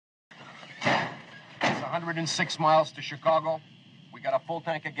106 miles to Chicago. We got a full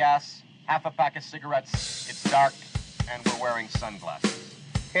tank of gas, half a pack of cigarettes. It's dark, and we're wearing sunglasses.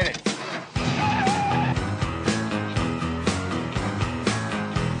 Hit it.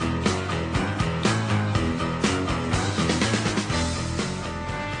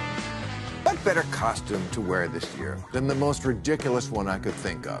 What better costume to wear this year than the most ridiculous one I could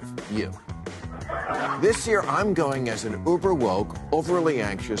think of? You. This year, I'm going as an uber-woke, overly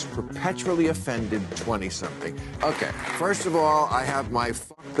anxious, perpetually offended 20-something. Okay, first of all, I have my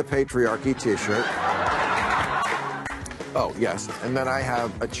Fuck the Patriarchy t-shirt. Oh, yes, and then I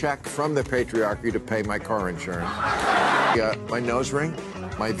have a check from the patriarchy to pay my car insurance. My nose ring,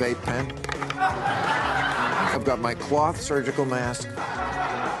 my vape pen. I've got my cloth surgical mask,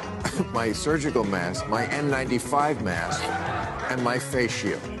 my surgical mask, my N95 mask, and my face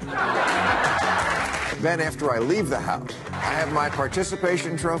shield. Then after I leave the house, I have my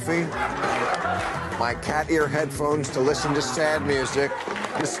participation trophy, my cat ear headphones to listen to sad music,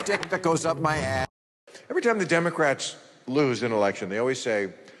 the stick that goes up my ass. Every time the Democrats lose an election, they always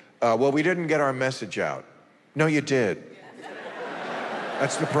say, well, we didn't get our message out. No, you did.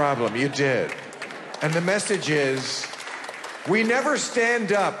 That's the problem. You did. And the message is, we never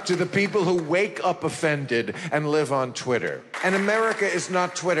stand up to the people who wake up offended and live on Twitter. And America is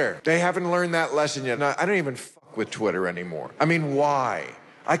not Twitter. They haven't learned that lesson yet. Now, I don't even fuck with Twitter anymore. I mean, why?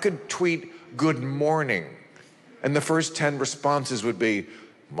 I could tweet good morning, and the first 10 responses would be,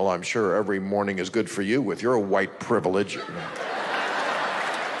 well, I'm sure every morning is good for you with your white privilege.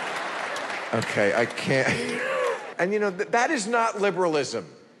 Okay, I can't. And you know, that is not liberalism.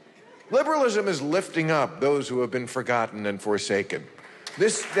 Liberalism is lifting up those who have been forgotten and forsaken.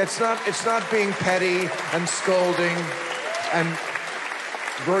 It's not being petty and scolding and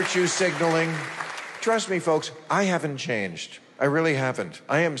virtue signaling. Trust me, folks, I haven't changed. I really haven't.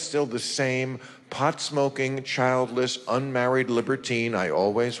 I am still the same pot-smoking, childless, unmarried libertine I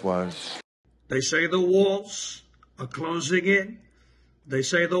always was. They say the walls are closing in. They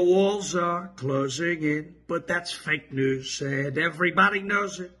say the walls are closing in. But that's fake news, and everybody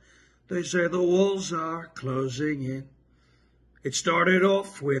knows it. They say the walls are closing in. It started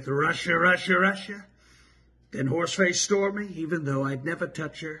off with Russia, Russia, Russia. Then Horseface Stormy, even though I'd never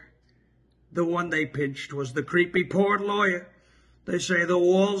touch her. The one they pinched was the creepy port lawyer. They say the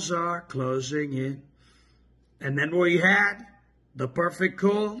walls are closing in. And then we had the perfect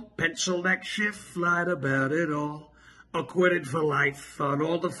call. Pencil neck Schiff lied about it all. Acquitted for life on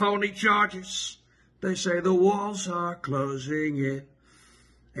all the phony charges. They say the walls are closing in.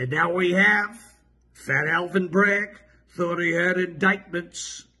 And now we have Fat Alvin Bragg, thought he had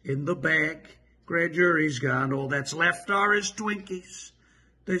indictments in the bag. Grand jury's gone, all that's left are his Twinkies.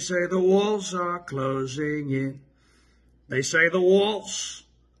 They say the walls are closing in. They say the walls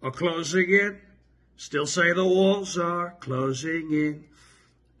are closing in. Still say the walls are closing in.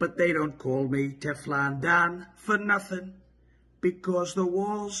 But they don't call me Teflon Don for nothing, because the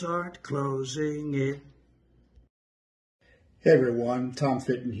walls aren't closing in. Hey everyone, Tom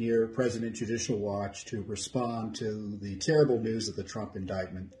Fitton here, President Judicial Watch, to respond to the terrible news of the Trump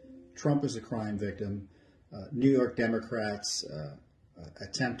indictment. Trump is a crime victim. New York Democrats'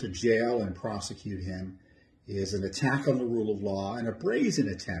 attempt to jail and prosecute him is an attack on the rule of law and a brazen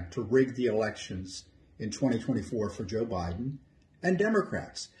attempt to rig the elections in 2024 for Joe Biden and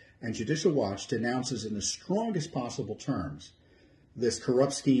Democrats. And Judicial Watch denounces in the strongest possible terms this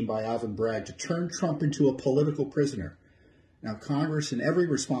corrupt scheme by Alvin Bragg to turn Trump into a political prisoner. Now, Congress and every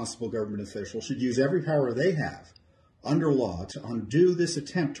responsible government official should use every power they have under law to undo this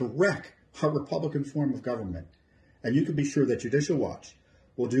attempt to wreck our Republican form of government. And you can be sure that Judicial Watch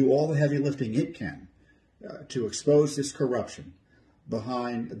will do all the heavy lifting it can to expose this corruption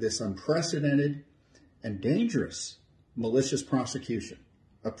behind this unprecedented and dangerous malicious prosecution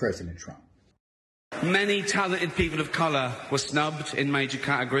of President Trump. Many talented people of colour were snubbed in major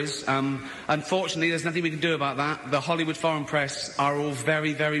categories. Unfortunately, there's nothing we can do about that. The Hollywood foreign press are all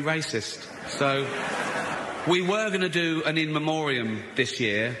very, very racist. So we were going to do an in memoriam this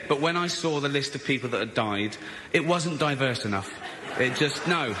year, but when I saw the list of people that had died, it wasn't diverse enough.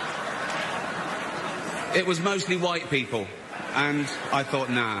 No. It was mostly white people. And I thought,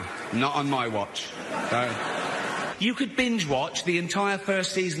 nah, not on my watch. So you could binge watch the entire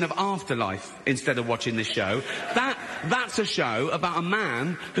first season of Afterlife instead of watching this show. That's a show about a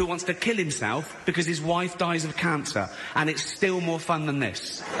man who wants to kill himself because his wife dies of cancer. And it's still more fun than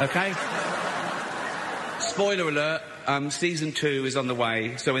this, okay? Spoiler alert, season 2 is on the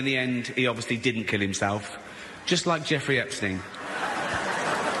way, so in the end, he obviously didn't kill himself. Just like Jeffrey Epstein.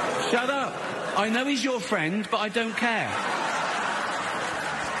 Shut up. I know he's your friend, but I don't care.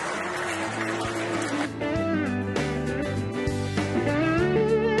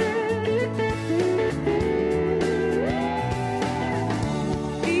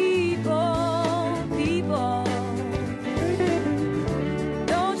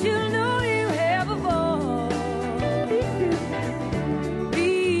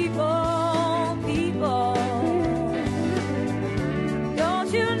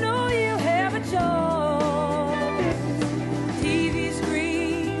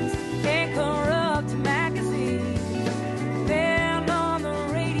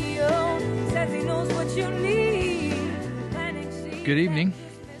 Good evening.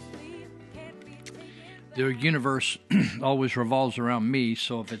 The universe always revolves around me,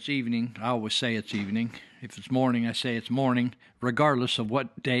 so if it's evening, I always say it's evening. If it's morning, I say it's morning, regardless of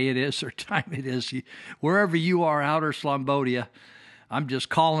what day it is or time it is. Wherever you are, outer Slumbodia, I'm just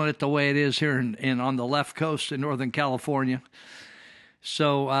calling it the way it is here in on the left coast in Northern California.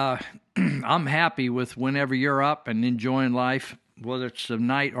 So I'm happy with whenever you're up and enjoying life, whether it's the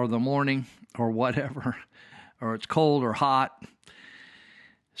night or the morning or whatever, or it's cold or hot.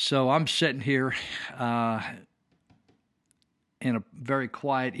 So I'm sitting here in a very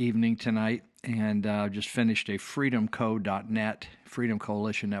quiet evening tonight, and just finished a freedomco.net, Freedom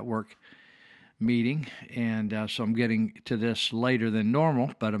Coalition Network meeting, and so I'm getting to this later than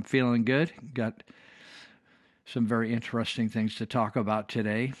normal, but I'm feeling good. Got some very interesting things to talk about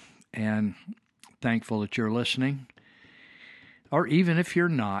today, and thankful that you're listening. Or even if you're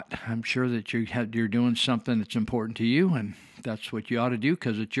not, I'm sure that you're doing something that's important to you, and that's what you ought to do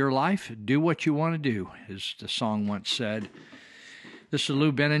because it's your life. Do what you want to do, as the song once said. This is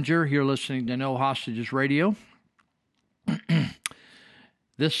Lou Benninger. You're listening to No Hostages Radio.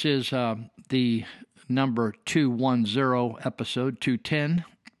 This is the number 210, episode 210,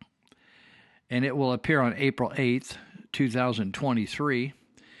 and it will appear on April 8th, 2023.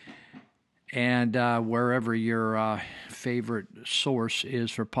 And wherever your favorite source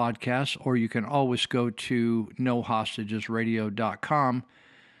is for podcasts, or you can always go to nohostagesradio.com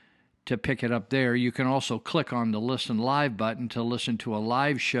to pick it up there. You can also click on the Listen Live button to listen to a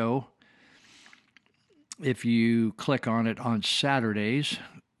live show. If you click on it on Saturdays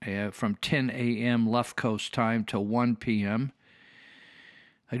from 10 a.m. left coast time to 1 p.m.,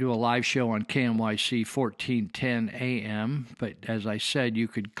 I do a live show on KMYC 1410 a.m., but as I said, you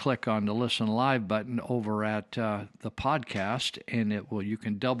could click on the Listen Live button over at the podcast, and you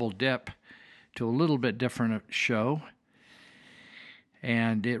can double dip to a little bit different show,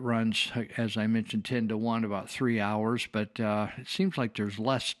 and it runs, as I mentioned, 10 to 1, about 3 hours, but it seems like there's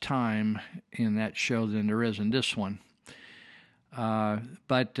less time in that show than there is in this one.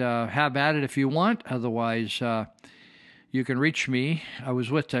 But have at it if you want, otherwise... You can reach me. I was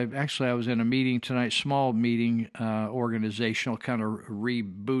in a meeting tonight, small meeting, organizational, kind of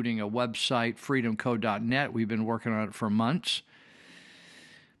rebooting a website, freedomco.net. We've been working on it for months.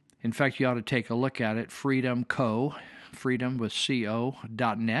 In fact, you ought to take a look at it, freedom with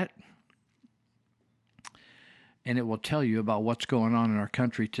co.net. And it will tell you about what's going on in our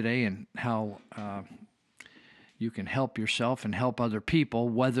country today and how you can help yourself and help other people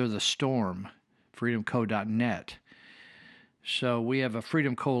weather the storm, freedomco.net. So we have a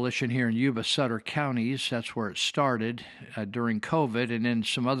Freedom Coalition here in Yuba Sutter counties. That's where it started during COVID, and then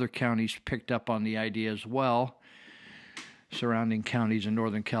some other counties picked up on the idea as well, surrounding counties in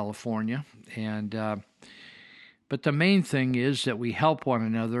Northern California. And but the main thing is that we help one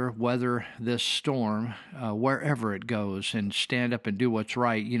another weather this storm wherever it goes and stand up and do what's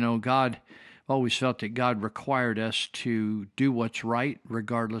right. You know, God always felt that God required us to do what's right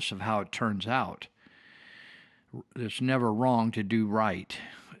regardless of how it turns out. It's never wrong to do right,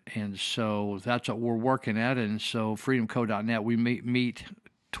 and so that's what we're working at. And so freedomco.net, we meet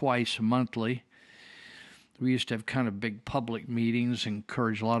twice monthly. We used to have kind of big public meetings,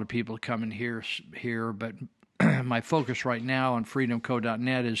 encourage a lot of people to come and hear, but my focus right now on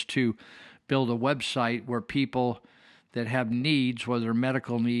freedomco.net is to build a website where people that have needs, whether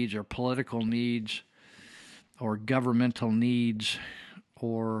medical needs or political needs or governmental needs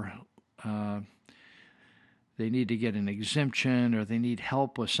or they need to get an exemption or they need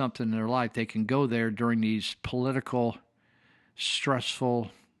help with something in their life, they can go there during these political, stressful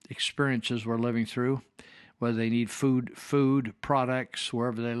experiences we're living through, whether they need food products,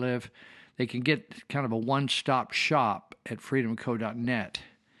 wherever they live. They can get kind of a one-stop shop at freedomco.net,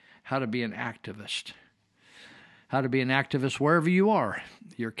 how to be an activist. How to be an activist wherever you are,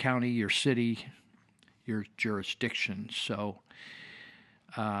 your county, your city, your jurisdiction. So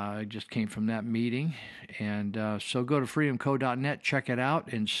I just came from that meeting, and so go to freedomco.net, check it out,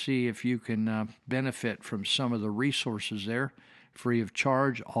 and see if you can benefit from some of the resources there, free of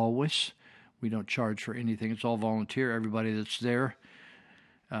charge, always. We don't charge for anything. It's all volunteer. Everybody that's there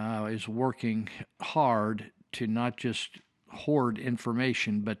is working hard to not just hoard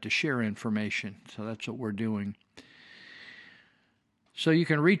information, but to share information. So that's what we're doing. So you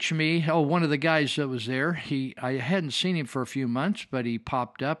can reach me. Oh, one of the guys that was there, I hadn't seen him for a few months, but he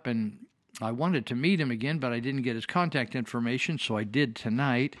popped up, and I wanted to meet him again, but I didn't get his contact information, so I did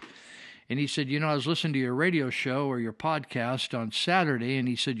tonight. And he said, I was listening to your radio show or your podcast on Saturday, and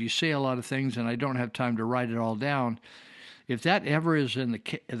he said, you say a lot of things, and I don't have time to write it all down. If that ever is in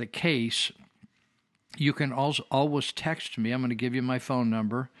the case, You can also always text me. I'm going to give you my phone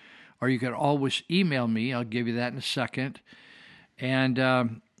number. Or you can always email me. I'll give you that in a second. And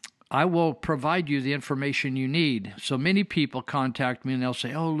I will provide you the information you need. So many people contact me and they'll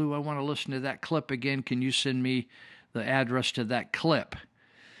say, "Oh, Lou, I want to listen to that clip again. Can you send me the address to that clip?"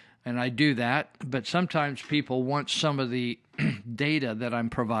 And I do that. But sometimes people want some of the data that I'm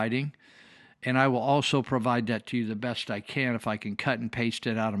providing. And I will also provide that to you the best I can. If I can cut and paste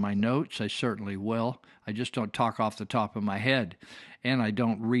it out of my notes, I certainly will. I just don't talk off the top of my head. And I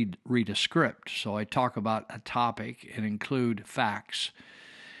don't read a script. So I talk about a topic and include facts.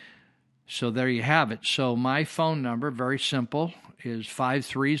 So there you have it. So my phone number, very simple, is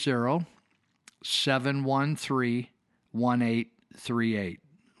 530-713-1838.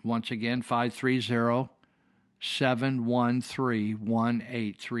 Once again,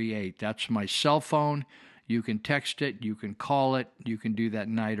 530-713-1838. That's my cell phone. You can text it. You can call it. You can do that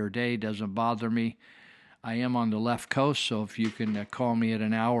night or day. Doesn't bother me. I am on the left coast, so if you can call me at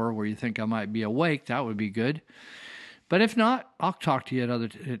an hour where you think I might be awake, that would be good. But if not, I'll talk to you at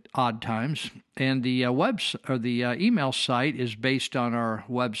odd times. And the email site is based on our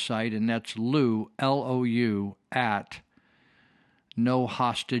website, and that's Lou, L-O-U, at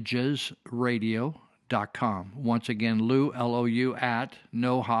nohostagesradio.com. Once again, Lou, L-O-U, at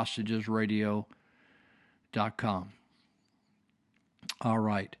nohostagesradio.com. All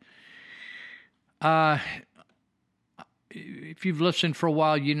right. If you've listened for a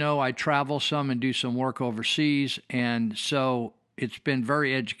while, you know I travel some and do some work overseas, and so it's been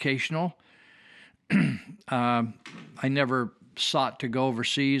very educational. I never sought to go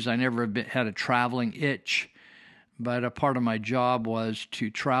overseas. I never had a traveling itch, but a part of my job was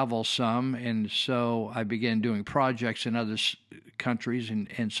to travel some, and so I began doing projects in other countries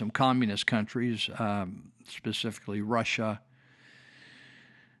and some communist countries, specifically Russia,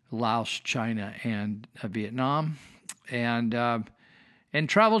 Laos, China, and Vietnam. And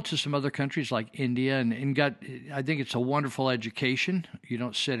traveled to some other countries like India and got, I think it's a wonderful education. You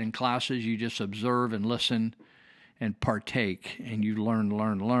don't sit in classes, you just observe and listen and partake, and you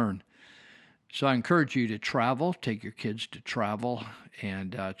learn. So I encourage you to travel, take your kids to travel,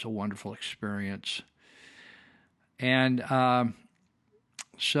 and it's a wonderful experience. And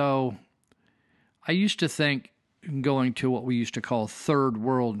so I used to think going to what we used to call third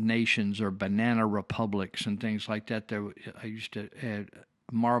world nations or banana republics and things like that. I used to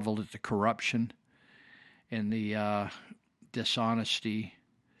marvel at the corruption and the dishonesty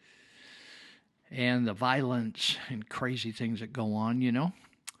and the violence and crazy things that go on, you know.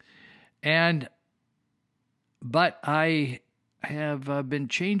 But I have been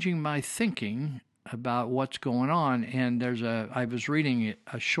changing my thinking about what's going on. And I was reading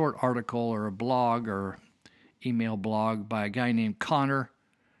a short article or a blog or email blog by a guy named Connor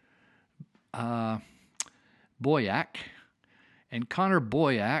Boyack. And Connor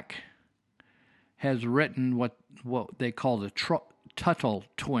Boyack has written what they call the Tuttle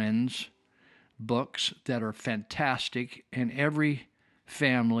Twins books that are fantastic, and every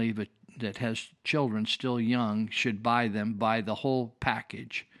family that has children still young should buy the whole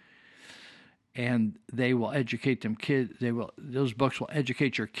package. And they will educate them kids. Those books will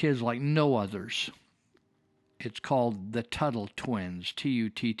educate your kids like no others. It's called the Tuttle Twins,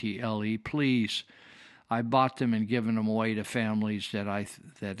 Tuttle. Please, I bought them and given them away to families that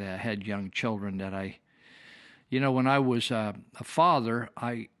had young children. When I was a father,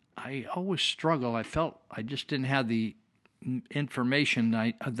 I always struggled. I felt I just didn't have the information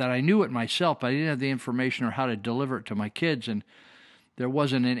that I knew it myself, but I didn't have the information or how to deliver it to my kids. And there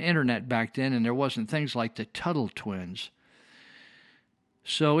wasn't an internet back then, and there wasn't things like the Tuttle Twins.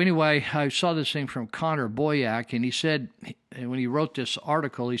 So anyway, I saw this thing from Connor Boyack, and he said, when he wrote this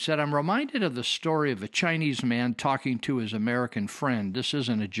article, he said, "I'm reminded of the story of a Chinese man talking to his American friend." This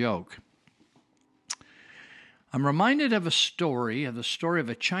isn't a joke. "I'm reminded of the story of a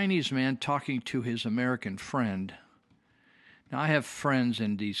Chinese man talking to his American friend." Now, I have friends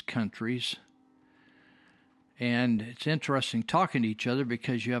in these countries, and it's interesting talking to each other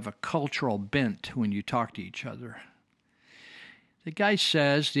because you have a cultural bent when you talk to each other. The guy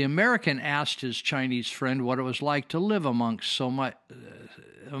says the American asked his Chinese friend what it was like to live amongst so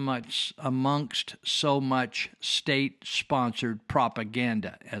much state-sponsored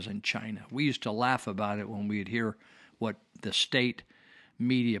propaganda as in China. We used to laugh about it when we'd hear what the state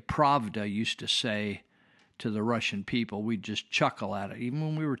media Pravda used to say to the Russian people. We'd just chuckle at it. Even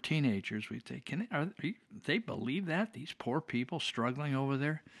when we were teenagers, we'd think, they believe that? These poor people struggling over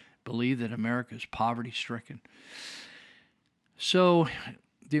there believe that America's poverty-stricken? So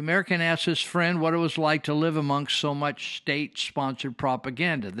The American asked his friend what it was like to live amongst so much state-sponsored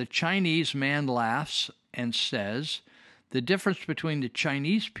propaganda. The Chinese man laughs and says, the difference between the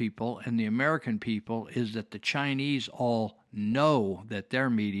Chinese people and the American people is that the Chinese all know that their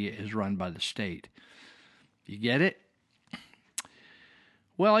media is run by the state. You get it?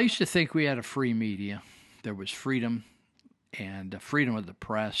 Well, I used to think we had a free media. There was freedom and freedom of the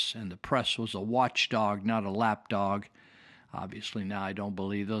press, and the press was a watchdog, not a lapdog. Obviously, now I don't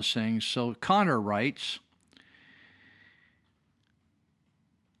believe those things. So Connor writes,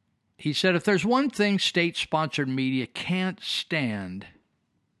 he said, if there's one thing state-sponsored media can't stand,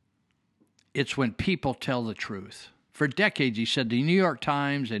 it's when people tell the truth. For decades, he said, the New York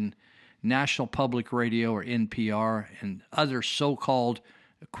Times and National Public Radio, or NPR, and other so-called,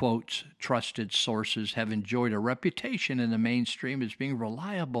 quotes, trusted sources have enjoyed a reputation in the mainstream as being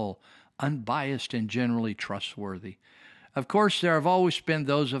reliable, unbiased, and generally trustworthy. Of course, there have always been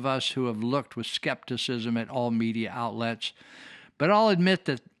those of us who have looked with skepticism at all media outlets, but I'll admit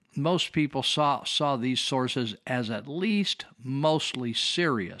that most people saw these sources as at least mostly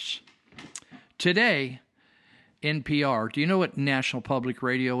serious. Today, NPR, do you know what National Public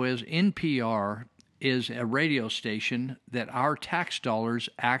Radio is? NPR is a radio station that our tax dollars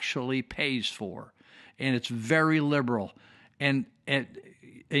actually pays for, and it's very liberal. And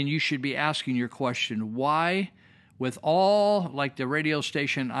you should be asking your question, why? With all, like the radio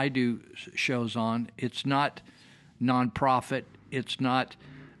station I do shows on, it's not nonprofit, it's not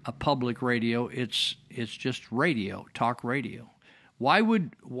a public radio, it's just radio, talk radio. Why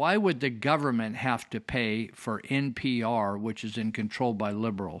would the government have to pay for NPR, which is controlled by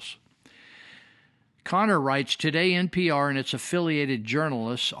liberals? Connor writes, today NPR and its affiliated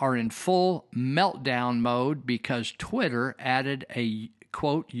journalists are in full meltdown mode because Twitter added a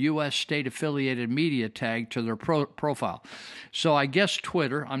quote, U.S. state-affiliated media tag to their profile. So I guess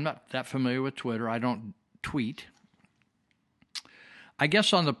Twitter, I'm not that familiar with Twitter, I don't tweet. I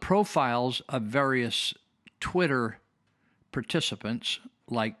guess on the profiles of various Twitter participants,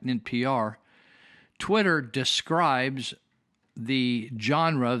 like NPR, Twitter describes the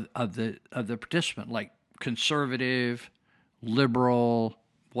genre of the participant, like conservative, liberal,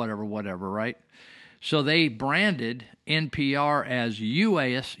 whatever, right? So they branded NPR as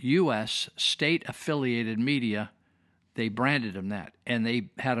U.S. state-affiliated media. They branded them that, and they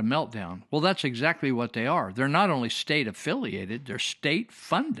had a meltdown. Well, that's exactly what they are. They're not only state-affiliated, they're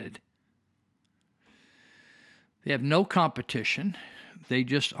state-funded. They have no competition. They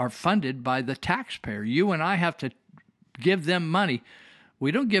just are funded by the taxpayer. You and I have to give them money.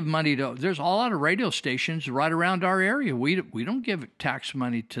 We don't give money to, there's a lot of radio stations right around our area. We don't give tax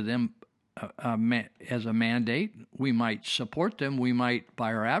money to them as a mandate. We might support them. We might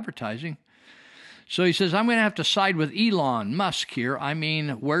buy our advertising. So he says, I'm going to have to side with Elon Musk here. I mean,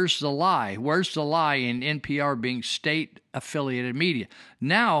 where's the lie? Where's the lie in NPR being state-affiliated media?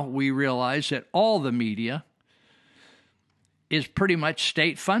 Now we realize that all the media is pretty much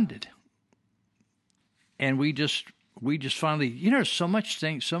state-funded. And we just finally, so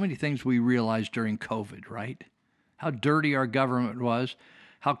many things we realized during COVID, right? How dirty our government was,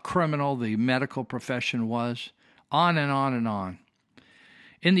 how criminal the medical profession was, on and on and on.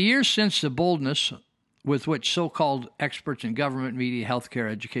 In the years since the boldness with which so-called experts in government, media,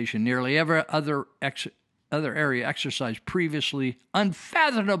 healthcare, education, nearly every other area exercised previously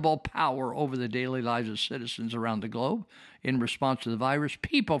unfathomable power over the daily lives of citizens around the globe in response to the virus,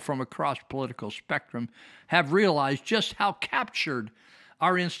 people from across political spectrum have realized just how captured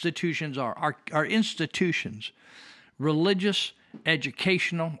our institutions are. Our institutions, religious,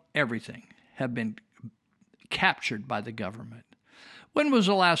 educational, everything, have been captured by the government. When was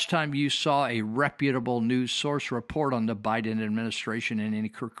the last time you saw a reputable news source report on the Biden administration in any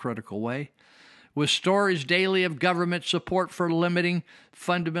critical way? With stories daily of government support for limiting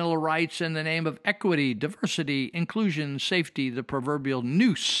fundamental rights in the name of equity, diversity, inclusion, safety, the proverbial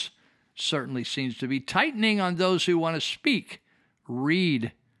noose certainly seems to be tightening on those who want to speak,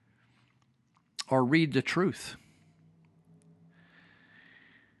 read the truth.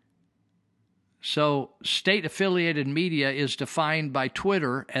 So state-affiliated media is defined by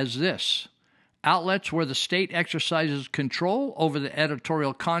Twitter as this: outlets where the state exercises control over the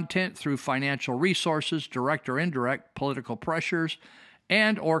editorial content through financial resources, direct or indirect political pressures,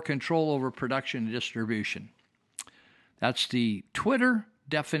 and or control over production and distribution. That's the Twitter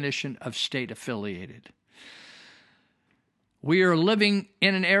definition of state-affiliated. We are living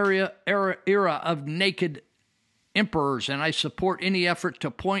in an era of naked emperors, and I support any effort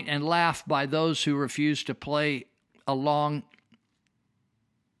to point and laugh by those who refuse to play along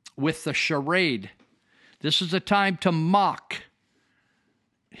with the charade. This is a time to mock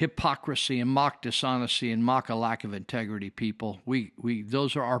hypocrisy and mock dishonesty and mock a lack of integrity, people.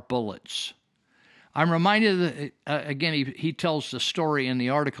 Those are our bullets. I'm reminded that, again, he tells the story in the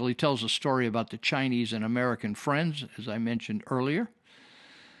article. He tells a story about the Chinese and American friends, as I mentioned earlier.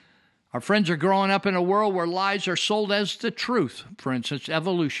 Our friends are growing up in a world where lies are sold as the truth. For instance,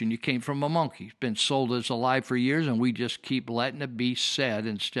 evolution. You came from a monkey. It's been sold as a lie for years, and we just keep letting it be said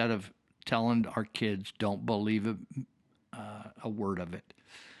instead of telling our kids, don't believe a word of it.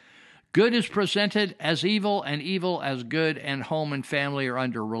 Good is presented as evil, and evil as good, and home and family are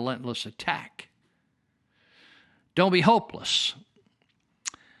under relentless attack. Don't be hopeless.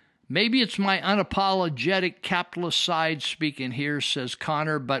 Maybe it's my unapologetic capitalist side speaking here, says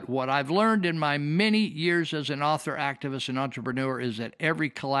Connor, but what I've learned in my many years as an author, activist, and entrepreneur is that every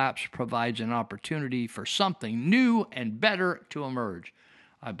collapse provides an opportunity for something new and better to emerge.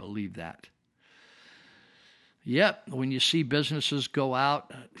 I believe that. Yep, when you see businesses go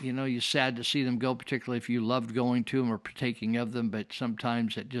out, you're sad to see them go, particularly if you loved going to them or partaking of them, but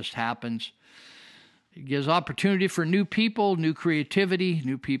sometimes it just happens. It gives opportunity for new people, new creativity,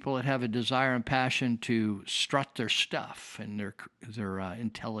 new people that have a desire and passion to strut their stuff and their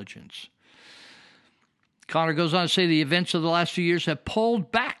intelligence. Connor goes on to say the events of the last few years have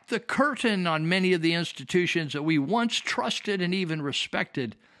pulled back the curtain on many of the institutions that we once trusted and even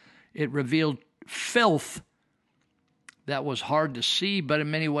respected. It revealed filth that was hard to see, but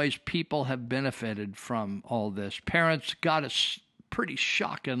in many ways people have benefited from all this. Parents got a pretty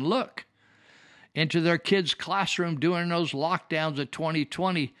shocking look into their kids' classroom during those lockdowns of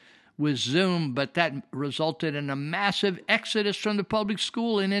 2020 with Zoom, but that resulted in a massive exodus from the public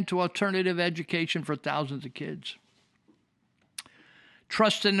school and into alternative education for thousands of kids.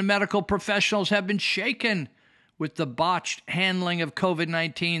 Trust in the medical professionals have been shaken with the botched handling of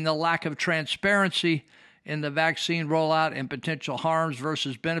COVID-19, the lack of transparency in the vaccine rollout and potential harms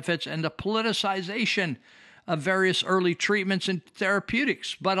versus benefits, and the politicization of various early treatments and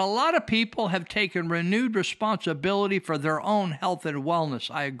therapeutics. But a lot of people have taken renewed responsibility for their own health and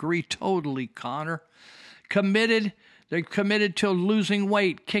wellness. I agree totally, Connor. They're committed to losing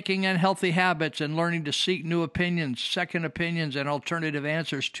weight, kicking unhealthy habits, and learning to seek new opinions, second opinions, and alternative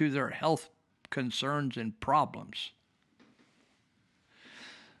answers to their health concerns and problems.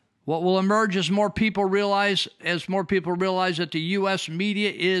 What will emerge as more people realize that the U.S.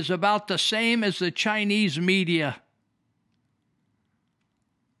 media is about the same as the Chinese media.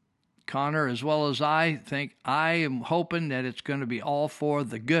 Connor, as well as I am hoping that it's going to be all for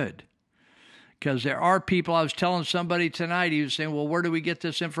the good. Because there are people, I was telling somebody tonight, he was saying, well, where do we get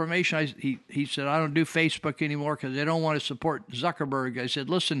this information? He said, I don't do Facebook anymore because they don't want to support Zuckerberg. I said,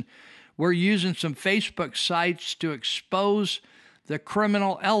 listen, we're using some Facebook sites to expose the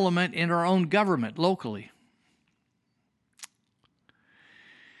criminal element in our own government locally.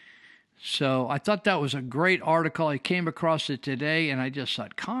 So I thought that was a great article. I came across it today, and I just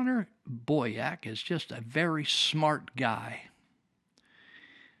thought, Connor Boyack is just a very smart guy.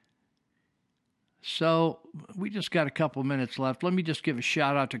 So we just got a couple minutes left. Let me just give a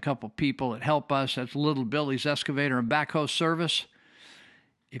shout out to a couple people that help us. That's Little Billy's Excavator and Backhoe Service.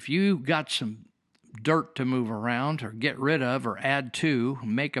 If you got some dirt to move around or get rid of or add to,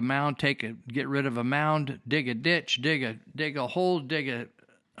 make a mound, get rid of a mound, dig a ditch, dig a hole, dig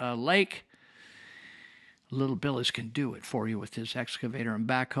a lake, Little Billy's can do it for you with his excavator and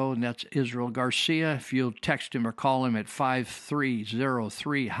backhoe, and that's Israel Garcia. If you'll text him or call him at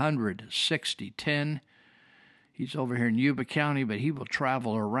 530-300-6010. He's over here in Yuba County, but he will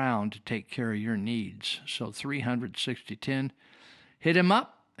travel around to take care of your needs. So 300-6010. Hit him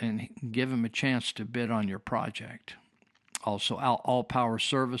up and give him a chance to bid on your project. Also, All Power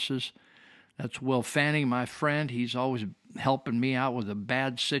Services. That's Will Fanning, my friend. He's always helping me out with a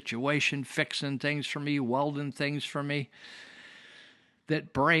bad situation, fixing things for me, welding things for me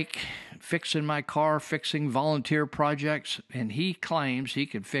that break, fixing my car, fixing volunteer projects, and he claims he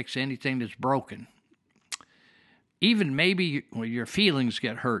can fix anything that's broken. Even maybe when your feelings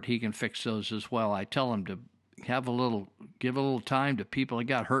get hurt, he can fix those as well. I tell him to give a little time to people that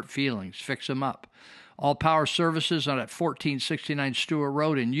got hurt feelings, fix them up. All Power Services on at 1469 Stewart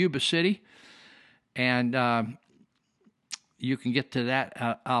Road in Yuba City. And you can get to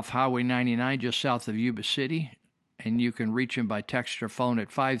that off Highway 99 just south of Yuba City. And you can reach him by text or phone at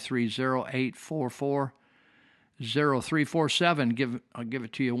 530-844-0347. I'll give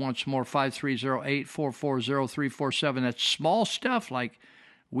it to you once more, 530-844-0347. That's small stuff like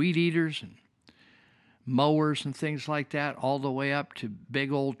weed eaters and mowers and things like that, all the way up to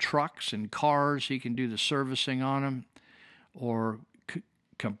big old trucks and cars. He can do the servicing on them, or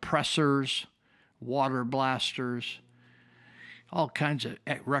compressors, water blasters, all kinds of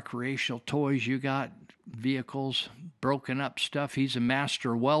recreational toys you got, vehicles, broken up stuff. He's a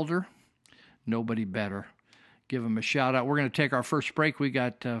master welder. Nobody better. Give him a shout out. We're going to take our first break. We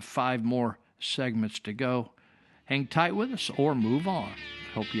got 5 more segments to go. Hang tight with us or move on.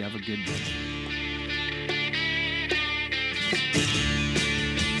 Hope you have a good day.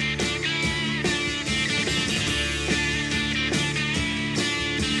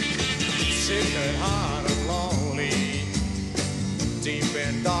 Sick at heart and lonely, deep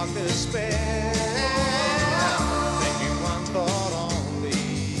in dark despair, thinking one thought only,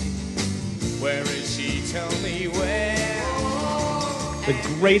 where is she, tell me where? The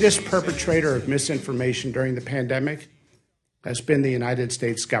greatest perpetrator of misinformation during the pandemic has been the United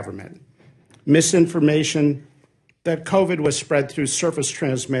States government. Misinformation that COVID was spread through surface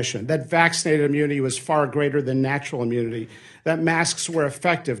transmission, that vaccinated immunity was far greater than natural immunity, that masks were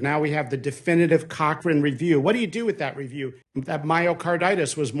effective. Now we have the definitive Cochrane review. What do you do with that review? That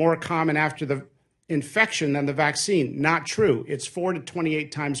myocarditis was more common after the infection than the vaccine. Not true. It's 4 to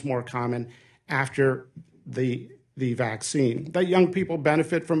 28 times more common after the vaccine. That young people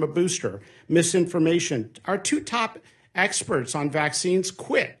benefit from a booster. Misinformation. Our 2 top experts on vaccines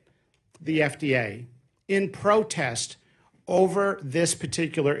quit the FDA in protest over this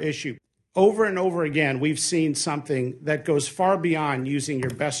particular issue. Over and over again, we've seen something that goes far beyond using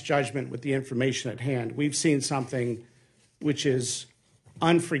your best judgment with the information at hand. We've seen something which is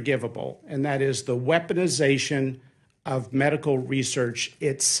unforgivable, and that is the weaponization of medical research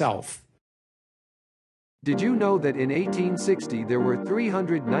itself. Did you know that in 1860 there were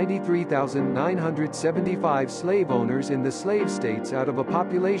 393,975 slave owners in the slave states out of a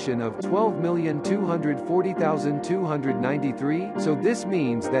population of 12,240,293? So this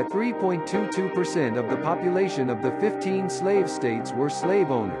means that 3.22% of the population of the 15 slave states were slave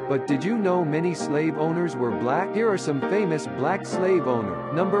owners. But did you know many slave owners were black? Here are some famous black slave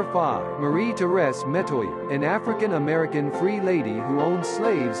owners. Number 5. Marie Therese Metoyer, an African-American free lady who owned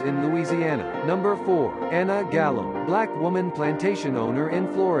slaves in Louisiana. Number 4. Anna Gallo, black woman plantation owner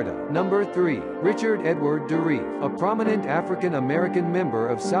in Florida. Number 3. Richard Edward DeReef, a prominent African-American member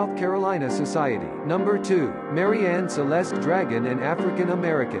of South Carolina Society. Number 2. Mary Ann Celeste Dragon, an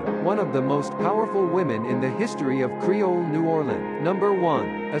African-American, one of the most powerful women in the history of Creole New Orleans. Number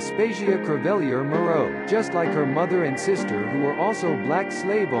 1. Aspasia Crevellier Moreau, just like her mother and sister who were also black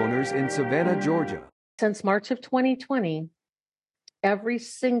slave owners in Savannah, Georgia. Since March of 2020, every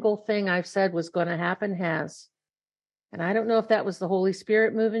single thing I've said was going to happen has. And I don't know if that was the Holy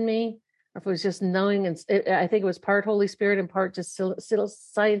Spirit moving me, or if it was just knowing. And I think it was part Holy Spirit and part just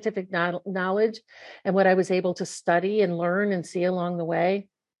scientific knowledge and what I was able to study and learn and see along the way.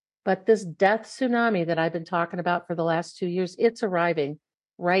 But this death tsunami that I've been talking about for the last 2 years, it's arriving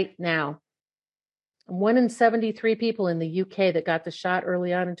right now. 1 in 73 people in the UK that got the shot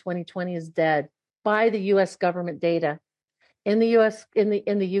early on in 2020 is dead by the US government data. In the US, in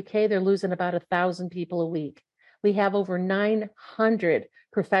the UK, they're losing about 1,000 people a week. We have over 900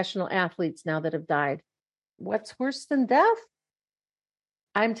 professional athletes now that have died. What's worse than death?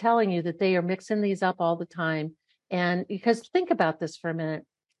 I'm telling you that they are mixing these up all the time. And because think about this for a minute.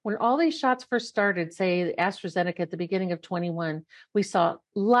 When all these shots first started, say AstraZeneca at the beginning of 21, we saw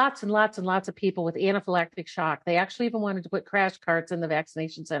lots and lots and lots of people with anaphylactic shock. They actually even wanted to put crash carts in the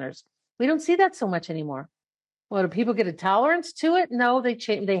vaccination centers. We don't see that so much anymore. Well, do people get a tolerance to it? No, they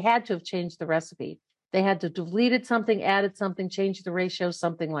had to have changed the recipe. They had to have deleted something, added something, changed the ratio,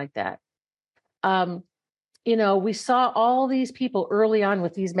 something like that. We saw all these people early on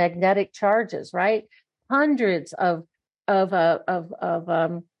with these magnetic charges, right? Hundreds of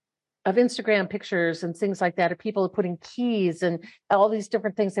Instagram pictures and things like that of people putting keys and all these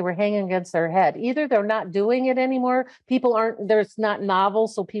different things they were hanging against their head. Either they're not doing it anymore, it's not novel,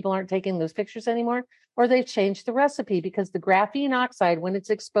 so people aren't taking those pictures anymore, or they've changed the recipe because the graphene oxide, when it's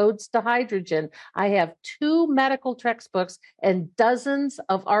exposed to hydrogen, I have 2 medical textbooks and dozens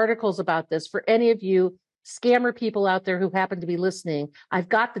of articles about this for any of you scammer people out there who happen to be listening. I've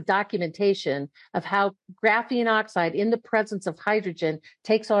got the documentation of how graphene oxide in the presence of hydrogen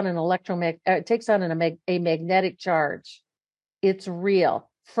takes on a magnetic charge. It's real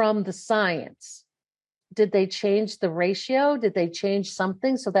from the science. Did they change the ratio? Did they change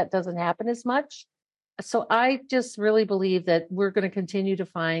something so that doesn't happen as much? So I just really believe that we're going to continue to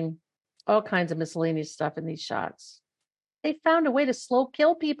find all kinds of miscellaneous stuff in these shots. They found a way to slow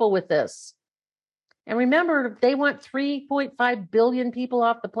kill people with this. And remember, they want 3.5 billion people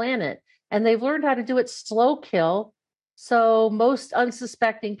off the planet, and they've learned how to do it slow kill. So most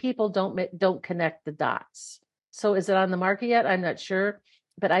unsuspecting people don't connect the dots. So is it on the market yet? I'm not sure.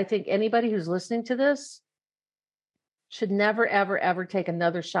 But I think anybody who's listening to this, should never, ever, ever take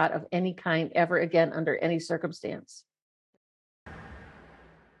another shot of any kind ever again under any circumstance.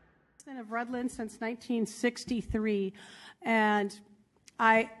 Of Redlands since 1963, and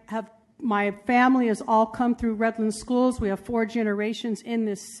my family has all come through Redlands schools. We have 4 generations in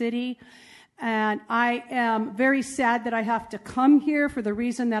this city, and I am very sad that I have to come here. For the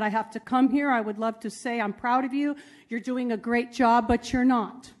reason that I have to come here, I would love to say I'm proud of you. You're doing a great job, but you're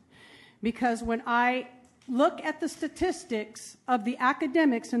not. Because when I look at the statistics of the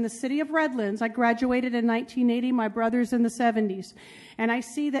academics in the city of Redlands, I graduated in 1980, my brother's in the 70s, and I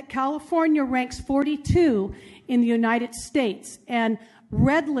see that California ranks 42 in the United States, and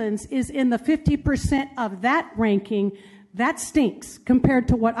Redlands is in the 50% of that ranking. That stinks compared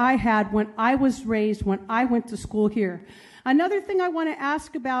to what I had when I was raised, when I went to school here. Another thing I want to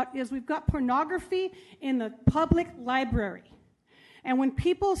ask about is we've got pornography in the public library. And when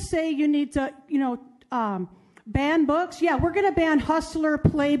people say you need to, ban books, yeah, we're going to ban Hustler,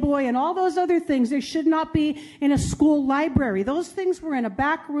 Playboy, and all those other things. They should not be in a school library. Those things were in a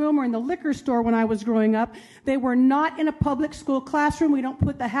back room or in the liquor store when I was growing up. They were not in a public school classroom. We don't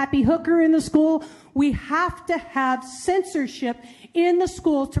put the happy hooker in the school. We have to have censorship in the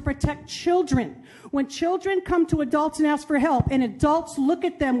school to protect children. When children come to adults and ask for help, and adults look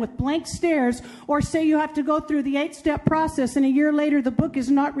at them with blank stares or say you have to go through the 8-step process and a year later the book is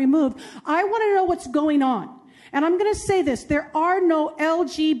not removed, I want to know what's going on. And I'm going to say this, there are no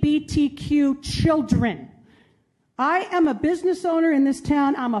LGBTQ children. I am a business owner in this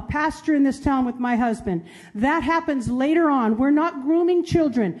town. I'm a pastor in this town with my husband. That happens later on. We're not grooming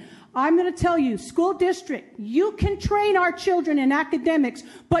children. I'm going to tell you, school district, you can train our children in academics,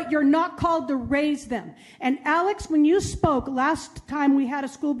 but you're not called to raise them. And Alex, when you spoke last time we had a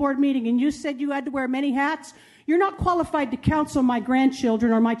school board meeting and you said you had to wear many hats, you're not qualified to counsel my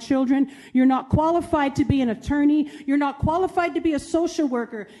grandchildren or my children. You're not qualified to be an attorney. You're not qualified to be a social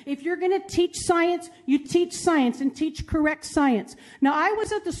worker. If you're going to teach science, you teach science and teach correct science. Now, I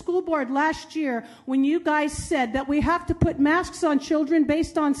was at the school board last year when you guys said that we have to put masks on children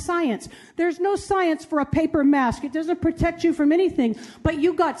based on science. There's no science for a paper mask. It doesn't protect you from anything. But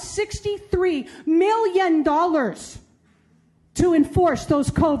you got $63 million to enforce those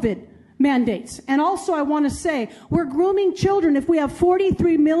COVID mandates. And also I want to say, we're grooming children. If we have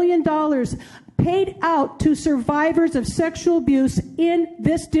 $43 million paid out to survivors of sexual abuse in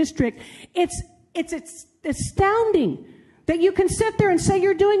this district, it's astounding that you can sit there and say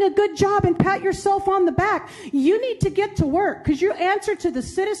you're doing a good job and pat yourself on the back. You need to get to work because you answer to the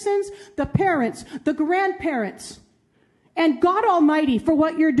citizens, the parents, the grandparents, and God Almighty for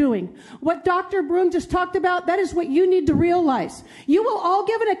what you're doing. What Dr. Broom just talked about, that is what you need to realize. You will all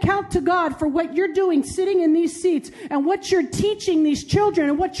give an account to God for what you're doing sitting in these seats and what you're teaching these children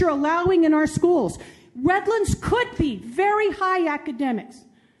and what you're allowing in our schools. Redlands could be very high academics.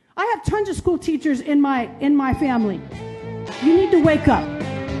 I have tons of school teachers in my family. You need to wake up.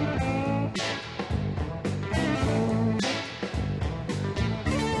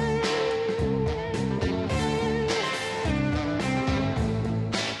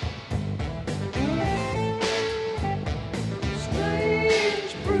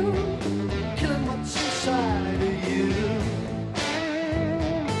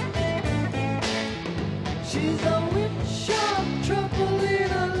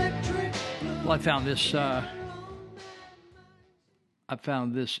 Well, I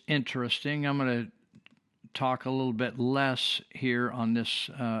found this interesting. I'm going to talk a little bit less here on this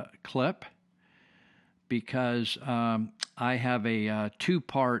clip because I have a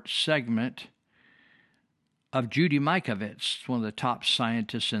 2-part segment of Judy Mikovits, one of the top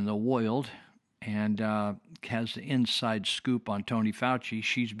scientists in the world, and has the inside scoop on Tony Fauci.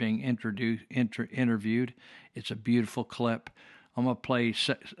 She's being interviewed. It's a beautiful clip. I'm going to play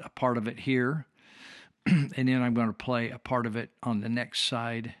a part of it here, and then I'm going to play a part of it on the next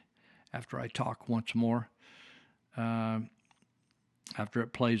side after I talk once more. After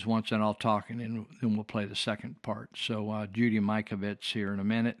it plays once, then I'll talk, and then we'll play the second part. So Judy Mikovits here in a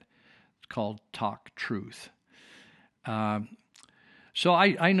minute. It's called Talk Truth. So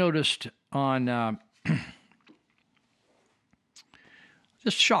I noticed on...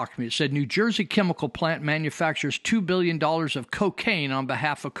 This shocked me. It said, New Jersey chemical plant manufactures $2 billion of cocaine on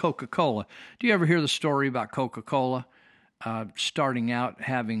behalf of Coca-Cola. Do you ever hear the story about Coca-Cola starting out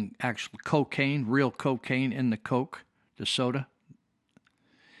having actual cocaine, real cocaine in the Coke, the soda?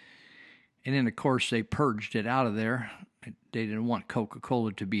 And then, of course, they purged it out of there. They didn't want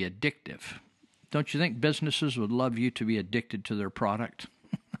Coca-Cola to be addictive. Don't you think businesses would love you to be addicted to their product?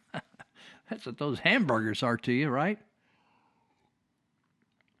 That's what those hamburgers are to you, right?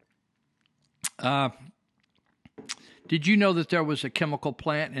 Did you know that there was a chemical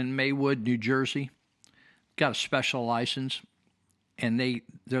plant in Maywood, New Jersey? Got a special license, and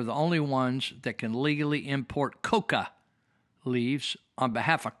they're the only ones that can legally import coca leaves on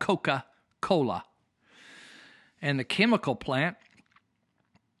behalf of Coca-Cola. And the chemical plant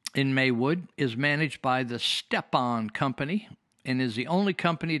in Maywood is managed by the Stepan Company and is the only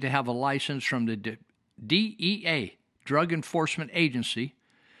company to have a license from the DEA, Drug Enforcement Agency.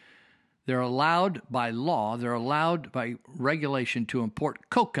 They're allowed by law, they're allowed by regulation to import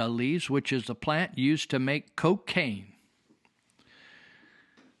coca leaves, which is the plant used to make cocaine.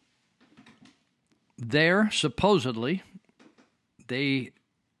 There, supposedly, the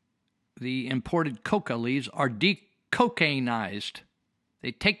imported coca leaves are decocainized.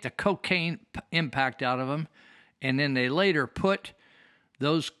 They take the cocaine impact out of them, and then they later put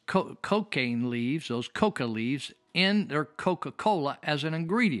those cocaine leaves, those coca leaves, in their Coca-Cola as an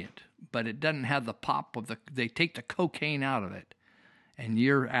ingredient. But it doesn't have the pop of they take the cocaine out of it. And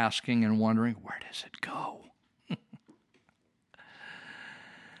you're asking and wondering, where does it go?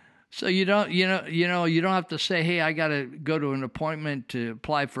 So you don't have to say, hey, I got to go to an appointment to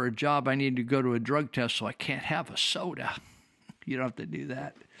apply for a job. I need to go to a drug test, so I can't have a soda. You don't have to do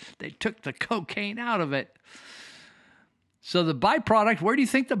that. They took the cocaine out of it. So the byproduct, where do you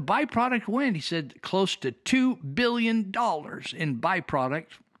think the byproduct went? He said close to $2 billion in byproduct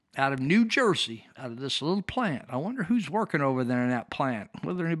out of New Jersey, out of this little plant. I wonder who's working over there in that plant,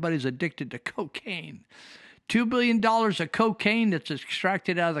 whether anybody's addicted to cocaine. $2 billion of cocaine that's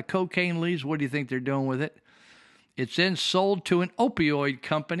extracted out of the cocaine leaves. What do you think they're doing with it? It's then sold to an opioid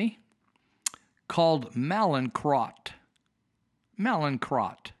company called Mallinckrodt.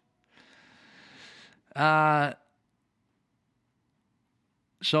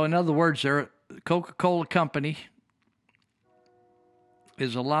 So in other words, the Coca-Cola company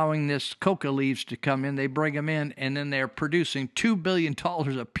is allowing this coca leaves to come in. They bring them in, and then they're producing $2 billion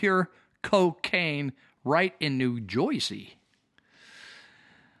of pure cocaine right in New Jersey.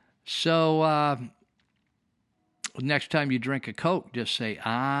 So next time you drink a Coke, just say,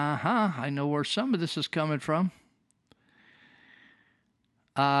 I know where some of this is coming from.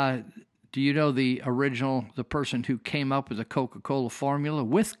 Do you know the person who came up with the Coca-Cola formula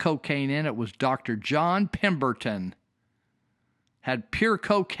with cocaine in it was Dr. John Pemberton. Had pure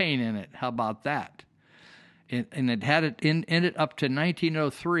cocaine in it. How about that? And it had it in it up to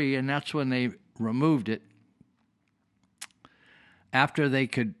 1903, and that's when they removed it. After they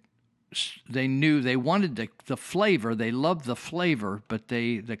knew they wanted the flavor, they loved the flavor, but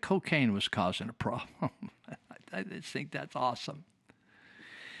the cocaine was causing a problem. I just think that's awesome.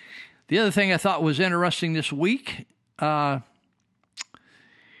 The other thing I thought was interesting this week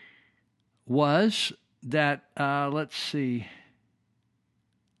was that, let's see,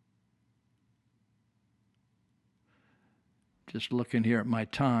 just looking here at my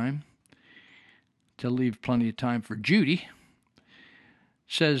time to leave plenty of time for Judy.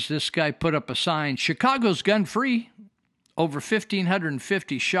 Says this guy put up a sign, Chicago's gun-free, over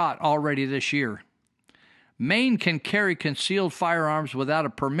 1,550 shot already this year. Maine can carry concealed firearms without a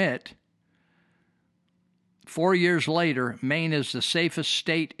permit. 4 years later, Maine is the safest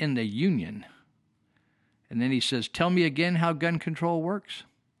state in the union. And then he says, tell me again how gun control works.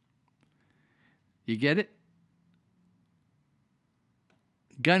 You get it?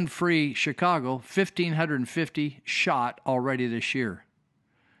 Gun-free Chicago, 1,550 shot already this year.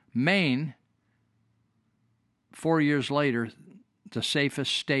 Maine, 4 years later, the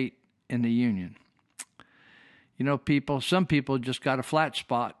safest state in the union. You know, some people just got a flat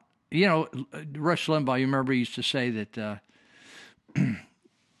spot. You know, Rush Limbaugh, you remember, he used to say that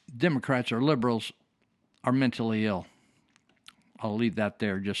Democrats or liberals are mentally ill. I'll leave that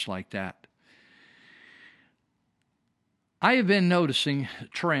there just like that. I have been noticing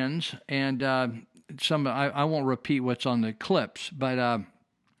trends, and I won't repeat what's on the clips, but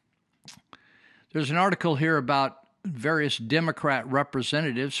there's an article here about various Democrat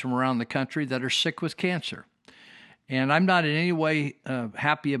representatives from around the country that are sick with cancer. And I'm not in any way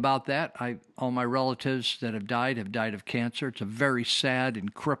happy about that. All my relatives that have died of cancer. It's a very sad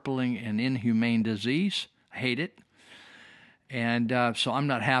and crippling and inhumane disease. I hate it. And so I'm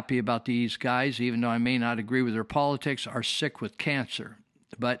not happy about these guys, even though I may not agree with their politics, are sick with cancer.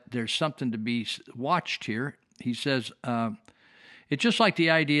 But there's something to be watched here. He says, it's just like the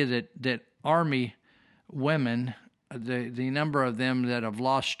idea that Army women, the number of them that have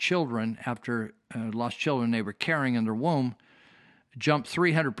lost children after lost children they were carrying in their womb jumped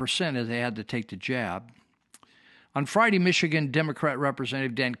 300% as they had to take the jab. On Friday, Michigan Democrat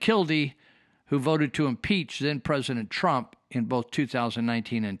Representative Dan Kildee, who voted to impeach then-President Trump, in both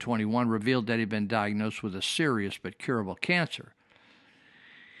 2019 and 21 revealed that he'd been diagnosed with a serious but curable cancer.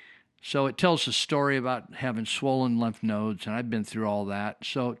 So it tells a story about having swollen lymph nodes, and I've been through all that.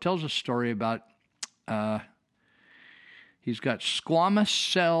 So it tells a story about he's got squamous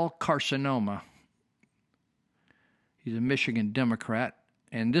cell carcinoma. He's a Michigan Democrat,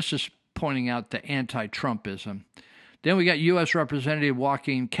 and this is pointing out the anti-Trumpism. Then we got U.S. Representative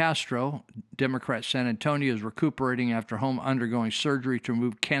Joaquin Castro, Democrat San Antonio, is recuperating after home undergoing surgery to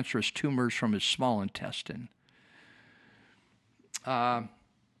remove cancerous tumors from his small intestine.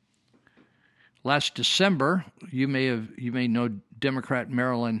 Last December, you may know Democrat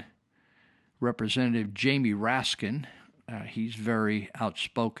Maryland Representative Jamie Raskin. He's very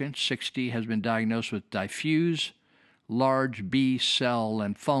outspoken. 60, has been diagnosed with diffuse large B-cell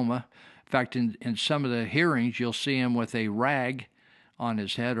lymphoma. In fact, in some of the hearings, you'll see him with a rag on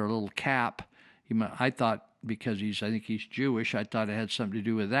his head or a little cap. I thought, because I think he's Jewish, I thought it had something to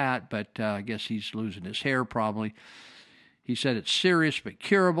do with that, but I guess he's losing his hair probably. He said it's serious but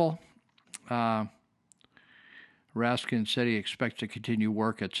curable. Raskin said he expects to continue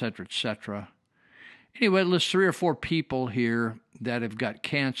work, etc., etc. Anyway, it lists 3 or 4 people here that have got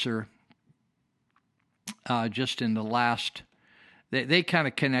cancer just in the last. They kind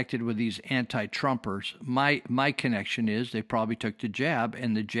of connected with these anti-Trumpers. My connection is they probably took the jab,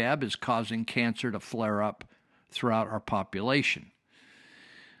 and the jab is causing cancer to flare up throughout our population.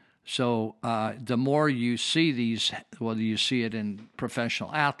 So the more you see these, whether you see it in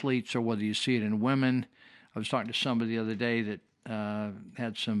professional athletes or whether you see it in women. I was talking to somebody the other day that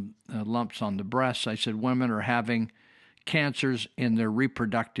had some lumps on the breasts. I said women are having cancers in their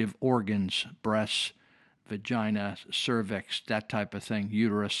reproductive organs, breasts, vagina, cervix, that type of thing,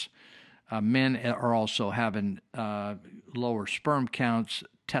 uterus. Men are also having lower sperm counts,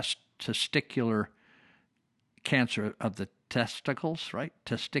 testicular cancer of the testicles, right?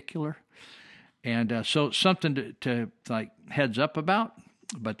 Testicular. And so something to like heads up about,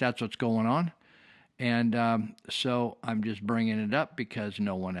 but that's what's going on. And so I'm just bringing it up because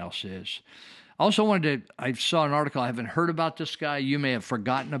no one else is. Also I saw an article, I haven't heard about this guy. You may have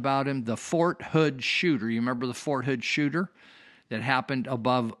forgotten about him. The Fort Hood shooter. You remember the Fort Hood shooter that happened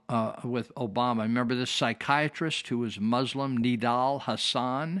above with Obama? Remember this psychiatrist who was Muslim, Nidal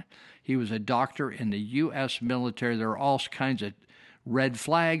Hasan? He was a doctor in the U.S. military. There are all kinds of red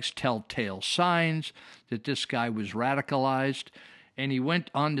flags, telltale signs that this guy was radicalized. And he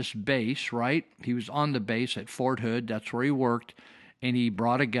went on this base, right? He was on the base at Fort Hood. That's where he worked. And he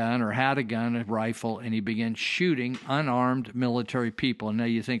brought a gun or had a gun, a rifle, and he began shooting unarmed military people. And now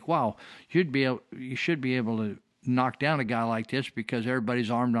you think, wow, you should be able to knock down a guy like this because everybody's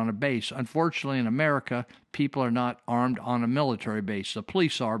armed on a base. Unfortunately, in America, people are not armed on a military base. The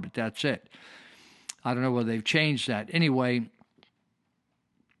police are, but that's it. I don't know whether they've changed that. Anyway,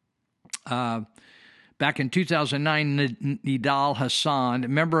 back in 2009, Nidal Hasan,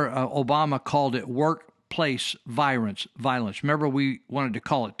 remember Obama called it workplace violence. Remember, we wanted to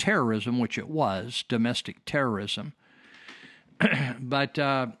call it terrorism, which it was, domestic terrorism. But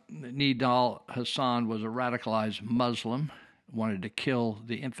Nidal Hasan was a radicalized Muslim, wanted to kill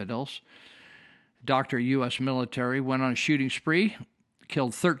the infidels. Doctor, U.S. military, went on a shooting spree,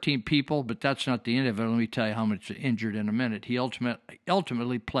 killed 13 people, but that's not the end of it. Let me tell you how much injured in a minute. He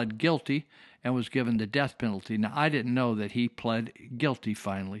ultimately pled guilty and was given the death penalty. Now, I didn't know that he pled guilty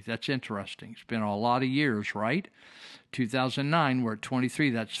finally. That's interesting. It's been a lot of years, right? 2009, we're at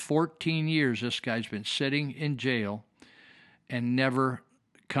 23. That's 14 years this guy's been sitting in jail and never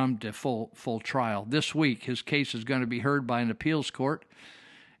come to full trial. This week, his case is going to be heard by an appeals court,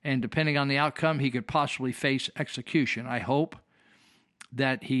 and depending on the outcome, he could possibly face execution. I hope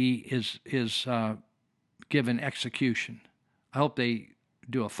that he is given execution. I hope they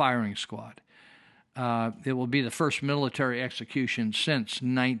do a firing squad. It will be the first military execution since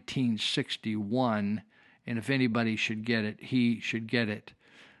 1961, and if anybody should get it, he should get it.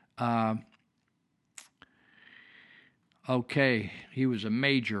 Okay, he was a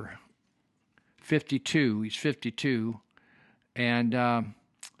major, 52. He's 52, and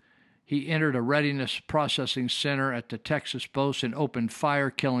he entered a readiness processing center at the Texas Post and opened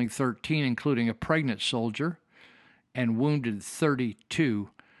fire, killing 13, including a pregnant soldier, and wounded 32.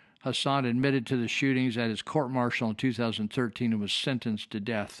 Hasan admitted to the shootings at his court-martial in 2013 and was sentenced to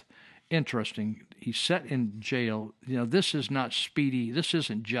death. Interesting. He sat in jail. You know, this is not speedy. This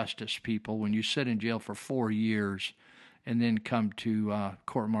isn't justice, people, when you sit in jail for 4 years and then come to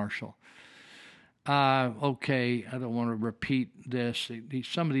court-martial. Okay, I don't want to repeat this.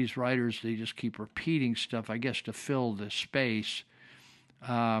 Some of these writers, they just keep repeating stuff, I guess, to fill the space.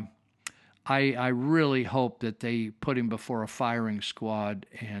 I really hope that they put him before a firing squad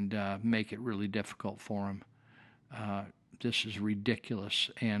and make it really difficult for him. This is ridiculous,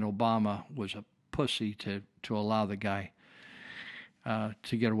 and Obama was a pussy to allow the guy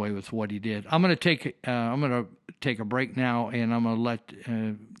to get away with what he did. I'm going to take a break now, and I'm going to let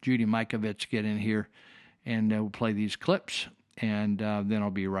Judy Mikovits get in here, and we'll play these clips, and then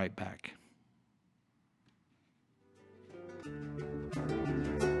I'll be right back.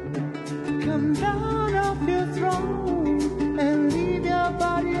 Come down off your throne and leave your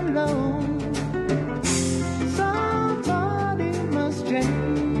body alone. Somebody must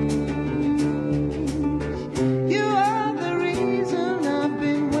change. You are the reason I've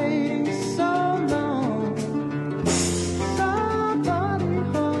been waiting so long. Somebody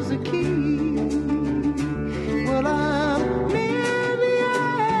holds the key. Well, I'm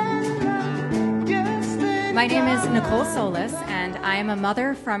My name is Nicole Solis, and I am a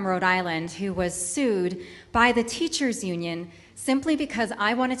mother from Rhode Island who was sued by the teachers union simply because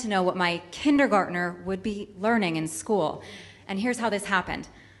I wanted to know what my kindergartner would be learning in school. And here's how this happened.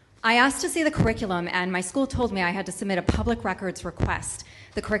 I asked to see the curriculum, and my school told me I had to submit a public records request.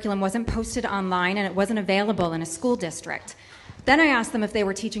 The curriculum wasn't posted online, and it wasn't available in a school district. Then I asked them if they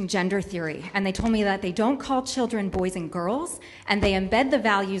were teaching gender theory, and they told me that they don't call children boys and girls, and they embed the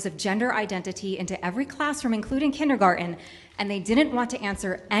values of gender identity into every classroom, including kindergarten, and they didn't want to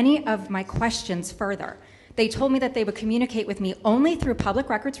answer any of my questions further. They told me that they would communicate with me only through public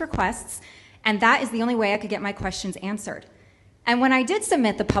records requests, and that is the only way I could get my questions answered. And when I did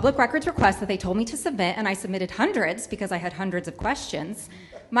submit the public records request that they told me to submit, and I submitted hundreds because I had hundreds of questions,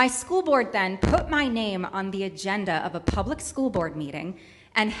 my school board then put my name on the agenda of a public school board meeting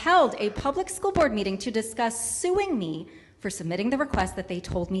and held a public school board meeting to discuss suing me for submitting the request that they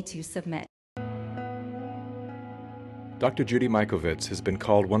told me to submit. Dr. Judy Mikovits has been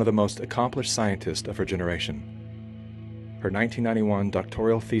called one of the most accomplished scientists of her generation. Her 1991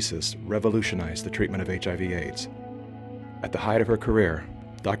 doctoral thesis revolutionized the treatment of HIV/AIDS. At the height of her career,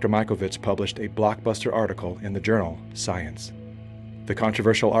 Dr. Mikovits published a blockbuster article in the journal Science. The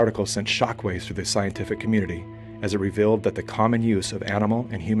controversial article sent shockwaves through the scientific community as it revealed that the common use of animal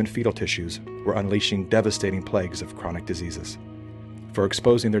and human fetal tissues were unleashing devastating plagues of chronic diseases. For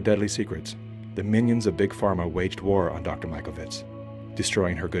exposing their deadly secrets, the minions of Big Pharma waged war on Dr. Mikovits,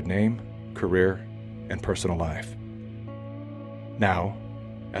 destroying her good name, career, and personal life. Now,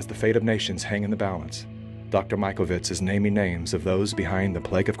 as the fate of nations hang in the balance, Dr. Mikovits is naming names of those behind the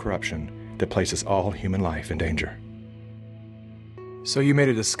plague of corruption that places all human life in danger. So you made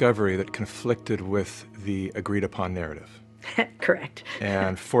a discovery that conflicted with the agreed-upon narrative. Correct.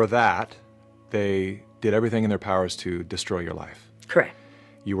 And for that, they did everything in their powers to destroy your life. Correct.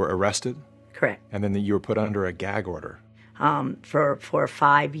 You were arrested. Correct. And then you were put under a gag order. For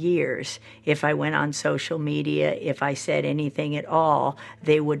 5 years, if I went on social media, if I said anything at all,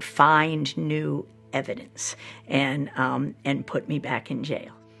 they would find new evidence and put me back in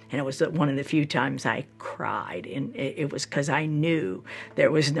jail. And it was one of the few times I cried, and it was because I knew there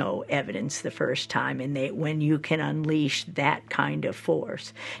was no evidence the first time. And when you can unleash that kind of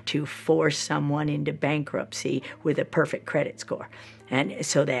force to force someone into bankruptcy with a perfect credit score, and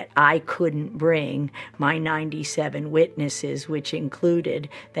so that I couldn't bring my 97 witnesses, which included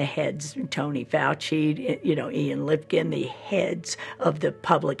the heads, Tony Fauci, Ian Lipkin, the heads of the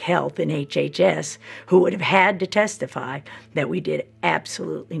public health in HHS, who would have had to testify that we did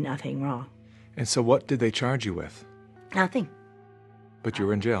absolutely nothing wrong. And so what did they charge you with? Nothing. But you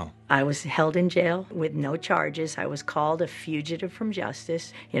were in jail. I was held in jail with no charges. I was called a fugitive from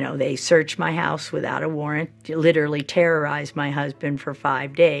justice. They searched my house without a warrant, literally terrorized my husband for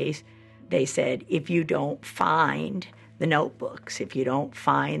 5 days. They said, if you don't find the notebooks, if you don't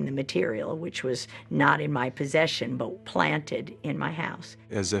find the material, which was not in my possession but planted in my house.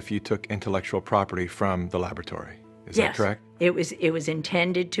 As if you took intellectual property from the laboratory. Is Yes. that correct? It was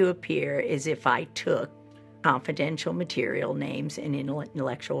intended to appear as if I took confidential material, names, and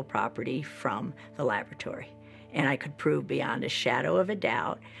intellectual property from the laboratory. And I could prove beyond a shadow of a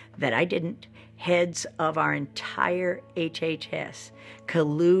doubt that I didn't. Heads of our entire HHS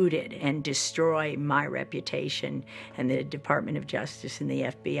colluded and destroyed my reputation, and the Department of Justice and the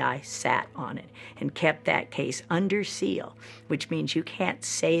FBI sat on it and kept that case under seal, which means you can't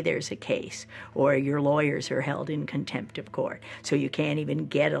say there's a case or your lawyers are held in contempt of court. So you can't even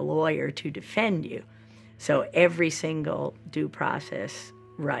get a lawyer to defend you. So every single due process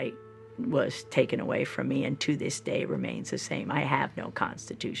right was taken away from me, and to this day remains the same. I have no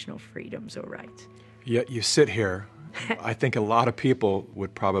constitutional freedoms or rights. Yet you sit here. I think a lot of people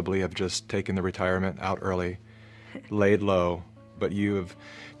would probably have just taken the retirement out early, laid low, but you have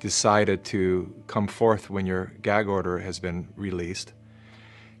decided to come forth when your gag order has been released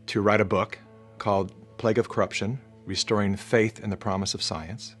to write a book called Plague of Corruption, Restoring Faith in the Promise of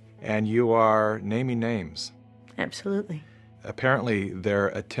Science. And you are naming names. Absolutely. Apparently, their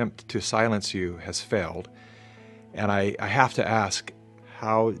attempt to silence you has failed. And I have to ask,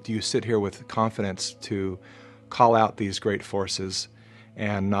 how do you sit here with confidence to call out these great forces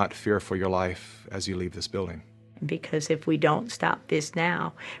and not fear for your life as you leave this building? Because if we don't stop this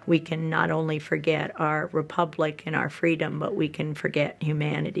now, we can not only forget our republic and our freedom, but we can forget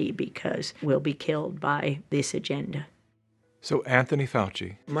humanity because we'll be killed by this agenda. So Anthony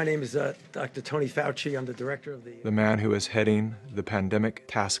Fauci. My name is Dr. Tony Fauci. I'm the director of the man who is heading the pandemic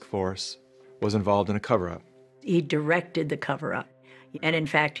task force, was involved in a cover-up. He directed the cover-up. And in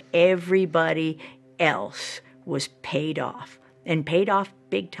fact, everybody else was paid off, and paid off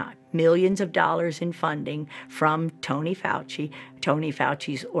big time. Millions of dollars in funding from Tony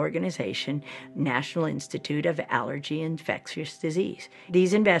Fauci's organization, National Institute of Allergy and Infectious Disease.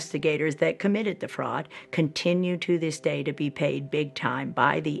 These investigators that committed the fraud continue to this day to be paid big time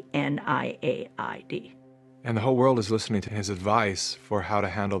by the NIAID. And the whole world is listening to his advice for how to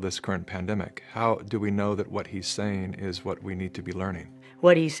handle this current pandemic. How do we know that what he's saying is what we need to be learning?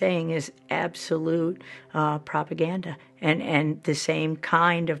 What he's saying is absolute propaganda, and the same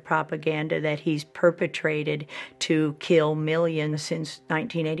kind of propaganda that he's perpetrated to kill millions since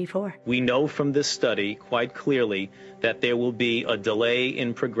 1984. We know from this study quite clearly that there will be a delay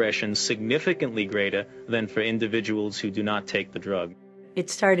in progression significantly greater than for individuals who do not take the drug. It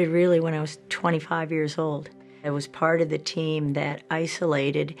started really when I was 25 years old. I was part of the team that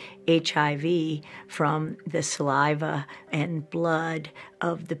isolated HIV from the saliva and blood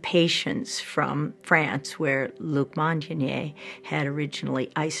of the patients from France, where Luc Montagnier had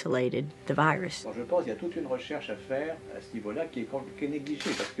originally isolated the virus. Je pense qu'il y a toute une recherche à faire à ce niveau-là qui est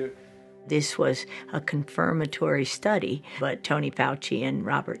négligée parce que this was a confirmatory study, but Tony Fauci and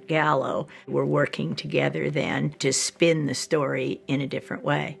Robert Gallo were working together then to spin the story in a different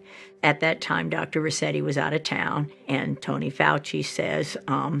way. At that time, Dr. Rossetti was out of town, and Tony Fauci says,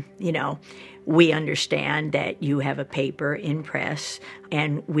 we understand that you have a paper in press,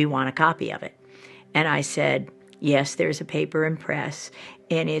 and we want a copy of it. And I said, yes, there's a paper in press,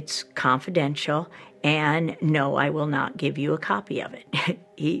 and it's confidential, and no, I will not give you a copy of it.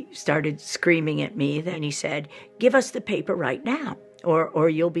 He started screaming at me, then he said, give us the paper right now, or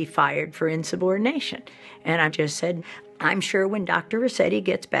you'll be fired for insubordination. And I just said, I'm sure when Dr. Rossetti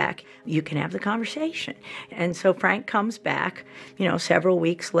gets back, you can have the conversation. And so Frank comes back, several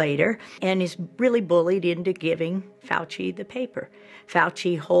weeks later, and is really bullied into giving Fauci the paper.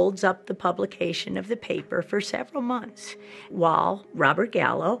 Fauci holds up the publication of the paper for several months, while Robert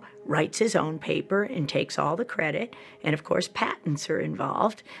Gallo writes his own paper and takes all the credit, and of course patents are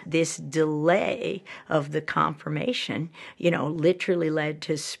involved. This delay of the confirmation, literally led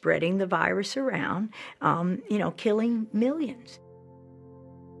to spreading the virus around, killing millions.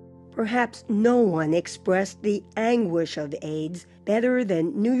 Perhaps no one expressed the anguish of AIDS better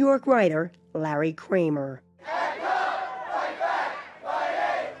than New York writer Larry Kramer.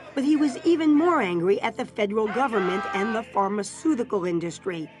 But he was even more angry at the federal government and the pharmaceutical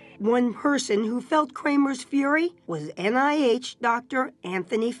industry. One person who felt Kramer's fury was NIH Dr.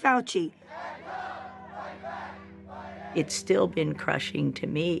 Anthony Fauci. It's still been crushing to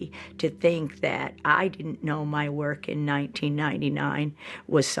me to think that I didn't know my work in 1999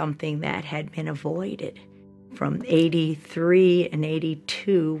 was something that had been avoided. From 83 and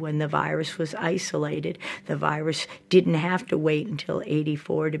 82, when the virus was isolated, the virus didn't have to wait until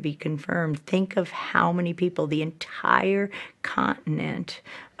 84 to be confirmed. Think of how many people, the entire continent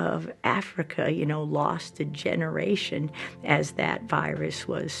of Africa, lost a generation as that virus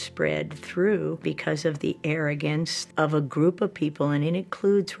was spread through because of the arrogance of a group of people, and it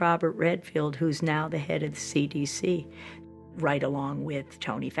includes Robert Redfield, who's now the head of the CDC. Right along with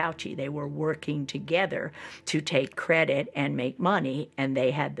Tony Fauci. They were working together to take credit and make money, and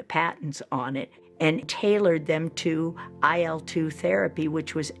they had the patents on it and tailored them to IL-2 therapy,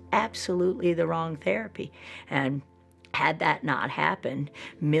 which was absolutely the wrong therapy. And had that not happened,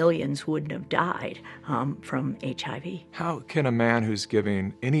 millions wouldn't have died from HIV. How can a man who's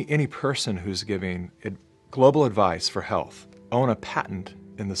giving, any person who's giving global advice for health, own a patent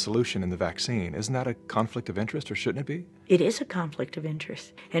in the solution in the vaccine? Isn't that a conflict of interest, or shouldn't it be? It is a conflict of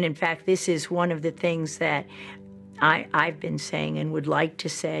interest. And in fact, this is one of the things that I've been saying and would like to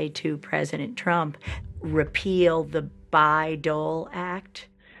say to President Trump: repeal the Bayh-Dole Act.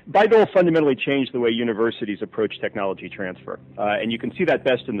 Bayh-Dole fundamentally changed the way universities approach technology transfer, and you can see that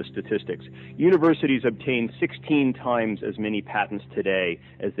best in the statistics. Universities obtain 16 times as many patents today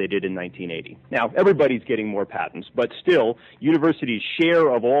as they did in 1980. Now, everybody's getting more patents, but still, universities'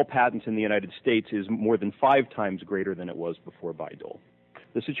 share of all patents in the United States is more than 5 times greater than it was before Bayh-Dole.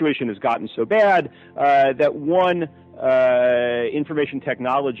 The situation has gotten so bad that one information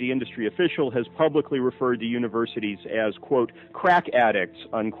technology industry official has publicly referred to universities as, quote, crack addicts,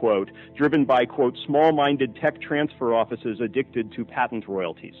 unquote, driven by, quote, small-minded tech transfer offices addicted to patent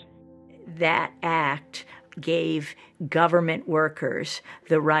royalties. That act gave government workers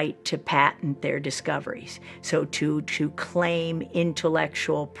the right to patent their discoveries, so to claim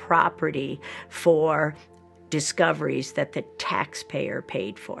intellectual property for discoveries that the taxpayer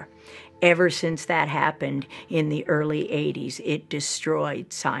paid for. Ever since that happened in the early 80s, it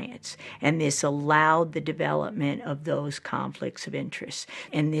destroyed science. And this allowed the development of those conflicts of interest.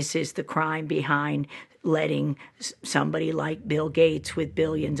 And this is the crime behind letting somebody like Bill Gates with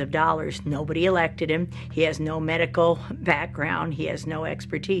billions of dollars, nobody elected him, he has no medical background, he has no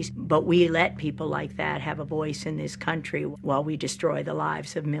expertise, but we let people like that have a voice in this country while we destroy the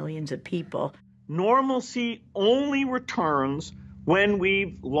lives of millions of people. Normalcy only returns when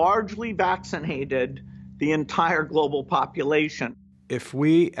we've largely vaccinated the entire global population. If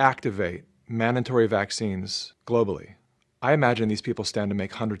we activate mandatory vaccines globally, I imagine these people stand to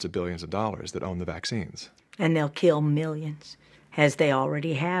make hundreds of billions of dollars that own the vaccines. And they'll kill millions, as they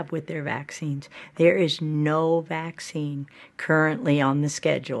already have with their vaccines. There is no vaccine currently on the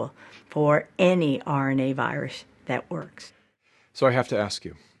schedule for any RNA virus that works. So I have to ask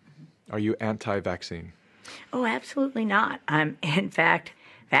you, are you anti-vaccine? Oh, absolutely not. In fact,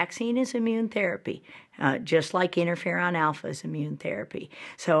 vaccine is immune therapy, just like interferon alpha is immune therapy.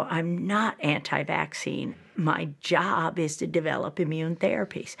 So I'm not anti-vaccine. My job is to develop immune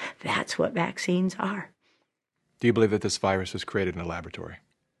therapies. That's what vaccines are. Do you believe that this virus was created in a laboratory?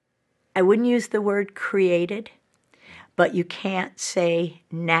 I wouldn't use the word created, but you can't say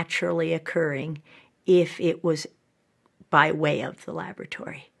naturally occurring if it was by way of the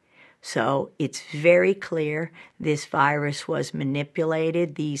laboratory. So it's very clear this virus was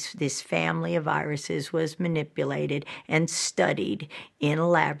manipulated, this family of viruses was manipulated and studied in a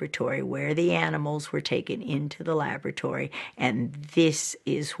laboratory where the animals were taken into the laboratory, and this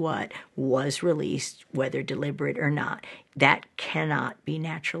is what was released, whether deliberate or not. That cannot be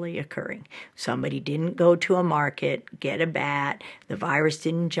naturally occurring. Somebody didn't go to a market, get a bat, the virus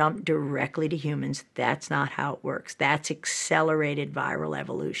didn't jump directly to humans. That's not how it works. That's accelerated viral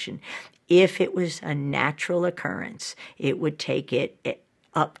evolution. If it was a natural occurrence, it would take it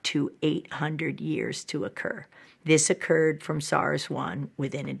up to 800 years to occur. This occurred from SARS-1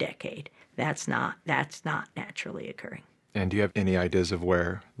 within a decade. That's not naturally occurring. And do you have any ideas of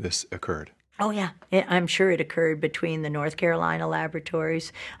where this occurred? Oh, yeah. I'm sure it occurred between the North Carolina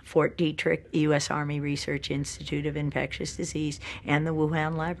laboratories, Fort Detrick, U.S. Army Research Institute of Infectious Disease, and the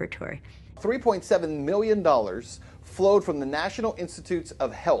Wuhan laboratory. $3.7 million flowed from the National Institutes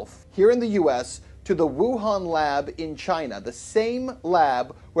of Health here in the U.S. to the Wuhan lab in China, the same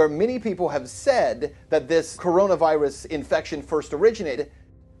lab where many people have said that this coronavirus infection first originated.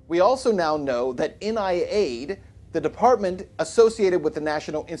 We also now know that NIAID, the department associated with the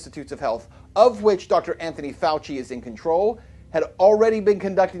National Institutes of Health, of which Dr. Anthony Fauci is in control, had already been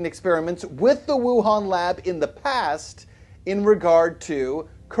conducting experiments with the Wuhan lab in the past in regard to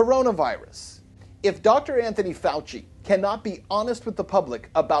coronavirus. If Dr. Anthony Fauci cannot be honest with the public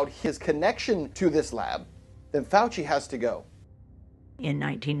about his connection to this lab, then Fauci has to go. In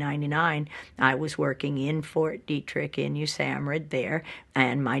 1999, I was working in Fort Detrick in USAMRIID there,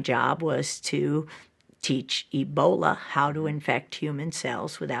 and my job was to teach Ebola how to infect human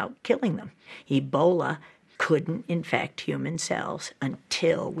cells without killing them. Ebola couldn't infect human cells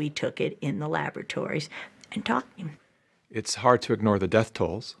until we took it in the laboratories and taught them. It's hard to ignore the death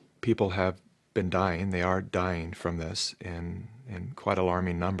tolls. People have been dying. They are dying from this in quite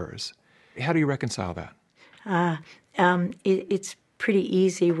alarming numbers. How do you reconcile that? It's pretty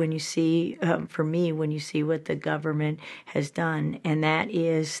easy when you see, for me, when you see what the government has done, and that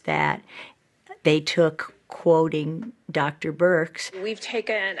is that they took, quoting Dr. Birx, we've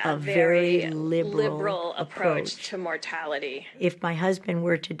taken a very liberal approach to mortality. If my husband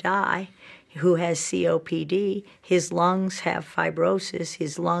were to die, who has COPD, his lungs have fibrosis,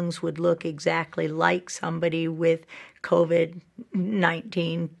 his lungs would look exactly like somebody with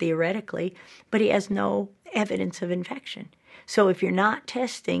COVID-19 theoretically, but he has no evidence of infection. So if you're not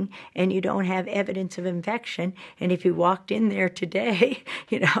testing and you don't have evidence of infection, and if you walked in there today,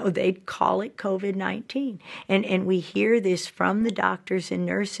 they'd call it COVID-19. And we hear this from the doctors and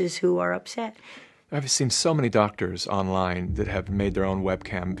nurses who are upset. I've seen so many doctors online that have made their own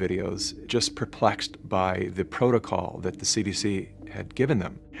webcam videos, just perplexed by the protocol that the CDC had given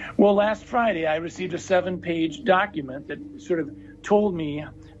them. Well, last Friday, I received a 7-page document that sort of told me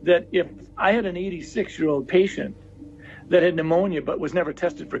that if I had an 86-year-old patient that had pneumonia but was never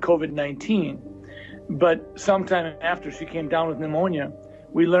tested for COVID-19, but sometime after she came down with pneumonia,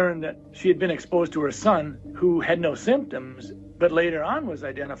 we learned that she had been exposed to her son who had no symptoms, but later on was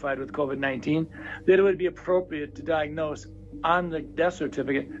identified with COVID-19, that it would be appropriate to diagnose on the death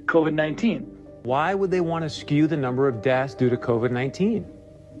certificate COVID-19. Why would they want to skew the number of deaths due to COVID-19?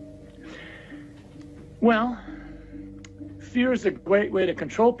 Well, fear is a great way to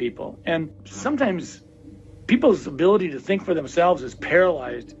control people. And sometimes people's ability to think for themselves is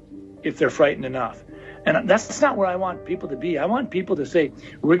paralyzed if they're frightened enough. And that's not where I want people to be. I want people to say,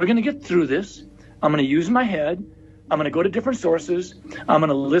 we're going to get through this. I'm going to use my head. I'm going to go to different sources. I'm going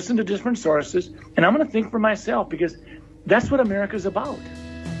to listen to different sources. And I'm going to think for myself, because that's what America's about.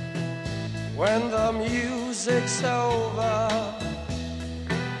 When the music's over,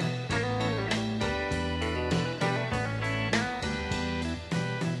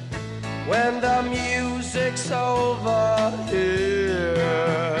 when the music's over here,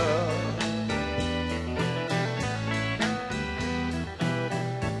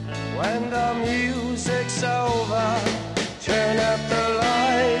 when the music's over, turn up the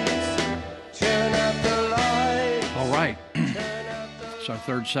lights, turn up the lights. All right. It's our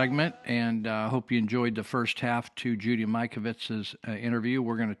third segment, and I hope you enjoyed the first half to Judy Mikovits's interview.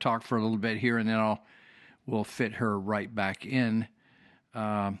 We're going to talk for a little bit here, and then we'll fit her right back in.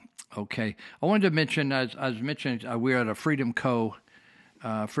 Okay. I wanted to mention, as I was mentioning, we're at a Freedom Coalition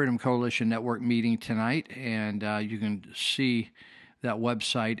Network meeting tonight, and you can see that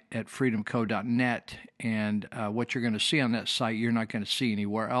website at freedomco.net, and what you're going to see on that site, you're not going to see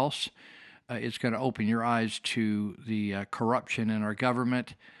anywhere else. It's going to open your eyes to the corruption in our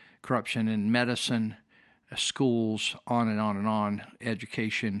government, corruption in medicine, schools, on and on and on,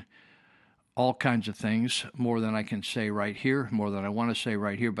 education, all kinds of things, more than I can say right here, more than I want to say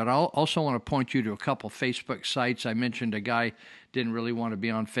right here. But I also want to point you to a couple Facebook sites. I mentioned a guy didn't really want to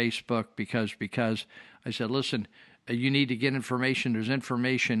be on Facebook because I said, listen, you need to get information. There's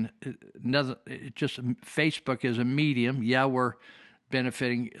information. Facebook is a medium. Yeah, we're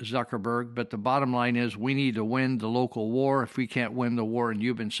benefiting Zuckerberg, but the bottom line is we need to win the local war. If we can't win the war in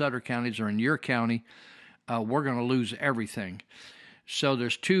Yuba and Sutter counties or in your county, we're going to lose everything. So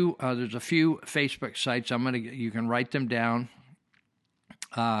there's a few Facebook sites. You can write them down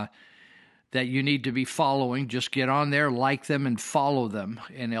that you need to be following. Just get on there, like them, and follow them,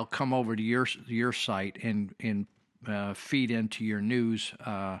 and they'll come over to your site and feed into your news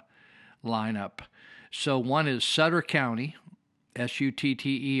lineup. So one is Sutter County,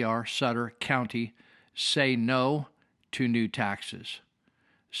 Sutter, Sutter County, say no to new taxes.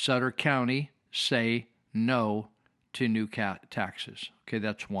 Sutter County, say no to new taxes. Okay,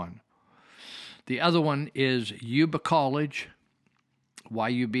 that's one. The other one is Yuba College,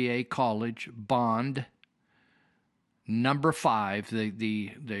 YUBA College, bond number 5,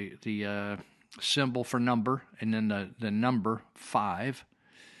 the symbol for number, and then the number 5,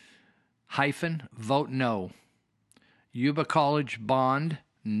 hyphen, vote no. Yuba College bond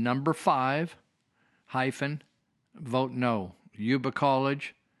number 5, hyphen, vote no. Yuba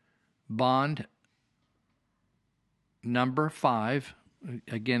College bond number 5.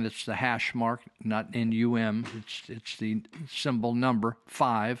 Again, it's the hash mark, not NUM. It's the symbol number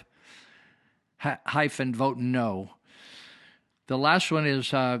 5, hyphen, vote no. The last one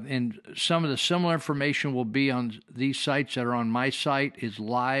is, and some of the similar information will be on these sites that are on my site, is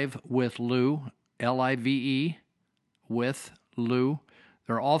Live with Lou, Live with Lou.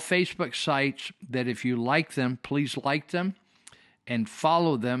 They're all Facebook sites that if you like them, please like them and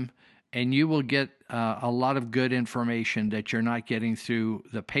follow them, and you will get a lot of good information that you're not getting through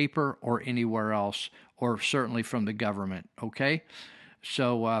the paper or anywhere else, or certainly from the government, okay?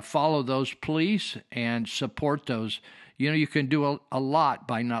 So follow those, please, and support those. You know, you can do a lot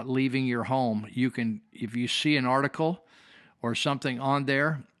by not leaving your home. You can, if you see an article or something on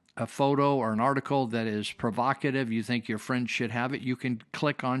there, a photo or an article that is provocative, you think your friends should have it, you can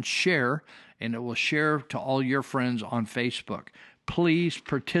click on share, and it will share to all your friends on Facebook. Please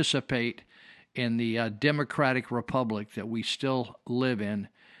participate in the democratic republic that we still live in.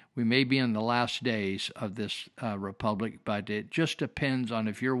 We may be in the last days of this republic, but it just depends on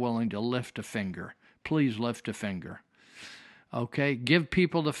if you're willing to lift a finger. Please lift a finger. Okay, give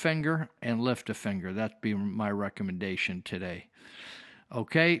people the finger and lift a finger. That'd be my recommendation today.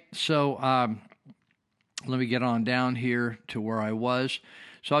 Okay, so let me get on down here to where I was.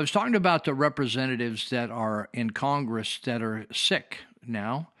 So I was talking about the representatives that are in Congress that are sick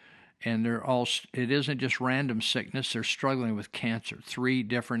now, and it isn't just random sickness. They're struggling with cancer. 3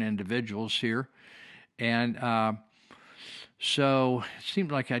 different individuals here, and so it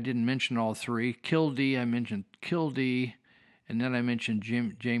seemed like I didn't mention all 3. Kildee, I mentioned Kildee. And then I mentioned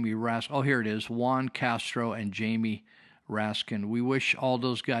Jamie Raskin. Oh, here it is. Juan Castro and Jamie Raskin. We wish all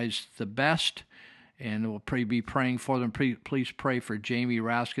those guys the best, and we'll be praying for them. Please pray for Jamie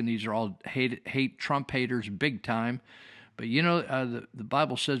Raskin. These are all hate Trump haters big time. But, you know, the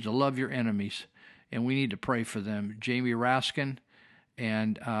Bible says to love your enemies, and we need to pray for them. Jamie Raskin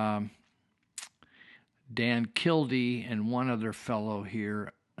and Dan Kildee and one other fellow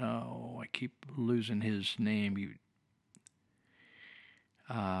here. Oh, I keep losing his name.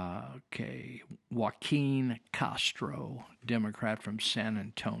 Okay, Joaquin Castro, Democrat from San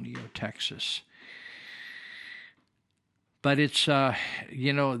Antonio, Texas. But it's,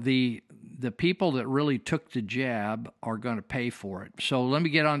 you know, the people that really took the jab are going to pay for it. So let me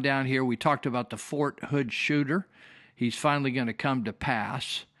get on down here. We talked about the Fort Hood shooter. He's finally going to come to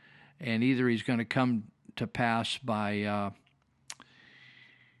pass, and either he's going to come to pass by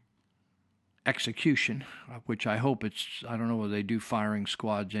execution, which I hope I don't know whether they do firing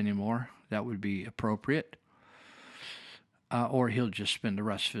squads anymore. That would be appropriate. Or he'll just spend the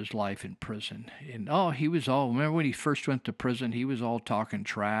rest of his life in prison. And, remember when he first went to prison, he was all talking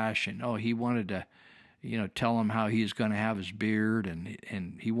trash, and, he wanted to, tell him how he was going to have his beard,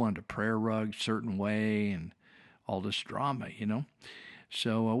 and he wanted a prayer rug a certain way, and all this drama,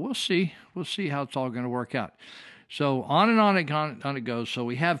 So we'll see. We'll see how it's all going to work out. So on and on it goes. So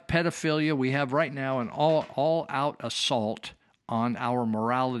we have pedophilia. We have right now an all-out assault on our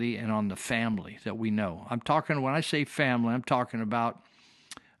morality and on the family that we know. When I say family, I'm talking about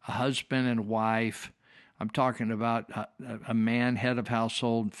a husband and wife. I'm talking about a man, head of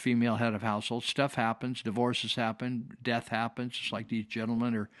household, female head of household. Stuff happens. Divorces happen. Death happens. It's like these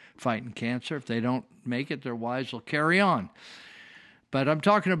gentlemen are fighting cancer. If they don't make it, their wives will carry on. But I'm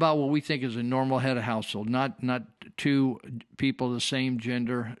talking about what we think is a normal head of household, not 2 people of the same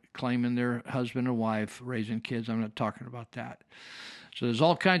gender claiming they're husband and wife, raising kids. I'm not talking about that. So there's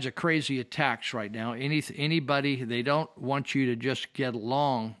all kinds of crazy attacks right now. Anybody, they don't want you to just get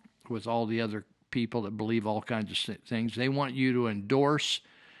along with all the other people that believe all kinds of things. They want you to endorse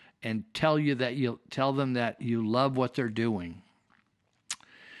and tell them that you love what they're doing.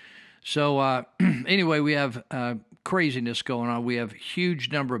 So anyway, we have craziness going on. We have a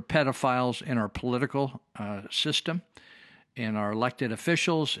huge number of pedophiles in our political system, in our elected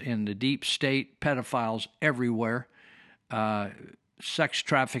officials, in the deep state, pedophiles everywhere, sex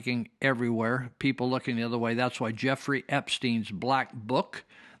trafficking everywhere, people looking the other way. That's why Jeffrey Epstein's black book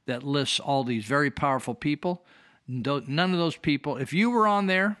that lists all these very powerful people, none of those people, if you were on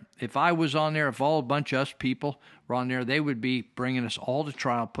there, if I was on there, if all a bunch of us people were on there, they would be bringing us all to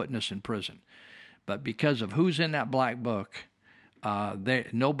trial, putting us in prison. But because of who's in that black book,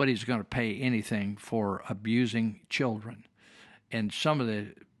 nobody's going to pay anything for abusing children. And some of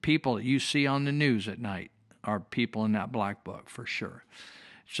the people that you see on the news at night are people in that black book for sure.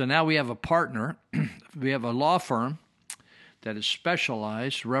 So now we have a partner. We have a law firm that is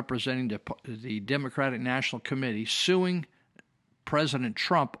specialized representing the Democratic National Committee suing President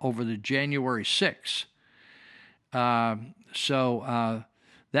Trump over the January 6th.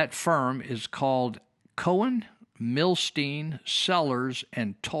 That firm is called Cohen, Milstein, Sellers,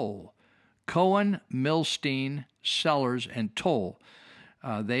 and Toll. Cohen, Milstein, Sellers, and Toll.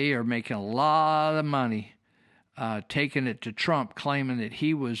 They are making a lot of money taking it to Trump, claiming that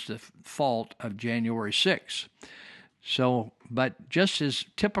he was the fault of January 6th. So, but just as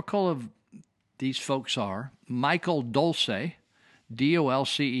typical of these folks are, Michael Dolce,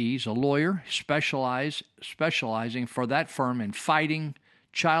 D-O-L-C-E, is a lawyer specializing for that firm in fighting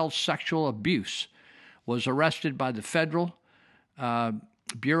child sexual abuse, was arrested by the Federal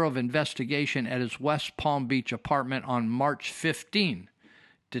Bureau of Investigation at his West Palm Beach apartment on March 15.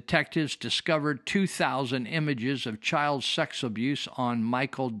 Detectives discovered 2,000 images of child sex abuse on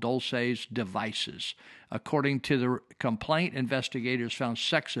Michael Dolce's devices. According to the complaint, investigators found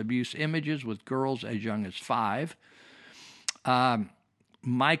sex abuse images with girls as young as 5. Mr.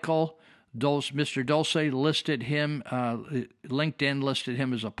 Dolce listed him, LinkedIn listed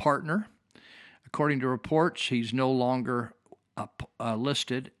him as a partner. According to reports, he's no longer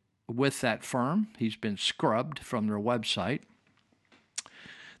listed with that firm. He's been scrubbed from their website.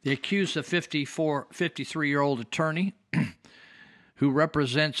 They accused the 53-year-old attorney who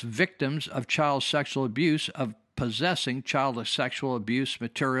represents victims of child sexual abuse, of possessing child sexual abuse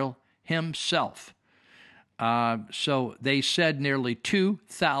material himself. So they said nearly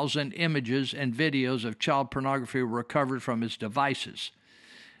 2,000 images and videos of child pornography were recovered from his devices.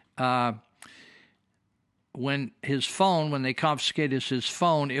 When they confiscated his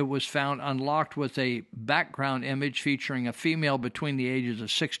phone, it was found unlocked with a background image featuring a female between the ages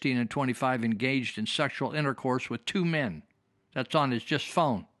of 16 and 25 engaged in sexual intercourse with two men. That's on his just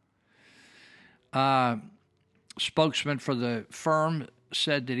phone. Spokesman for the firm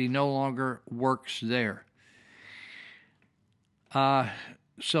said that he no longer works there.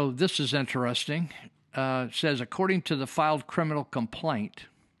 So this is interesting. It says, according to the filed criminal complaint,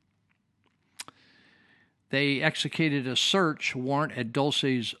 they executed a search warrant at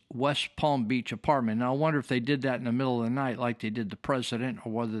Dulce's West Palm Beach apartment. Now, I wonder if they did that in the middle of the night like they did the president,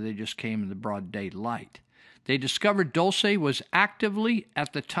 or whether they just came in the broad daylight. They discovered Dulce was actively,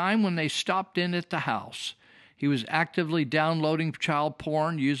 at the time when they stopped in at the house, he was actively downloading child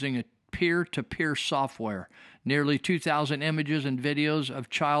porn using a peer-to-peer software. Nearly 2,000 images and videos of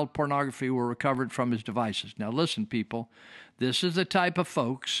child pornography were recovered from his devices. Now, listen, people, this is the type of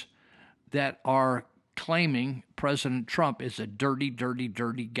folks that are claiming President Trump is a dirty, dirty,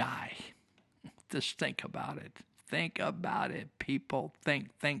 dirty guy. Just think about it. Think about it, people.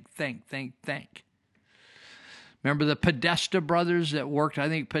 Think. Remember the Podesta brothers that worked? I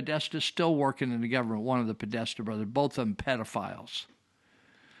think Podesta's still working in the government, one of the Podesta brothers, both of them pedophiles.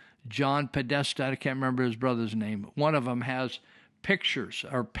 John Podesta, I can't remember his brother's name. One of them has pictures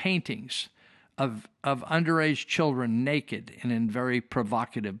or paintings of underage children naked and in very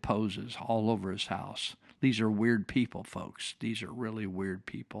provocative poses all over his house. These are weird people, folks. These are really weird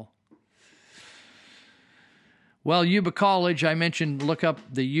people. Well, Yuba College, I mentioned, look up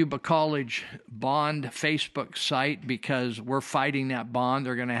the Yuba College bond Facebook site because we're fighting that bond.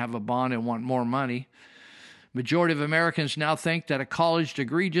 They're going to have a bond and want more money. Majority of Americans now think that a college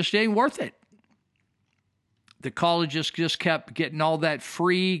degree just ain't worth it. The colleges just kept getting all that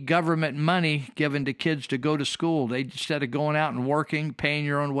free government money given to kids to go to school. They, instead of going out and working, paying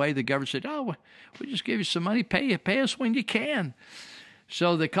your own way, the government said, oh, we just give you some money, pay us when you can.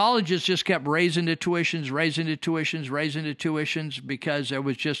 So the colleges just kept raising the tuitions because there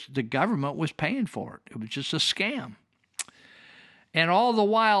was just, the government was paying for it. It was just a scam. And all the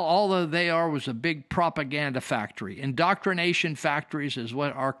while, all that they are was a big propaganda factory. Indoctrination factories is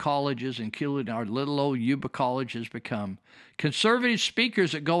what our colleges, including our little old Yuba College, has become. Conservative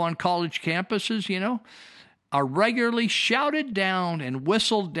speakers that go on college campuses, are regularly shouted down and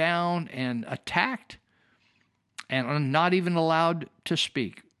whistled down and attacked and are not even allowed to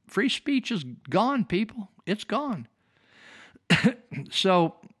speak. Free speech is gone, people. It's gone.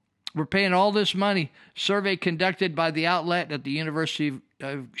 So we're paying all this money. Survey conducted by the outlet at the University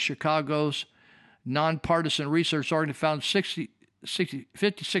of Chicago's nonpartisan research organization found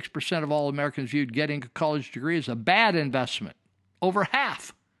 56% of all Americans viewed getting a college degree as a bad investment. Over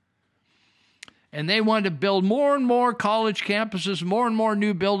half. And they wanted to build more and more college campuses, more and more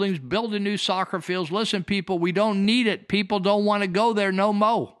new buildings, building new soccer fields. Listen, people, we don't need it. People don't want to go there no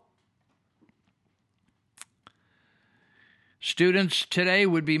mo. Students today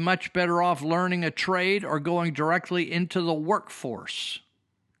would be much better off learning a trade or going directly into the workforce.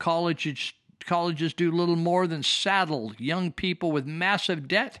 Colleges do little more than saddle young people with massive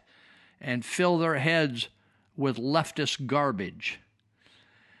debt and fill their heads with leftist garbage.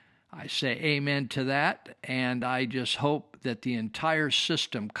 I say amen to that, and I just hope that the entire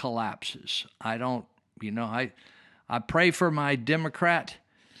system collapses. I pray for my Democrat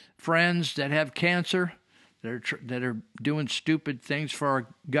friends that have cancer, that are doing stupid things for our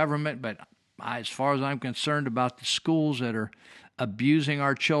government, but as far as I'm concerned about the schools that are abusing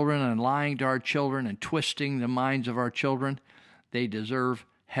our children and lying to our children and twisting the minds of our children, they deserve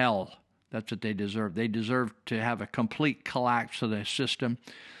hell. That's what they deserve. They deserve to have a complete collapse of the system.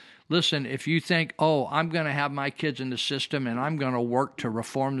 Listen, if you think, I'm going to have my kids in the system and I'm going to work to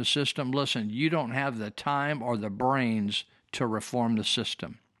reform the system, listen, you don't have the time or the brains to reform the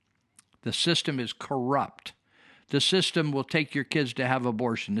system. The system is corrupt. The system will take your kids to have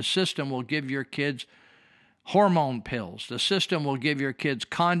abortion. The system will give your kids hormone pills. The system will give your kids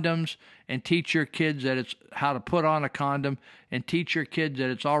condoms and teach your kids that it's how to put on a condom and teach your kids that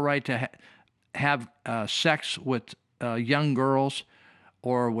it's all right to have sex with young girls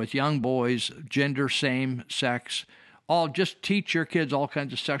or with young boys, gender same sex. Just teach your kids all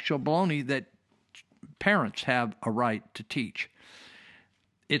kinds of sexual baloney that parents have a right to teach.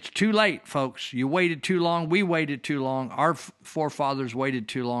 It's too late, folks. You waited too long. We waited too long. Our forefathers waited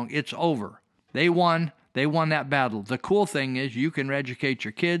too long. It's over. They won. They won that battle. The cool thing is you can educate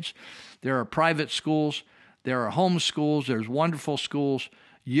your kids. There are private schools. There are home schools. There's wonderful schools.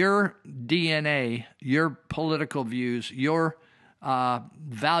 Your DNA, your political views, your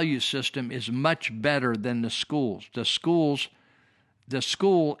value system is much better than the schools. The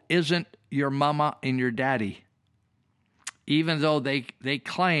school isn't your mama and your daddy. Even though they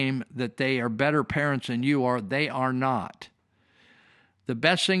claim that they are better parents than you are, they are not. The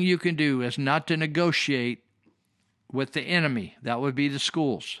best thing you can do is not to negotiate with the enemy. That would be the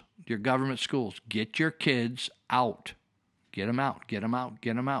schools, your government schools. Get your kids out. Get them out, get them out,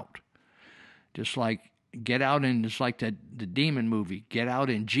 get them out. Just like get out in, just like the demon movie, get out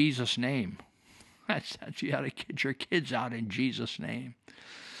in Jesus' name. That's you got to get your kids out in Jesus' name.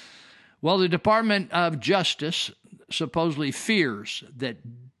 Well, the Department of Justice supposedly fears that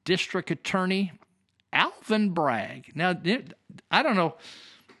District Attorney Alvin Bragg. Now, I don't know.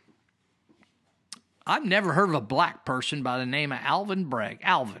 I've never heard of a black person by the name of Alvin Bragg.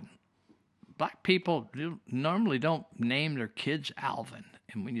 Alvin. Black people normally don't name their kids Alvin.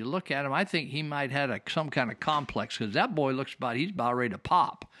 And when you look at him, I think he might have some kind of complex, because that boy he's about ready to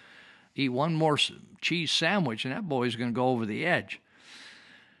pop. Eat one more cheese sandwich, and that boy's going to go over the edge.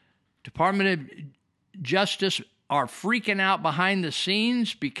 Department of Justice are freaking out behind the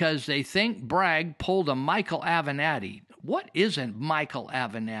scenes because they think Bragg pulled a Michael Avenatti. What isn't Michael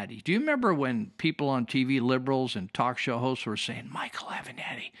Avenatti? Do you remember when people on TV, liberals and talk show hosts, were saying, Michael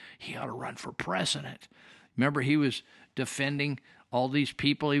Avenatti, he ought to run for president? Remember, he was defending all these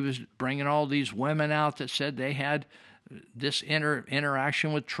people. He was bringing all these women out that said they had this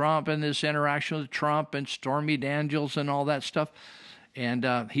interaction with Trump and this interaction with Trump and Stormy Daniels and all that stuff. And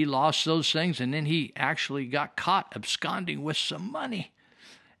he lost those things, and then he actually got caught absconding with some money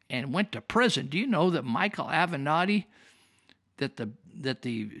and went to prison. Do you know that Michael Avenatti, that the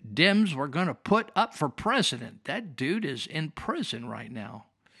Dems were going to put up for president? That dude is in prison right now.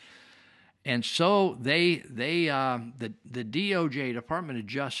 And so the DOJ, Department of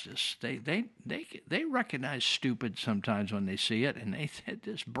Justice, they recognize stupid sometimes when they see it, and they said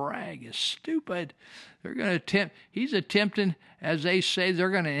this Bragg is stupid. They're going to he's attempting, as they say,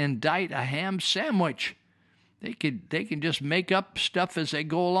 they're going to indict a ham sandwich. They can just make up stuff as they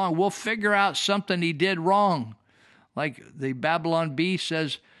go along. We'll figure out something he did wrong. Like the Babylon Bee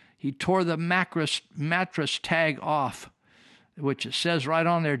says, he tore the mattress tag off, which it says right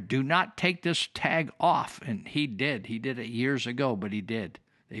on there, do not take this tag off. And he did. He did it years ago, but he did.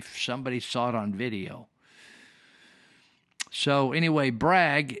 Somebody saw it on video. So anyway,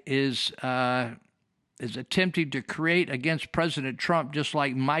 Bragg is attempting to create against President Trump, just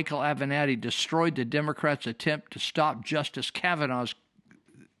like Michael Avenatti destroyed the Democrats' attempt to stop Justice Kavanaugh's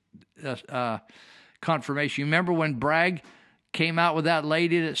confirmation. You remember when Bragg came out with that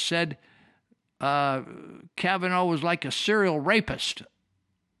lady that said Kavanaugh was like a serial rapist,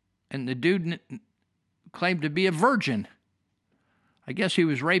 and the dude claimed to be a virgin. I guess he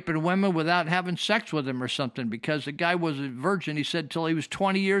was raping women without having sex with them or something, because the guy was a virgin, he said, till he was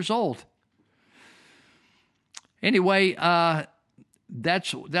 20 years old. Anyway,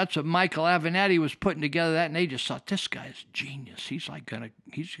 that's what Michael Avenatti was putting together that, and they just thought, this guy's genius. He's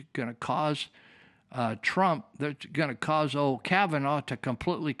gonna cause Trump, that's going to cause old Kavanaugh to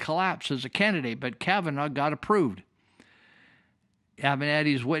completely collapse as a candidate, but Kavanaugh got approved.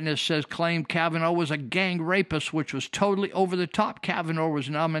 Avenatti's witness claimed Kavanaugh was a gang rapist, which was totally over the top. Kavanaugh was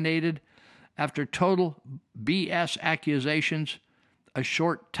nominated after total BS accusations a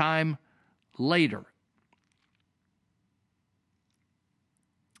short time later.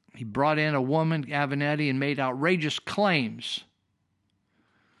 He brought in a woman, Avenatti, and made outrageous claims.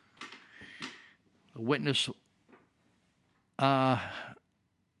 The witness,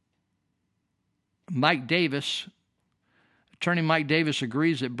 Mike Davis, Attorney Mike Davis,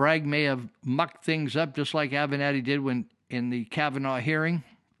 agrees that Bragg may have mucked things up just like Avenatti did when in the Kavanaugh hearing.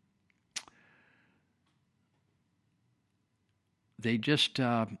 They just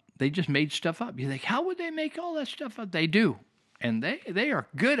made stuff up. You think, how would they make all that stuff up? They do, and they are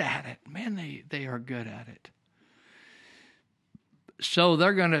good at it. Man, they are good at it. So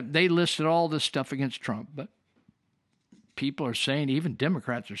they listed all this stuff against Trump, but people are saying, even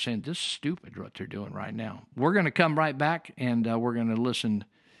Democrats are saying, this is stupid what they're doing right now. We're going to come right back, and we're going to listen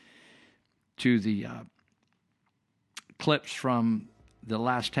to the clips from the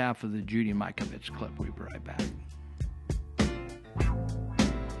last half of the Judy Mikovits clip. We'll be right back.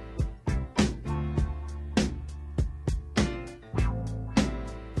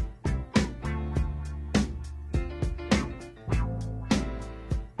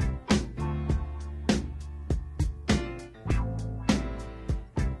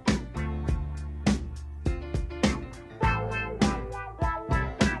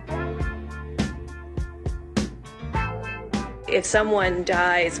 If someone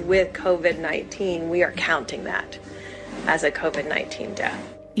dies with COVID-19, we are counting that as a COVID-19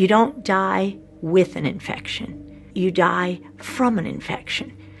 death. You don't die with an infection. You die from an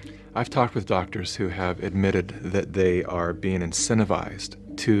infection. I've talked with doctors who have admitted that they are being incentivized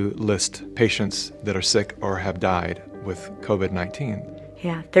to list patients that are sick or have died with COVID-19.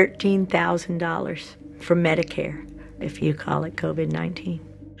 Yeah, $13,000 for Medicare, if you call it COVID-19.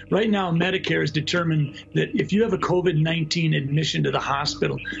 Right now, Medicare has determined that if you have a COVID-19 admission to the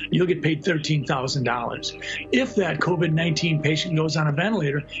hospital, you'll get paid $13,000. If that COVID-19 patient goes on a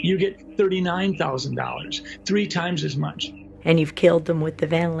ventilator, you get $39,000, 3 times as much. And you've killed them with the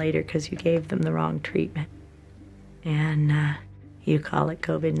ventilator because you gave them the wrong treatment. And you call it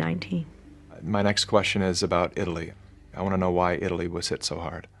COVID-19. My next question is about Italy. I want to know why Italy was hit so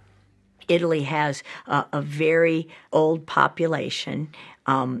hard. Italy has a very old population.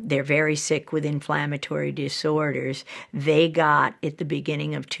 They're very sick with inflammatory disorders. They got, at the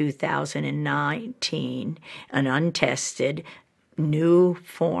beginning of 2019, an untested new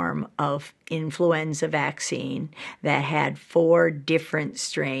form of influenza vaccine that had 4 different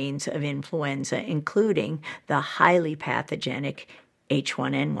strains of influenza, including the highly pathogenic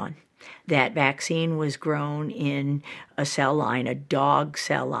H1N1. That vaccine was grown in a cell line, a dog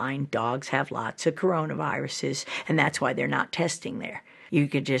cell line. Dogs have lots of coronaviruses, and that's why they're not testing there. You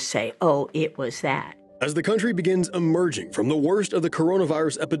could just say, oh, it was that. As the country begins emerging from the worst of the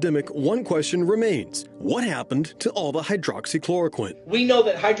coronavirus epidemic, one question remains. What happened to all the hydroxychloroquine? We know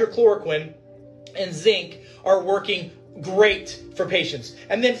that hydrochloroquine and zinc are working great for patients.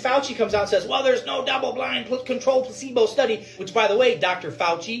 And then Fauci comes out and says, well, there's no double-blind controlled placebo study, which, by the way, Dr.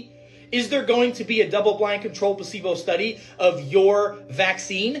 Fauci, is there going to be a double-blind controlled placebo study of your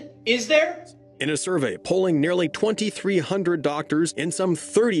vaccine? Is there? In a survey polling nearly 2,300 doctors in some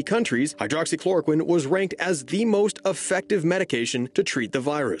 30 countries, hydroxychloroquine was ranked as the most effective medication to treat the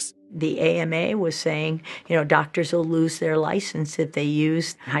virus. The AMA was saying, doctors will lose their license if they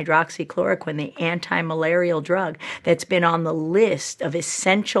use hydroxychloroquine, the anti-malarial drug that's been on the list of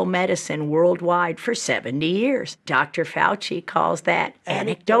essential medicine worldwide for 70 years. Dr. Fauci calls that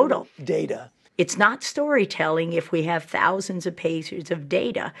anecdotal data. It's not storytelling if we have thousands of pages of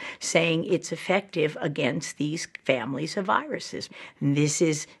data saying it's effective against these families of viruses. And this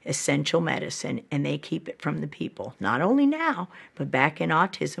is essential medicine, and they keep it from the people. Not only now, but back in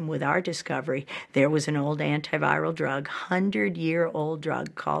autism with our discovery, there was an old antiviral drug, 100-year-old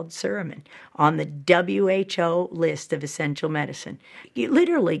drug called Suramin, on the WHO list of essential medicine. It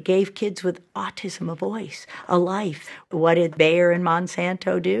literally gave kids with autism a voice, a life. What did Bayer and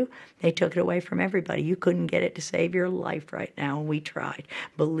Monsanto do? They took it away from everybody. You couldn't get it to save your life right now, and we tried.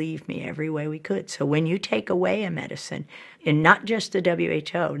 Believe me, every way we could. So when you take away a medicine, and not just the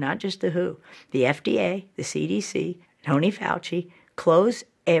WHO, not just the WHO, the FDA, the CDC, Tony Fauci, close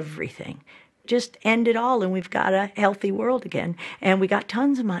everything. Just end it all, and we've got a healthy world again, and we got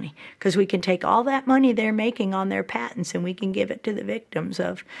tons of money because we can take all that money they're making on their patents and we can give it to the victims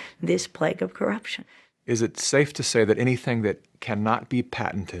of this plague of corruption. Is it safe to say that anything that cannot be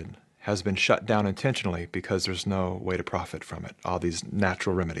patented has been shut down intentionally because there's no way to profit from it, all these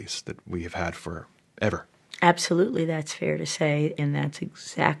natural remedies that we have had forever? Absolutely, that's fair to say, and that's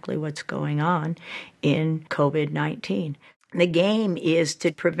exactly what's going on in COVID-19. The game is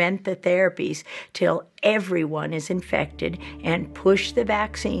to prevent the therapies till everyone is infected and push the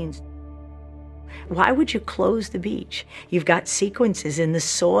vaccines. Why would you close the beach? You've got sequences in the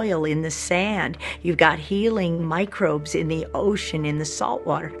soil, in the sand. You've got healing microbes in the ocean, in the salt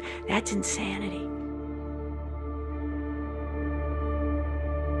water. That's insanity.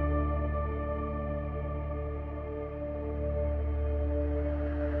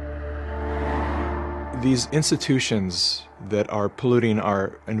 These institutions that are polluting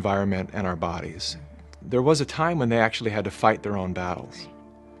our environment and our bodies, there was a time when they actually had to fight their own battles.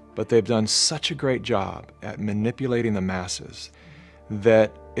 But they've done such a great job at manipulating the masses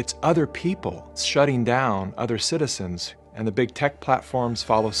that it's other people shutting down other citizens, and the big tech platforms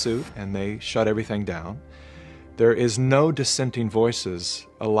follow suit and they shut everything down. There is no dissenting voices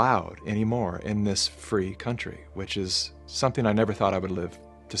allowed anymore in this free country, which is something I never thought I would live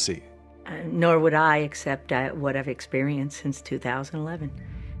to see. Nor would I accept what I've experienced since 2011.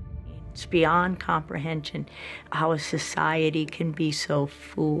 It's beyond comprehension how a society can be so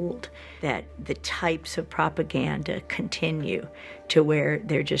fooled that the types of propaganda continue to where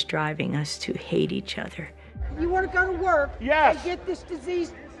they're just driving us to hate each other. You want to go to work and get this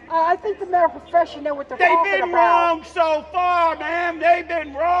disease? I think the medical profession know what they're talking about. They've been wrong so far, ma'am. They've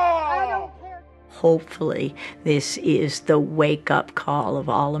been wrong. I don't care. Hopefully, this is the wake-up call of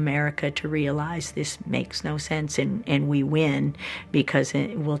all America to realize this makes no sense, and we win, because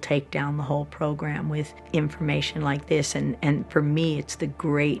it will take down the whole program with information like this. And for me, it's the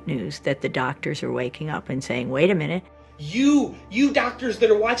great news that the doctors are waking up and saying, wait a minute. You doctors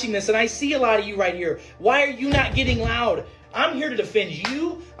that are watching this, and I see a lot of you right here, why are you not getting loud? I'm here to defend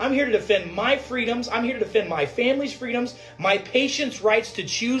you. I'm here to defend my freedoms. I'm here to defend my family's freedoms, my patients' rights to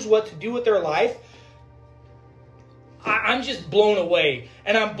choose what to do with their life. I'm just blown away.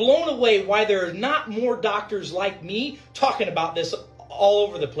 And I'm blown away why there are not more doctors like me talking about this all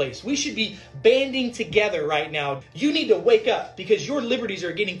over the place. We should be banding together right now. You need to wake up, because your liberties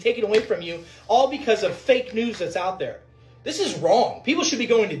are getting taken away from you, all because of fake news that's out there. This is wrong. People should be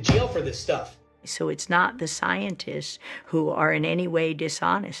going to jail for this stuff. So it's not the scientists who are in any way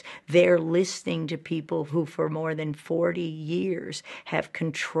dishonest. They're listening to people who for more than 40 years have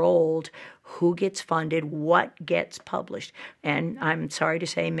controlled who gets funded, what gets published. And I'm sorry to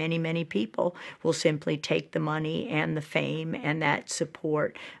say, many, many people will simply take the money and the fame and that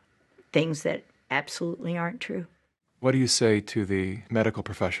support things that absolutely aren't true. What do you say to the medical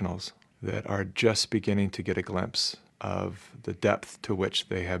professionals that are just beginning to get a glimpse of the depth to which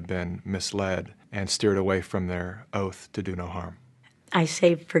they have been misled and steered away from their oath to do no harm? I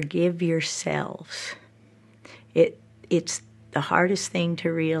say forgive yourselves. It's the hardest thing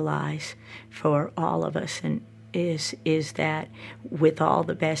to realize for all of us, and is that with all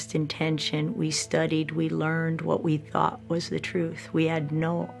the best intention, we studied, we learned what we thought was the truth. We had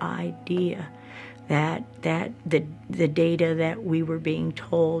no idea that the data that we were being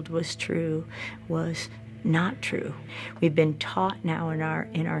told was true was not true. We've been taught now in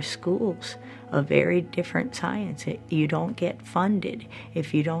our schools a very different science. You don't get funded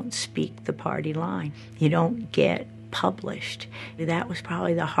if you don't speak the party line. You don't get published. That was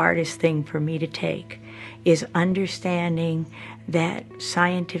probably the hardest thing for me to take, is understanding that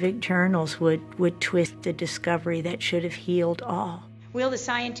scientific journals would twist a discovery that should have healed all. Will the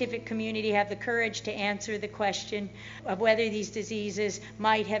scientific community have the courage to answer the question of whether these diseases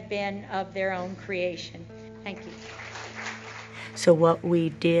might have been of their own creation? Thank you. So what we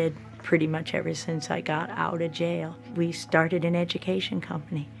did pretty much ever since I got out of jail, we started an education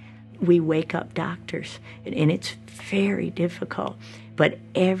company. We wake up doctors, and it's very difficult. But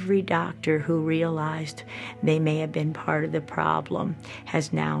every doctor who realized they may have been part of the problem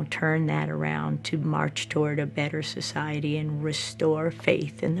has now turned that around to march toward a better society and restore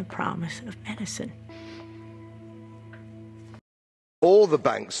faith in the promise of medicine. All the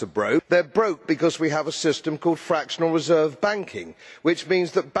banks are broke. They're broke because we have a system called fractional reserve banking, which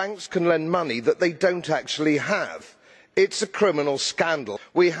means that banks can lend money that they don't actually have. It's a criminal scandal.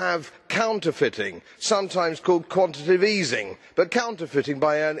 We have counterfeiting, sometimes called quantitative easing, but counterfeiting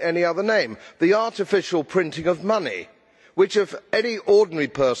by any other name. The artificial printing of money, which if any ordinary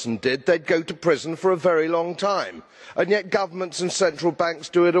person did, they'd go to prison for a very long time. And yet governments and central banks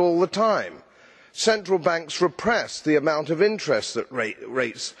do it all the time. Central banks repress the amount of interest that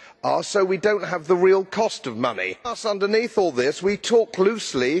rates are, so we don't have the real cost of money. Plus, underneath all this, we talk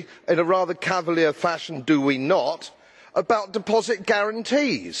loosely, in a rather cavalier fashion, do we not, about deposit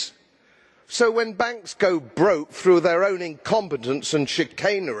guarantees. So when banks go broke through their own incompetence and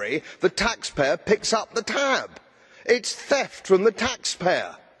chicanery, the taxpayer picks up the tab. It's theft from the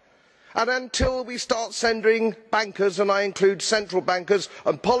taxpayer. And until we start sending bankers, and I include central bankers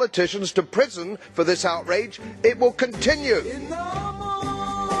and politicians, to prison for this outrage, it will continue.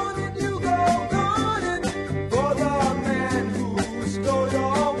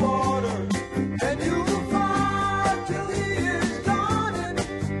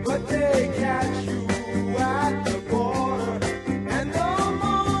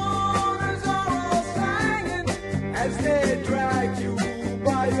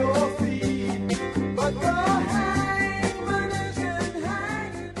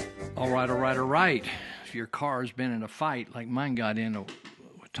 All right. If your car's been in a fight, like mine got in a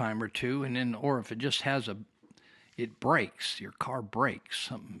time or two, and then, or if it just has it breaks, your car breaks,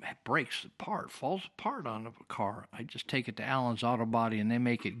 something breaks apart, falls apart on a car, I just take it to Allen's Auto Body, and they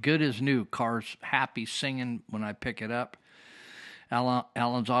make it good as new. Car's happy, singing when I pick it up.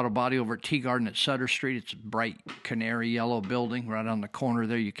 Allen's Auto Body over at Tea Garden at Sutter Street. It's a bright canary yellow building right on the corner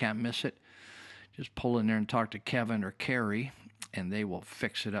there. You can't miss it. Just pull in there and talk to Kevin or Carrie, and they will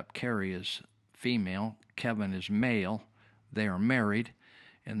fix it up. Carrie is female, Kevin is male. They are married,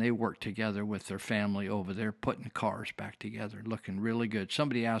 and they work together with their family over there, putting cars back together, looking really good.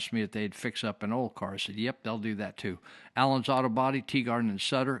 Somebody asked me if they'd fix up an old car. I said, yep, they'll do that too. Allen's Auto Body, Tea Garden and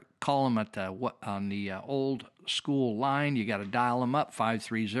Sutter. Call them at on the old school line. You got to dial them up,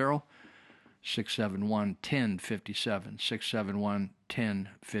 671-1057,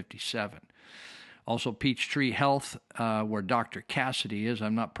 671-1057. Also, Peachtree Health, where Dr. Cassidy is.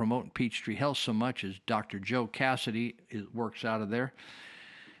 I'm not promoting Peachtree Health so much as Dr. Joe Cassidy works out of there.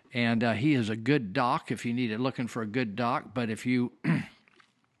 And he is a good doc if you need it, looking for a good doc. But if you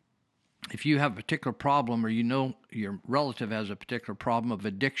if you have a particular problem, or you know your relative has a particular problem of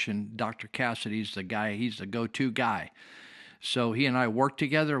addiction, Dr. Cassidy's the guy. He's the go-to guy. So he and I work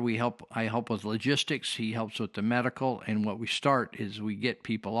together. I help with logistics. He helps with the medical. And what we start is we get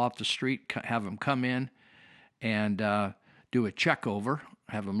people off the street, have them come in and do a check over,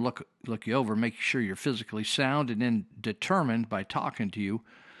 have them look you over, make sure you're physically sound, and then determine by talking to you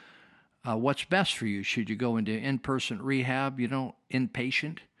what's best for you. Should you go into in-person rehab,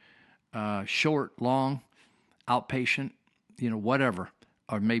 inpatient, short, long, outpatient, whatever.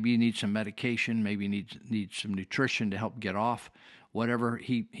 Or maybe you need some medication, maybe you need some nutrition to help get off, whatever.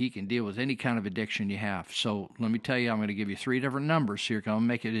 He can deal with any kind of addiction you have. So let me tell you, I'm going to give you 3 different numbers here. I'm going to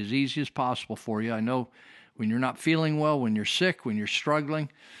make it as easy as possible for you. I know when you're not feeling well, when you're sick, when you're struggling,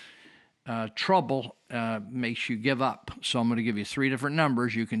 trouble makes you give up. So I'm going to give you 3 different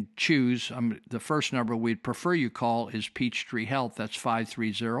numbers. You can choose. The first number we'd prefer you call is Peachtree Health. That's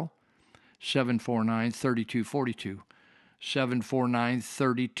 530-749-3242.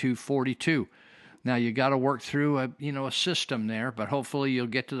 749-3242. Now you got to work through a system there, but hopefully you'll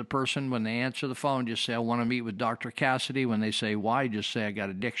get to the person when they answer the phone. Just say, I want to meet with Dr. Cassidy. When they say why, just say I got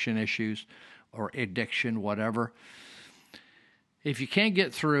addiction issues or addiction, whatever. If you can't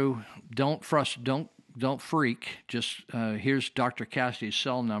get through, don't freak. Just here's Dr. Cassidy's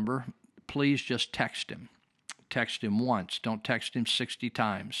cell number. Please just text him. Text him once. Don't text him 60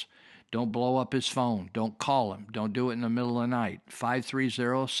 times. Don't blow up his phone. Don't call him. Don't do it in the middle of the night.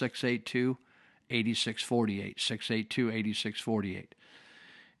 530-682-8648, 682-8648.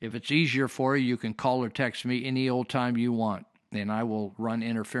 If it's easier for you, you can call or text me any old time you want, and I will run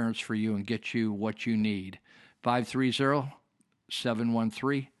interference for you and get you what you need.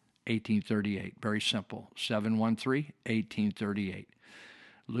 530-713-1838. Very simple. 713-1838.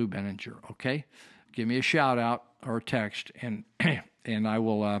 Lou Benninger, okay? Give me a shout out or text, and I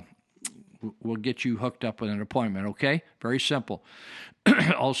will... we'll get you hooked up with an appointment, okay? Very simple.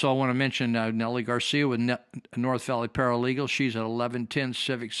 Also, I want to mention Nellie Garcia with North Valley Paralegal. She's at 1110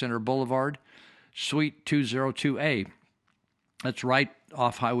 Civic Center Boulevard, Suite 202A. That's right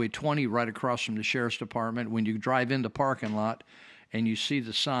off Highway 20, right across from the Sheriff's Department. When you drive in the parking lot and you see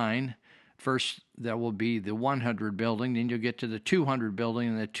the sign, first there will be the 100 building, then you'll get to the 200 building,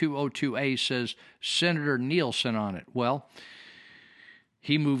 and the 202A says Senator Nielsen on it. Well,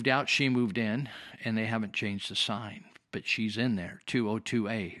 he moved out, she moved in, and they haven't changed the sign. But she's in there,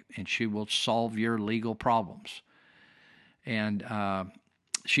 202A, and she will solve your legal problems. And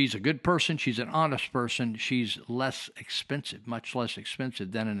she's a good person. She's an honest person. She's less expensive, much less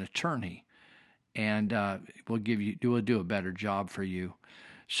expensive than an attorney, and we'll do a better job for you.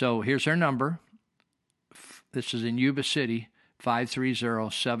 So here's her number. This is in Yuba City,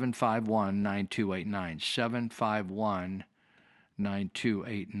 530-751-9289,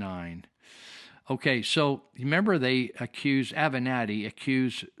 751-9289. Okay, so remember they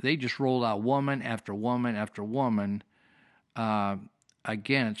Avenatti they just rolled out woman after woman after woman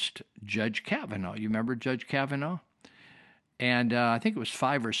against Judge Kavanaugh. You remember Judge Kavanaugh? And I think it was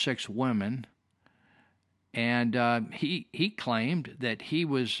 5 or 6 women. And he claimed that he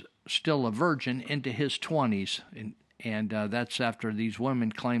was still a virgin into his 20s. And that's after these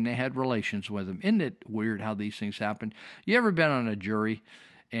women claimed they had relations with him. Isn't it weird how these things happen? You ever been on a jury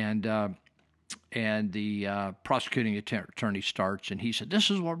and the prosecuting attorney starts and he said, this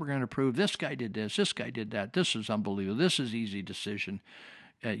is what we're going to prove. This guy did this. This guy did that. This is unbelievable. This is easy decision.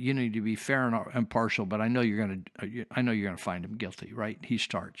 You need to be fair and impartial, but I know you're going to find him guilty, right? He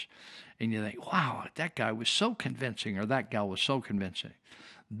starts. And you think, wow, that guy was so convincing, or that gal was so convincing.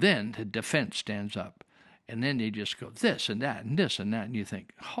 Then the defense stands up. And then they just go this and that and this and that. And you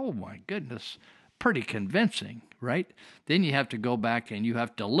think, oh, my goodness, pretty convincing, right? Then you have to go back and you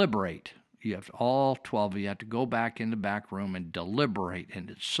have to deliberate. You have all 12 of you have to go back in the back room and deliberate. And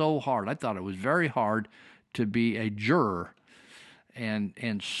it's so hard. I thought it was very hard to be a juror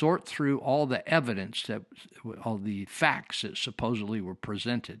and sort through all the evidence, all the facts that supposedly were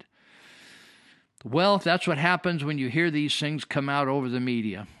presented. Well, that's what happens when you hear these things come out over the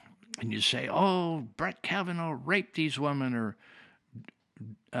media. And you say, oh, Brett Kavanaugh raped these women, or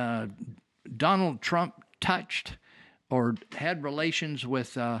Donald Trump touched or had relations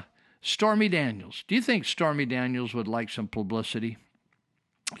with Stormy Daniels. Do you think Stormy Daniels would like some publicity?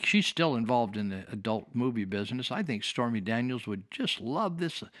 She's still involved in the adult movie business. I think Stormy Daniels would just love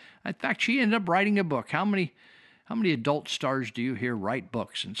this. In fact, she ended up writing a book. How many adult stars do you hear write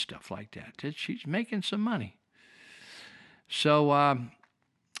books and stuff like that? She's making some money. So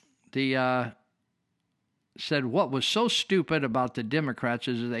said what was so stupid about the Democrats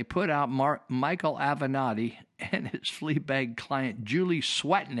is that they put out Michael Avenatti and his Fleabag client Julie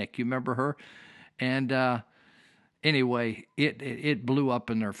Swetnick. You remember her? And anyway, it blew up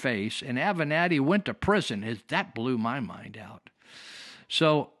in their face, and Avenatti went to prison. That blew my mind out.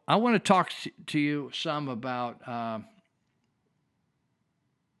 So I want to talk to you some about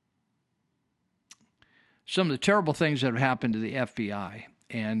some of the terrible things that have happened to the FBI.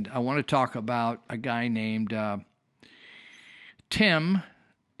 And I want to talk about a guy named Tim,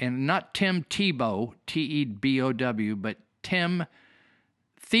 and not Tim Tebow, T-E-B-O-W, but Tim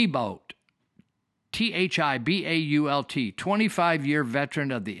Thibault, Thibault, 25-year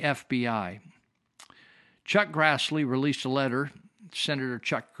veteran of the FBI. Chuck Grassley released a letter, Senator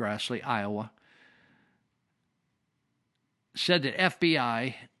Chuck Grassley, Iowa, said that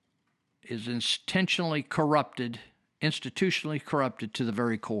FBI is institutionally corrupted to the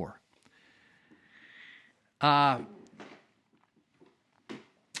very core.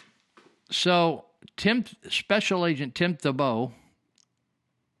 So Special Agent Tim Thibault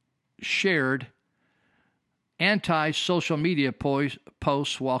shared anti-social media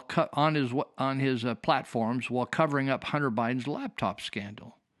posts while on his platforms while covering up Hunter Biden's laptop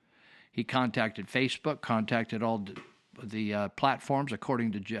scandal. He contacted Facebook, contacted all the platforms,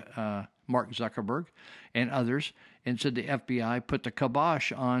 according to Mark Zuckerberg and others, and said the FBI put the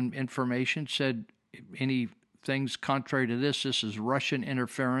kibosh on information, said any things contrary to this is Russian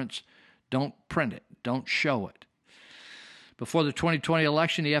interference. Don't print it. Don't show it. Before the 2020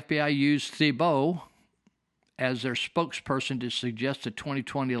 election, the FBI used Thibault as their spokesperson to suggest the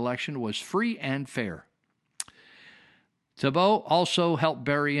 2020 election was free and fair. Thibault also helped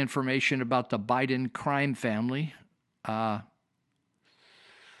bury information about the Biden crime family.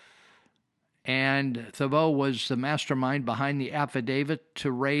 And Thibault was the mastermind behind the affidavit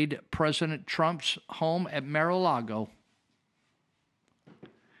to raid President Trump's home at Mar-a-Lago.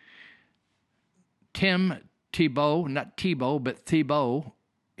 Tim Tebow, not Tebow, but Thibault,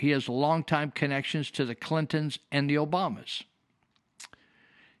 he has longtime connections to the Clintons and the Obamas.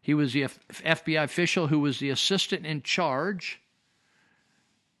 He was the FBI official who was the assistant in charge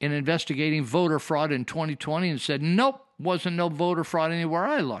in investigating voter fraud in 2020 and said, nope, wasn't no voter fraud anywhere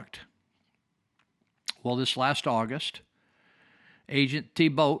I looked. Well, this last August, Agent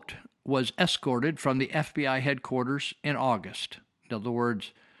Thibault was escorted from the FBI headquarters in August. In other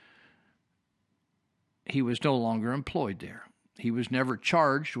words, he was no longer employed there. He was never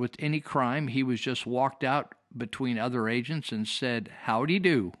charged with any crime. He was just walked out between other agents and said, howdy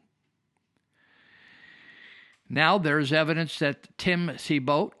do. Now there's evidence that Tim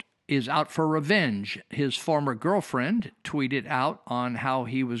Thibault is out for revenge. His former girlfriend tweeted out on how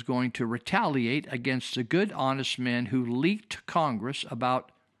he was going to retaliate against the good, honest men who leaked to Congress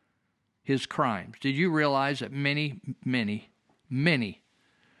about his crimes. Did you realize that many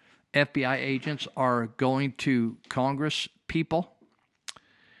FBI agents are going to Congress people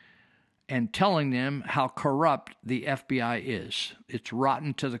and telling them how corrupt the FBI is? It's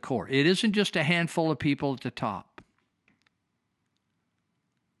rotten to the core. It isn't just a handful of people at the top.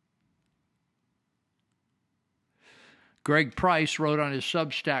 Greg Price wrote on his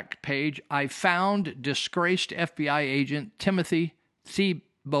Substack page, I found disgraced FBI agent Timothy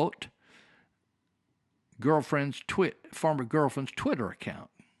Thibault, former girlfriend's Twitter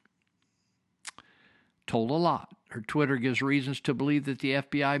account. Told a lot. Her Twitter gives reasons to believe that the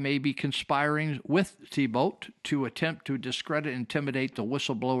FBI may be conspiring with Thibault to attempt to discredit and intimidate the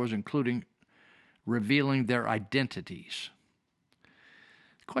whistleblowers, including revealing their identities.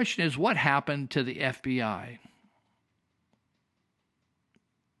 The question is, what happened to the FBI?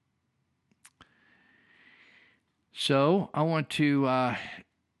 So I want to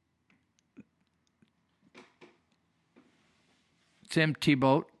Tim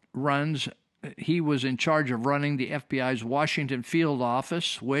Thibault he was in charge of running the FBI's Washington field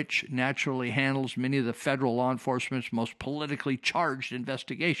office, which naturally handles many of the federal law enforcement's most politically charged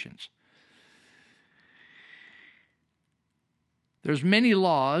investigations. There's many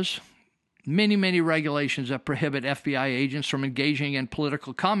laws, many regulations that prohibit FBI agents from engaging in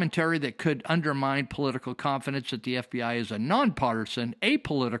political commentary that could undermine political confidence that the FBI is a nonpartisan,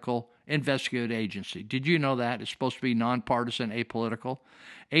 apolitical investigative agency. Did you know that? It's supposed to be nonpartisan, apolitical.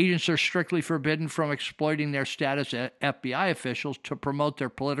 Agents are strictly forbidden from exploiting their status as FBI officials to promote their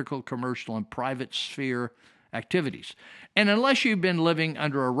political, commercial, and private sphere activities. And unless you've been living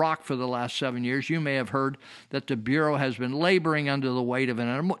under a rock for the last 7 years, you may have heard that the Bureau has been laboring under the weight of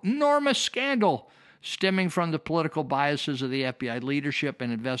an enormous scandal stemming from the political biases of the FBI leadership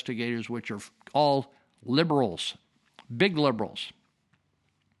and investigators, which are all liberals, big liberals.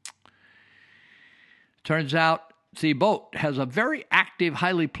 Turns out Thibault has a very active,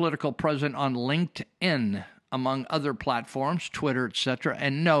 highly political presence on LinkedIn, among other platforms, Twitter, etc.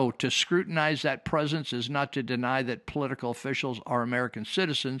 And no, to scrutinize that presence is not to deny that political officials are American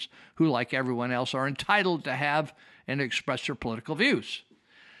citizens who, like everyone else, are entitled to have and express their political views.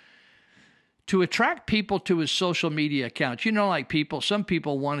 To attract people to his social media accounts, like some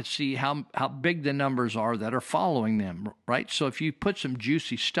people want to see how big the numbers are that are following them, right? So if you put some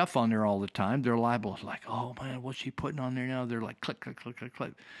juicy stuff on there all the time, they're liable to oh man, what's he putting on there now? They're like, click, click, click, click,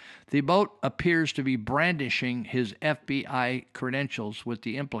 click. Thibault appears to be brandishing his FBI credentials with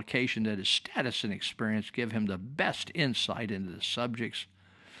the implication that his status and experience give him the best insight into the subjects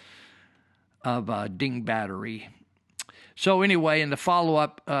of dingbattery. So anyway, in the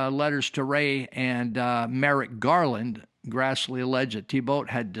follow-up letters to Wray and Merrick Garland, Grassley alleged that Thibault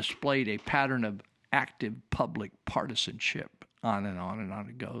had displayed a pattern of active public partisanship. On and on and on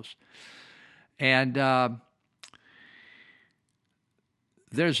it goes. And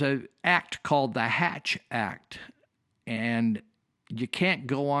there's an act called the Hatch Act, and you can't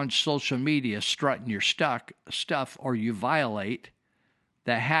go on social media strutting your stuff or you violate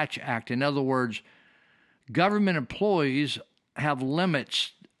the Hatch Act. In other words, government employees have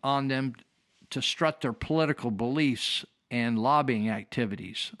limits on them to strut their political beliefs and lobbying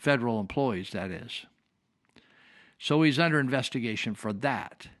activities, federal employees, that is. So he's under investigation for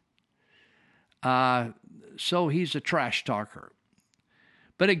that. So he's a trash talker.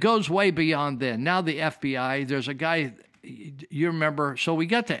 But it goes way beyond then. Now the FBI, there's a guy, you remember, so we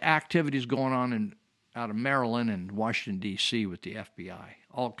got the activities going on out of Maryland and Washington, D.C. with the FBI.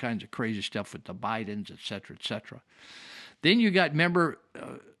 All kinds of crazy stuff with the Bidens, et cetera, et cetera. Then you got, remember,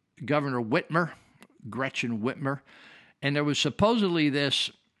 Governor Whitmer, Gretchen Whitmer, and there was supposedly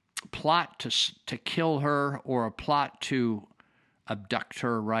this plot to kill her or a plot to abduct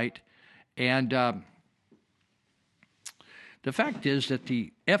her, right? And the fact is that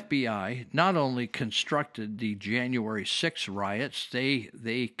the FBI not only constructed the January 6th riots,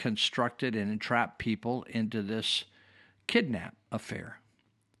 they constructed and entrapped people into this kidnap affair.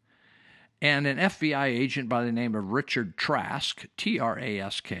 And an FBI agent by the name of Richard Trask,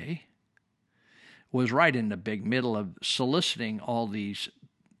 Trask, was right in the big middle of soliciting all these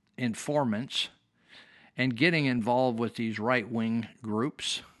informants and getting involved with these right-wing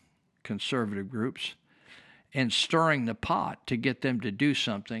groups, conservative groups, and stirring the pot to get them to do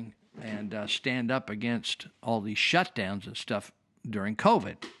something and stand up against all these shutdowns and stuff during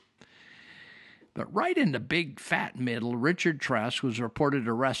COVID. But right in the big fat middle, Richard Trask was reported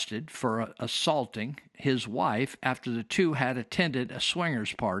arrested for assaulting his wife after the two had attended a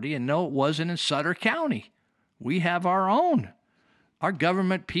swingers party. And no, it wasn't in Sutter County. We have our own. Our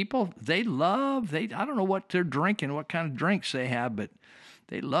government people, I don't know what they're drinking, what kind of drinks they have, but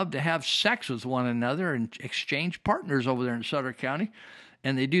they love to have sex with one another and exchange partners over there in Sutter County.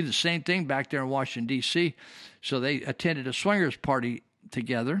 And they do the same thing back there in Washington, D.C. So they attended a swingers party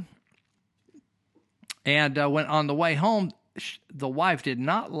together. And when on the way home, the wife did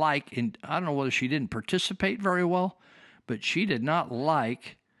not like, and I don't know whether she didn't participate very well, but she did not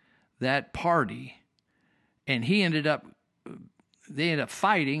like that party. And they ended up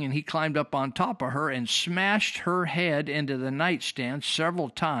fighting, and he climbed up on top of her and smashed her head into the nightstand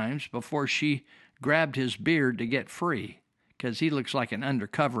several times before she grabbed his beard to get free, because he looks like an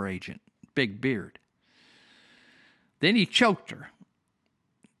undercover agent, big beard. Then he choked her.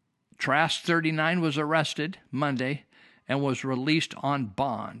 Trask, 39, was arrested Monday and was released on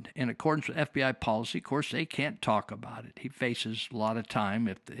bond. In accordance with FBI policy, of course, they can't talk about it. He faces a lot of time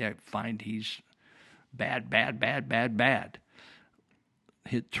if they find he's bad.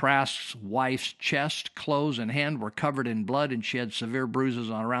 Trask's wife's chest, clothes, and hand were covered in blood, and she had severe bruises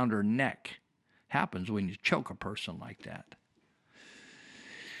around her neck. Happens when you choke a person like that.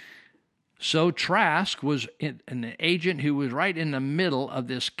 So Trask was an agent who was right in the middle of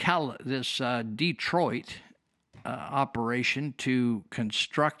this Detroit operation to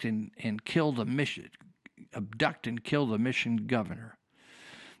construct and kill abduct and kill the Michigan governor.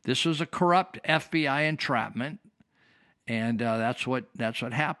 This was a corrupt FBI entrapment, and that's what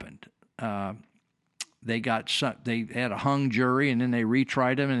happened. They had a hung jury, and then they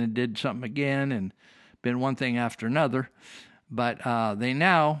retried him, and it did something again, and been one thing after another. But they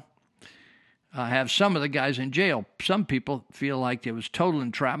now have some of the guys in jail. Some people feel like it was total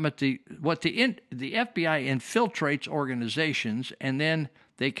entrapment. The FBI infiltrates organizations, and then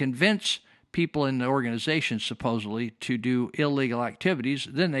they convince people in the organization, supposedly, to do illegal activities.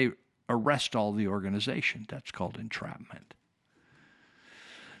 Then they arrest all the organization. That's called entrapment.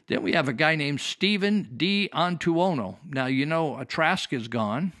 Then we have a guy named Stephen D'Antuono. Now, you know, Trask is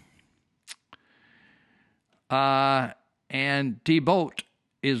gone. And Thibault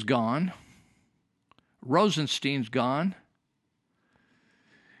is gone. Rosenstein's gone.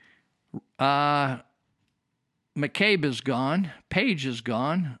 McCabe is gone. Page is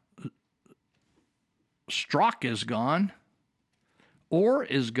gone. Strzok is gone. Orr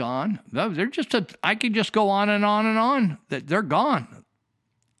is gone. They're just I could just go on and on and on. They're gone.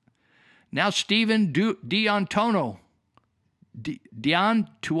 Now Stephen D'Antuono.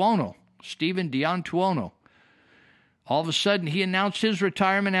 Stephen D'Antuono. All of a sudden, he announced his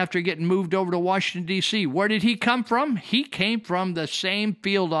retirement after getting moved over to Washington, D.C. Where did he come from? He came from the same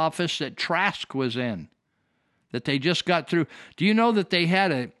field office that Trask was in, that they just got through. Do you know that they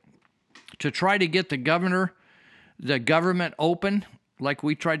had to try to get the government open, like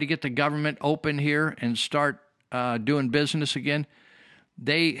we tried to get the government open here and start doing business again?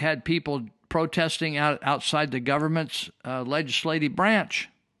 They had people protesting outside the government's legislative branch.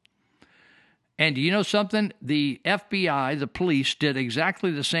 And do you know something? The FBI, the police, did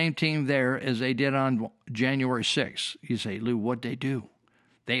exactly the same thing there as they did on January 6th. You say, Lou, what'd they do?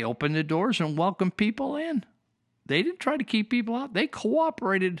 They opened the doors and welcomed people in. They didn't try to keep people out. They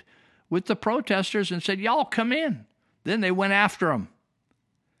cooperated with the protesters and said, y'all come in. Then they went after them.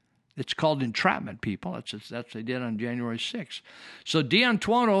 It's called entrapment, people. That's what they did on January 6th. So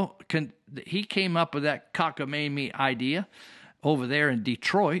D'Antuono, he came up with that cockamamie idea over there in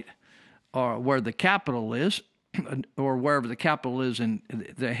Detroit, or where the Capitol is, or wherever the Capitol is in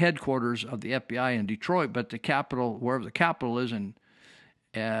the headquarters of the FBI in Detroit, but the Capitol, wherever the Capitol is in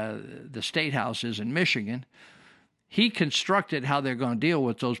the State House is in Michigan. He constructed how they're going to deal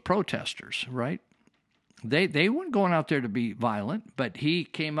with those protesters, right? They weren't going out there to be violent, but he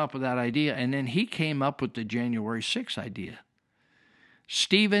came up with that idea, and then he came up with the January 6th idea.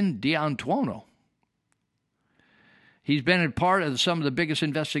 Stephen D'Antuono. He's been a part of some of the biggest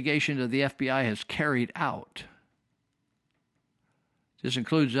investigations that the FBI has carried out. This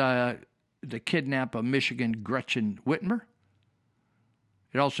includes the kidnap of Michigan Gretchen Whitmer.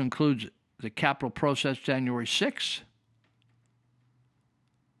 It also includes the Capitol process January 6th.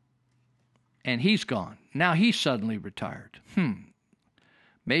 And he's gone. Now he's suddenly retired.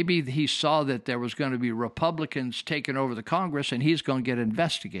 Maybe he saw that there was going to be Republicans taking over the Congress, and he's going to get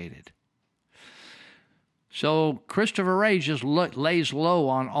investigated. So Christopher Wray just lays low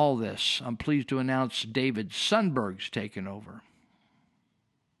on all this. I'm pleased to announce David Sundberg's taken over.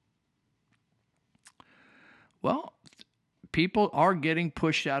 Well, people are getting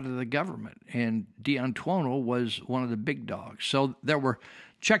pushed out of the government, and D'Antuono was one of the big dogs. So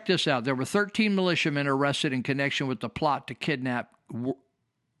check this out, there were 13 militiamen arrested in connection with the plot to kidnap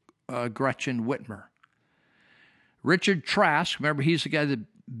Gretchen Whitmer. Richard Trask, remember he's the guy that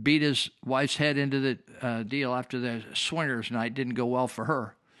beat his wife's head into the deal after the swingers night. Didn't go well for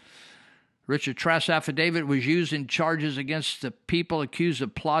her. Richard Trask's affidavit was used in charges against the people accused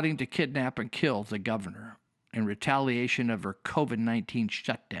of plotting to kidnap and kill the governor in retaliation of her COVID-19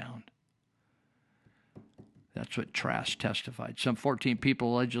 shutdown. That's what Trask testified. Some 14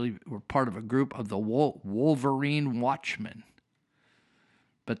 people allegedly were part of a group of the Wolverine Watchmen.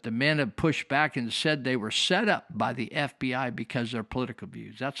 But the men have pushed back and said they were set up by the FBI because of their political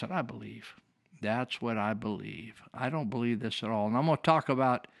views. That's what I believe. That's what I believe. I don't believe this at all. And I'm going to talk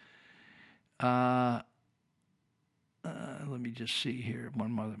about, let me just see here,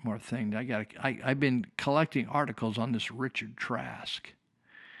 one more thing. I've been collecting articles on this Richard Trask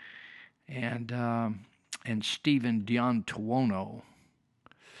and Stephen D'Antuono.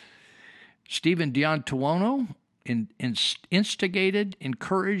 Stephen D'Antuono instigated,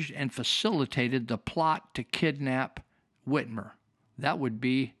 encouraged, and facilitated the plot to kidnap Whitmer. That would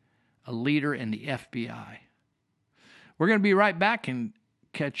be a leader in the FBI. We're going to be right back and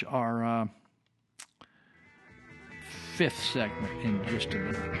catch our fifth segment in just a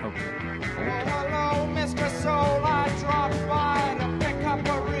minute. Okay. Hello, Mr. Soul, I dropped by to pick up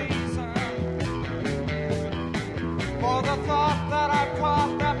a reason for the thought that I've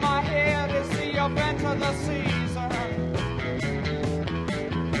caught that my head is the event of the season.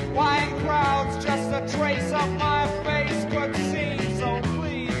 Why in crowds just a trace of my face could seem so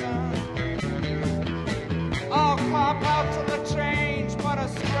pleasing. I'll cop out to the change, but a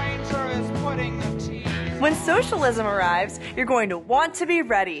stranger is putting the tease. When socialism arrives, you're going to want to be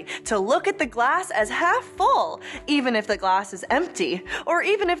ready to look at the glass as half full, even if the glass is empty, or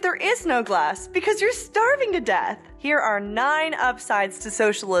even if there is no glass, because you're starving to death. Here are 9 upsides to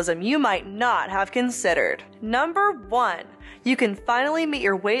socialism you might not have considered. Number 1. You can finally meet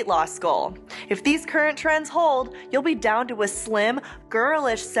your weight loss goal. If these current trends hold, you'll be down to a slim,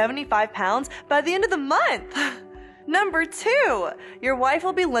 girlish 75 pounds by the end of the month. Number 2, your wife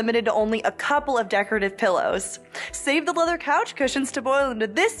will be limited to only a couple of decorative pillows. Save the leather couch cushions to boil into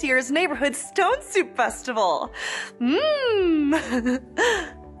this year's neighborhood Stone Soup Festival.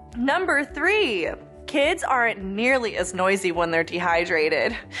 Number 3, kids aren't nearly as noisy when they're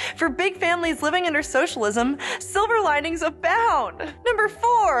dehydrated. For big families living under socialism, silver linings abound. Number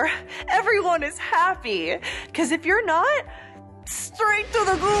 4, everyone is happy. Because if you're not, straight to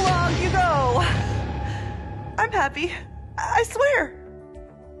the gulag you go. I'm happy. I swear.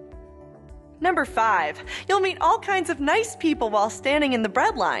 Number 5, you'll meet all kinds of nice people while standing in the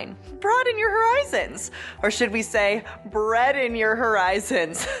bread line. Broaden your horizons. Or should we say, bread in your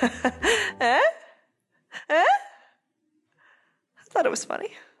horizons. Eh? I thought it was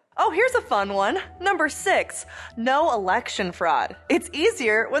funny. Oh, here's a fun one. Number 6, no election fraud. It's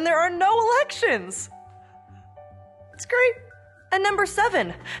easier when there are no elections. It's great. And number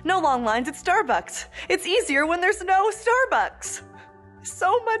 7, no long lines at Starbucks. It's easier when there's no Starbucks.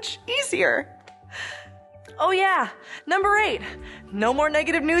 So much easier. Oh yeah, number 8, no more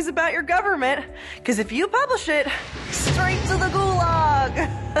negative news about your government, because if you publish it, straight to the gulag.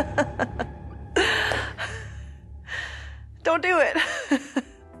 Don't do it.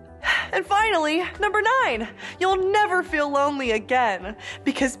 And finally, number 9, you'll never feel lonely again,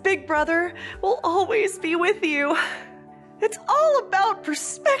 because Big Brother will always be with you. It's all about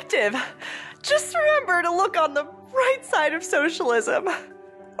perspective. Just remember to look on the right side of socialism,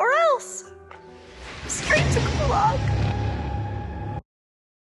 or else straight to gulag.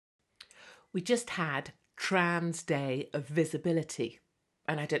 We just had Trans Day of Visibility.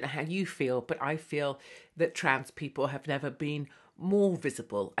 And I don't know how you feel, but I feel that trans people have never been more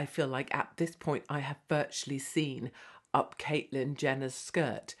visible. I feel like at this point I have virtually seen up Caitlyn Jenner's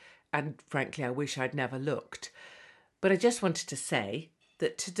skirt. And frankly, I wish I'd never looked. But I just wanted to say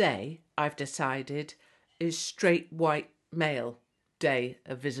that today I've decided is Straight White Male Day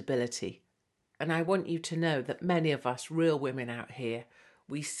of Visibility. And I want you to know that many of us real women out here,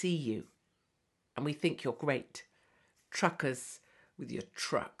 we see you and we think you're great. Truckers with your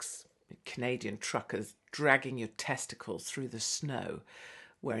trucks, Canadian truckers dragging your testicles through the snow,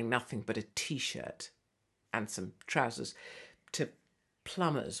 wearing nothing but a t-shirt and some trousers, to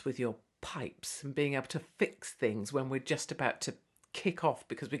plumbers with your pipes and being able to fix things when we're just about to kick off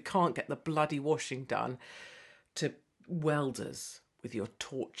because we can't get the bloody washing done, to welders with your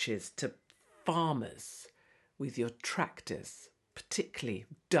torches, to farmers with your tractors, particularly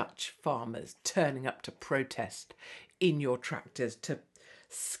Dutch farmers turning up to protest in your tractors, to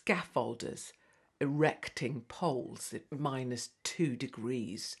scaffolders erecting poles at -2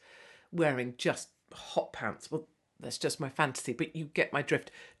 degrees, wearing just hot pants. Well, that's just my fantasy, but you get my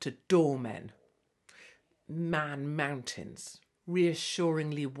drift. To doormen, man mountains,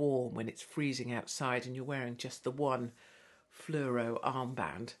 reassuringly warm when it's freezing outside and you're wearing just the one fluoro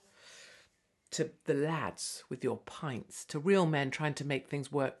armband. To the lads with your pints, to real men trying to make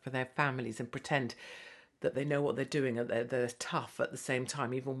things work for their families and pretend that they know what they're doing and they're tough at the same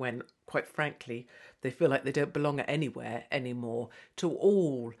time, even when, quite frankly, they feel like they don't belong anywhere anymore. To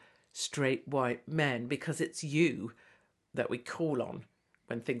all straight white men, because it's you that we call on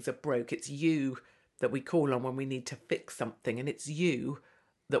when things are broke. It's you that we call on when we need to fix something, and it's you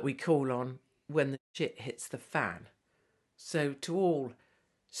that we call on when the shit hits the fan. So to all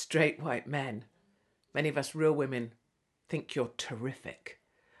straight white men, many of us real women think you're terrific,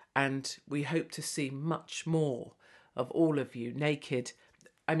 and we hope to see much more of all of you naked.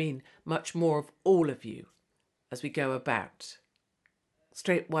 I mean, much more of all of you as we go about.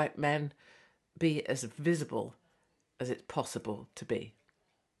 Straight white men, be as visible as it's possible to be.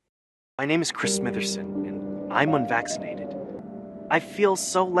 My name is Chris Smitherson, and I'm unvaccinated. I feel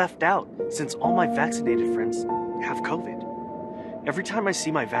so left out since all my vaccinated friends have COVID. Every time I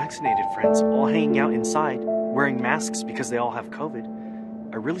see my vaccinated friends all hanging out inside, wearing masks because they all have COVID,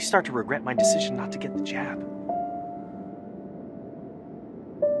 I really start to regret my decision not to get the jab.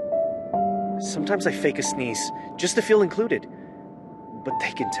 Sometimes I fake a sneeze just to feel included, but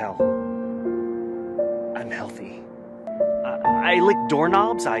they can tell I'm healthy. I lick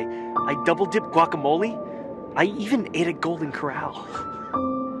doorknobs, I double dip guacamole, I even ate a Golden Corral.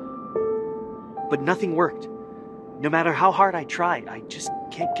 But nothing worked. No matter how hard I try, I just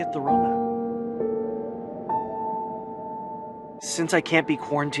can't get the Rona. Since I can't be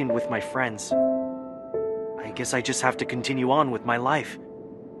quarantined with my friends, I guess I just have to continue on with my life.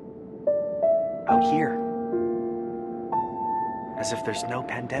 Out here. As if there's no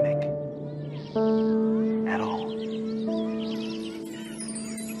pandemic. At all.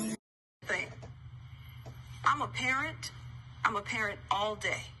 I'm a parent. I'm a parent all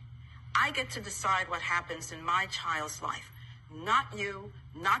day. I get to decide what happens in my child's life. Not you,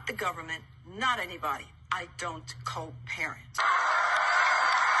 not the government, not anybody. I don't co-parent.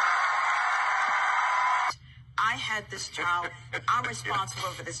 I had this child. I'm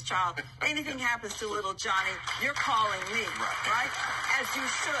responsible for this child. Anything happens to little Johnny, you're calling me, right? As you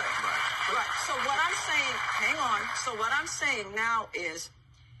should. Right. So what I'm saying, hang on. So what I'm saying now is,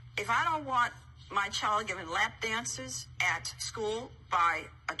 if I don't want my child given lap dances at school by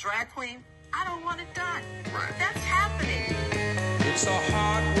a drag queen, I don't want it done. Right. That's happening. It's a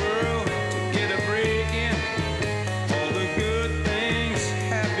hard world to get a break in. All the good things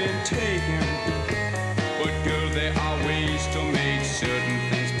have been taken. But girl, there are ways to make certain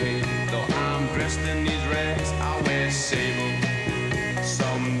things pay. Though I'm dressed in these rags, I'll wear sable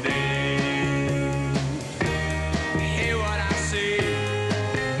someday. Hear what I say.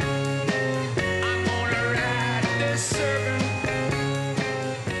 I'm gonna ride this serpent.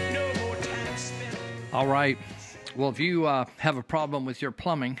 No more time spent. All right. Well, if you have a problem with your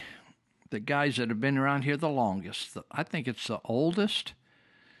plumbing, the guys that have been around here the longest, I think it's the oldest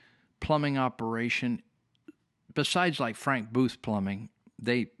plumbing operation, besides like Frank Booth Plumbing.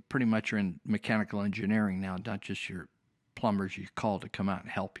 They pretty much are in mechanical engineering now, not just your plumbers you call to come out and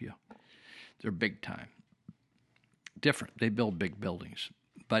help you. They're big time. Different. They build big buildings.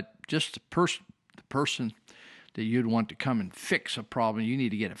 But just the person that you'd want to come and fix a problem, you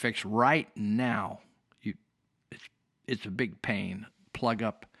need to get it fixed right now. It's a big pain. Plug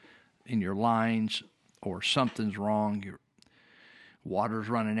up in your lines or something's wrong. Your water's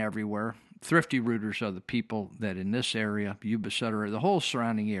running everywhere. Thrifty Rooters are the people that in this area, Yuba Sutter, the whole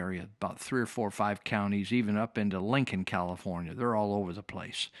surrounding area, about 3 or 4 or 5 counties, even up into Lincoln, California. They're all over the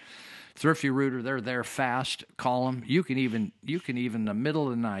place. Thrifty Rooter, they're there fast. Call them. You can even in the middle of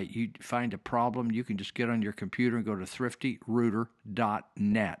the night, you find a problem, you can just get on your computer and go to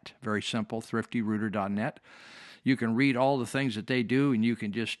thriftyRooter.net. Very simple, thriftyRooter.net. You can read all the things that they do, and you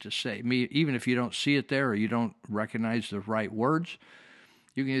can just say, even if you don't see it there or you don't recognize the right words,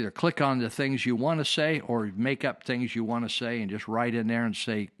 you can either click on the things you want to say or make up things you want to say and just write in there and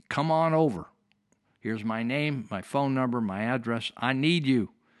say, come on over. Here's my name, my phone number, my address. I need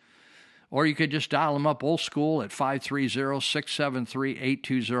you. Or you could just dial them up old school at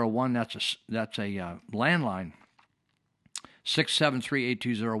 530-673-8201. That's a landline.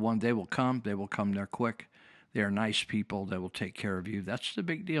 673-8201. They will come. They will come there quick. They are nice people. They will take care of you. That's the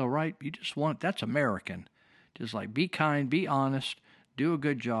big deal, right? You just that's American. Just like be kind, be honest, do a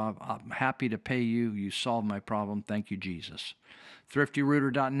good job. I'm happy to pay you. You solved my problem. Thank you, Jesus.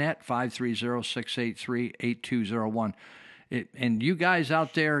 ThriftyRooter.net, 530-683-8201. And you guys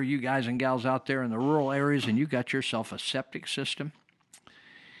out there, you guys and gals out there in the rural areas, and you got yourself a septic system.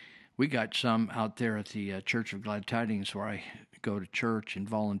 We got some out there at the Church of Glad Tidings where I go to church and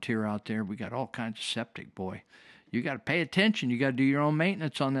volunteer out there. We got all kinds of septic, boy. You got to pay attention. You got to do your own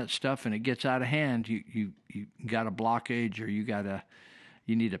maintenance on that stuff, and it gets out of hand. You got a blockage, or you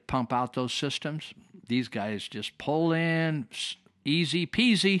need to pump out those systems. These guys just pull in, easy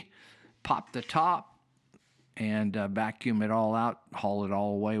peasy, pop the top, and vacuum it all out, haul it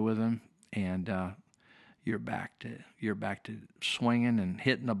all away with them, and you're back to swinging and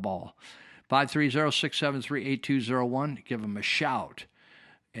hitting the ball. 530-673-8201. Give them a shout,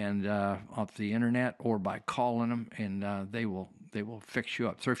 and off the internet or by calling them, and they will fix you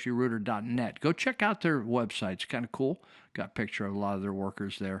up. ThriftyRooter.net. Go check out their website. It's kind of cool. Got a picture of a lot of their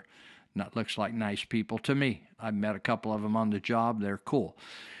workers there. Looks like nice people to me. I've met a couple of them on the job. They're cool.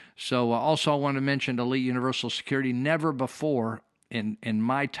 So also I want to mention Elite Universal Security. Never before in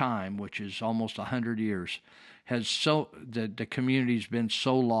my time, which is almost 100 years, has the community's been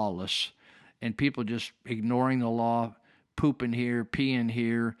so lawless, and people just ignoring the law, pooping here, peeing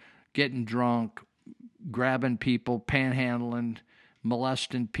here, getting drunk, grabbing people, panhandling,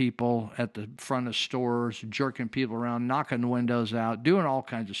 molesting people at the front of stores, jerking people around, knocking windows out, doing all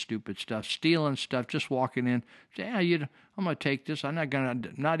kinds of stupid stuff, stealing stuff, just walking in, say, I'm going to take this. I'm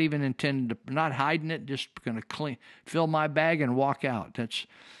not even intending to, not hiding it, just going to fill my bag and walk out. That's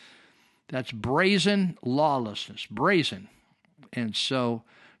brazen lawlessness, brazen. And so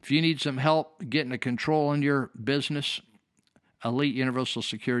if you need some help getting a control in your business, Elite Universal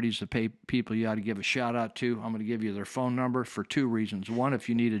Security is the people you ought to give a shout out to. I'm going to give you their phone number for two reasons. One, if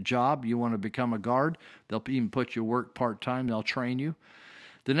you need a job, you want to become a guard, they'll even put you to work part-time. They'll train you.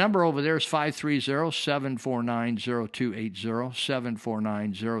 The number over there is 530-749-0280,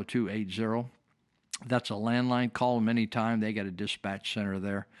 749-0280. That's a landline. Call them anytime. They got a dispatch center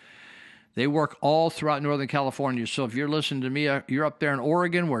there. They work all throughout Northern California. So if you're listening to me, you're up there in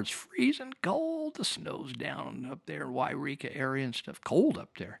Oregon where it's freezing cold. The snow's down up there in Wairika area and stuff. Cold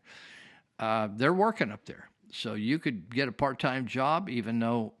up there. They're working up there. So you could get a part-time job even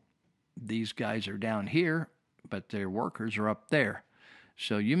though these guys are down here, but their workers are up there.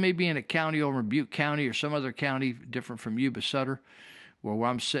 So you may be in a county over in Butte County or some other county different from Yuba Sutter, where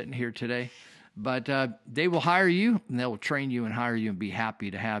I'm sitting here today. But they will hire you, and they will train you and hire you and be happy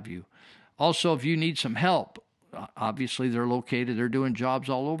to have you. Also, if you need some help, obviously they're located, they're doing jobs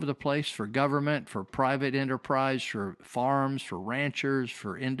all over the place for government, for private enterprise, for farms, for ranchers,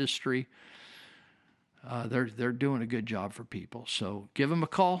 for industry. They're doing a good job for people. So give them a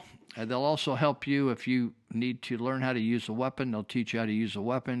call. They'll also help you if you need to learn how to use a weapon. They'll teach you how to use a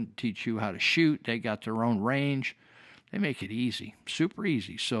weapon, teach you how to shoot. They got their own range. They make it easy, super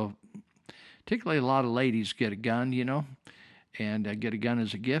easy. So particularly a lot of ladies get a gun, and get a gun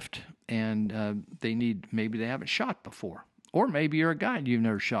as a gift, and maybe they haven't shot before. Or maybe you're a guy and you've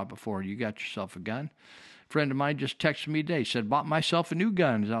never shot before and you got yourself a gun. A friend of mine just texted me today, said, bought myself a new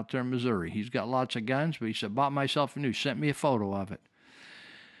gun. He's out there in Missouri. He's got lots of guns, but he said, bought myself a new, sent me a photo of it.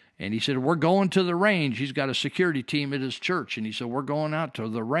 And he said, we're going to the range. He's got a security team at his church, and he said, we're going out to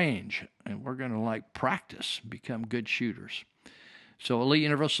the range, and we're going to practice, become good shooters. So Elite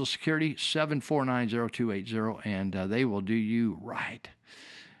Universal Security, 749-0280, and they will do you right.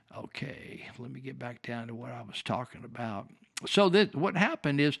 Okay, let me get back down to what I was talking about. So what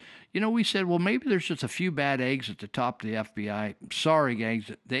happened is, we said, well, maybe there's just a few bad eggs at the top of the FBI. Sorry, gangs.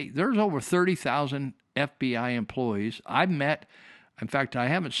 There's over 30,000 FBI employees. In fact, I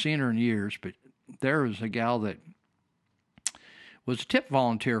haven't seen her in years, but there was a gal that was a tip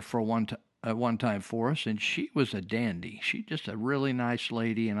volunteer for at one time for us, and she was a dandy. She's just a really nice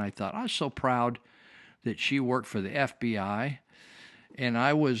lady, and I thought, I was so proud that she worked for the FBI. And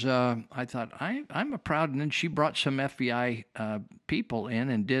I thought, I'm a proud, and then she brought some FBI people in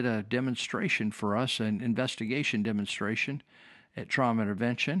and did a demonstration for us, an investigation demonstration at Trauma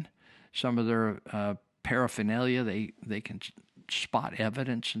Intervention. Some of their paraphernalia, they can spot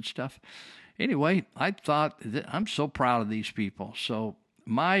evidence and stuff. Anyway, I thought that I'm so proud of these people. So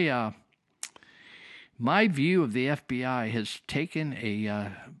my view of the FBI has taken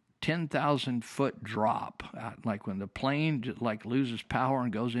a 10,000-foot drop, like when the plane loses power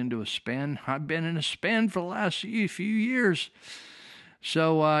and goes into a spin. I've been in a spin for the last few years.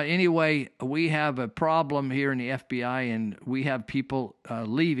 So anyway, we have a problem here in the FBI, and we have people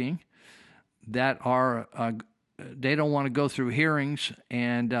leaving that are they don't want to go through hearings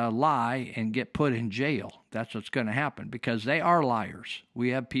and lie and get put in jail. That's what's going to happen because they are liars. We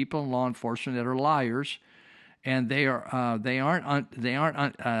have people in law enforcement that are liars, and they aren't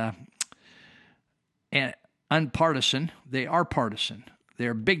unpartisan. They are partisan.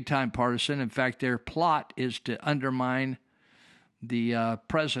 They're big time partisan. In fact, their plot is to undermine the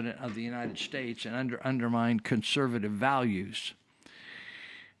president of the United States and undermine conservative values.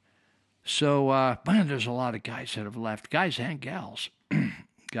 So, man, there's a lot of guys that have left, guys and gals,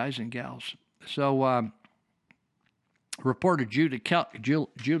 So, reporter Julie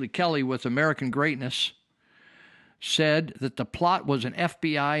Kelly with American Greatness said that the plot was an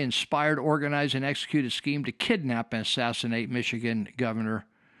FBI-inspired, organized, and executed scheme to kidnap and assassinate Michigan Governor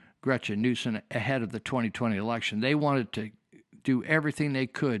Gretchen Newsom ahead of the 2020 election. They wanted to do everything they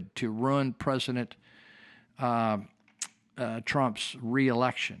could to ruin President Trump's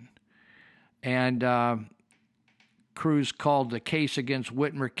re-election. And Cruz called the case against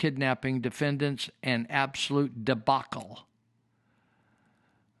Whitmer kidnapping defendants an absolute debacle.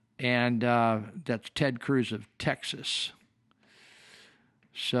 And that's Ted Cruz of Texas.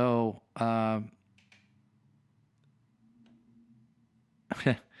 So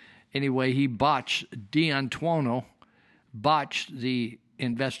anyway, D'Antuono botched the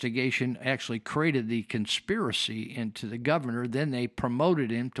investigation, actually created the conspiracy into the governor. Then they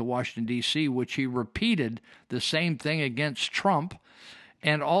promoted him to Washington, D.C., which he repeated the same thing against Trump,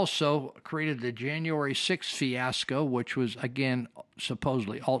 and also created the January 6th fiasco, which was, again,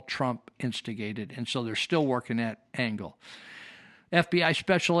 supposedly all Trump instigated. And so they're still working that angle. FBI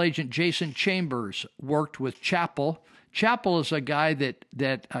Special Agent Jason Chambers worked with Chappell. Chappell is a guy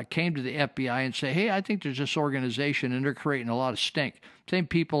that came to the FBI and said, hey, I think there's this organization and they're creating a lot of stink. Same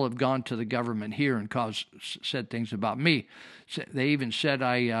people have gone to the government here and said things about me. They even said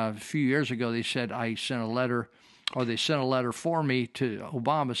a few years ago, they said I sent a letter, or they sent a letter for me to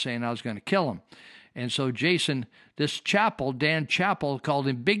Obama saying I was going to kill him. And so Jason, this Chappell, Dan Chappell, called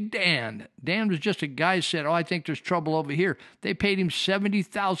him Big Dan. Dan was just a guy who said, I think there's trouble over here. They paid him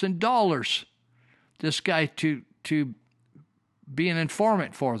 $70,000, this guy, to be an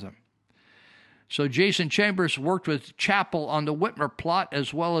informant for them. So Jason Chambers worked with Chappell on the Whitmer plot,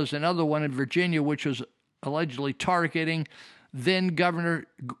 as well as another one in Virginia, which was allegedly targeting then Governor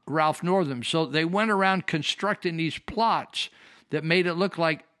Ralph Northam. So they went around constructing these plots that made it look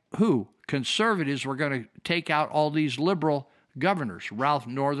like who? Conservatives were going to take out all these liberal governors. Ralph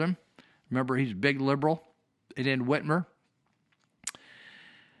Northam, remember, he's a big liberal, and then Whitmer.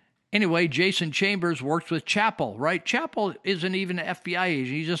 Anyway, Jason Chambers worked with Chappell, right? Chappell isn't even an FBI agent.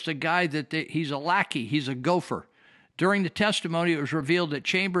 He's just a guy he's a lackey. He's a gopher. During the testimony, it was revealed that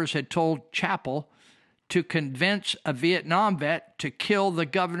Chambers had told Chappell to convince a Vietnam vet to kill the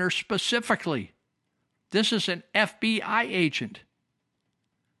governor specifically. This is an FBI agent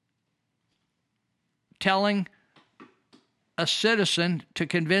telling a citizen to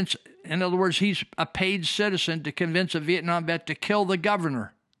convince, in other words, he's a paid citizen to convince a Vietnam vet to kill the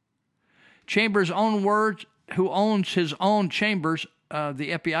governor. Chambers' own words, who owns his own Chambers,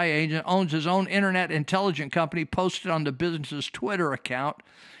 the FBI agent, owns his own internet intelligence company, posted on the business's Twitter account,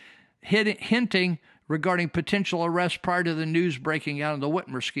 hinting regarding potential arrest prior to the news breaking out of the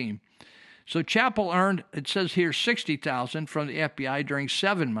Whitmer scheme. So Chappell earned, it says here, $60,000 from the FBI during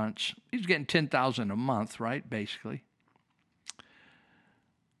 7 months. He's getting $10,000 a month, right, basically.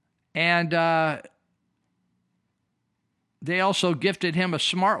 And they also gifted him a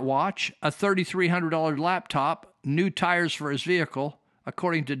smartwatch, a $3,300 laptop, new tires for his vehicle,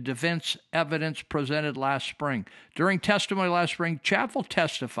 according to defense evidence presented last spring. During testimony last spring, Chappell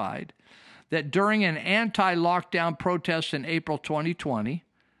testified that during an anti-lockdown protest in April 2020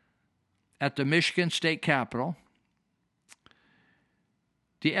 at the Michigan State Capitol,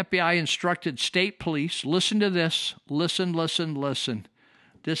 the FBI instructed state police, listen to this, listen.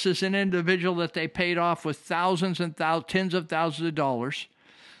 This is an individual that they paid off with thousands and tens of thousands of dollars.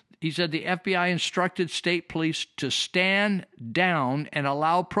 He said the FBI instructed state police to stand down and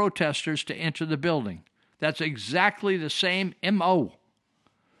allow protesters to enter the building. That's exactly the same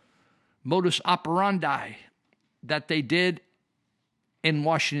modus operandi, that they did in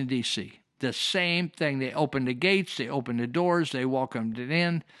Washington, D.C. The same thing. They opened the gates, they opened the doors, they welcomed it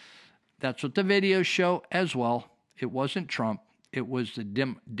in. That's what the videos show as well. It wasn't Trump. It was the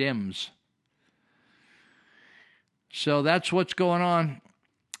Dems. So that's what's going on.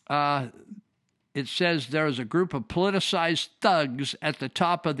 It says there is a group of politicized thugs at the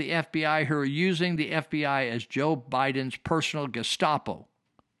top of the FBI who are using the FBI as Joe Biden's personal Gestapo.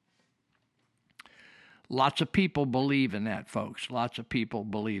 Lots of people believe in that, folks. Lots of people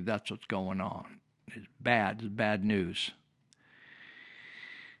believe that's what's going on. It's bad. It's bad news.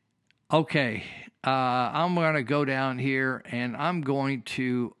 Okay, I'm going to go down here and I'm going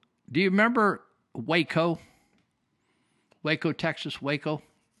to... Do you remember Waco? Waco, Texas, Waco?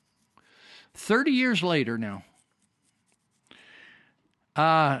 30 years later now.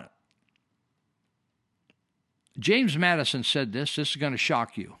 James Madison said this. This is going to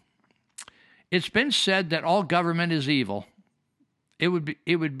shock you. It's been said that all government is evil. It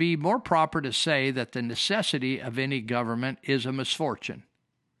would be more proper to say that the necessity of any government is a misfortune.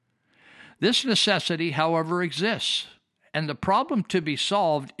 This necessity, however, exists, and the problem to be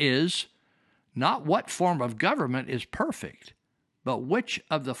solved is not what form of government is perfect, but which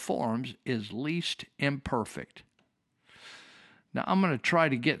of the forms is least imperfect. Now, I'm going to try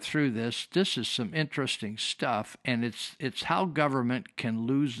to get through this. This is some interesting stuff, and it's how government can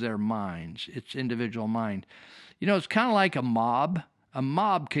lose their minds, its individual mind. You know, it's kind of like a mob. A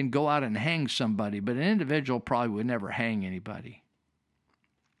mob can go out and hang somebody, but an individual probably would never hang anybody.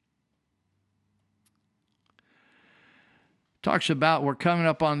 Talks about we're coming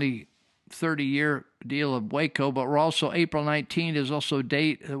up on the 30-year deal of Waco, but we're also, April 19th is also a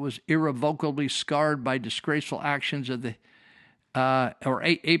date that was irrevocably scarred by disgraceful actions of the,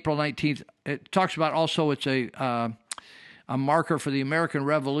 April 19th. It talks about also it's a marker for the American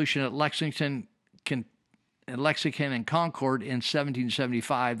Revolution at Lexington and Concord in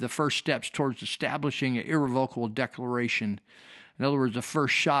 1775, the first steps towards establishing an irrevocable declaration. In other words, the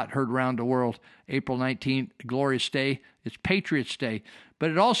first shot heard around the world, April 19th, glorious day. It's Patriots' Day.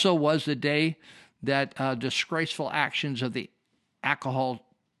 But it also was the day that disgraceful actions of the Alcohol,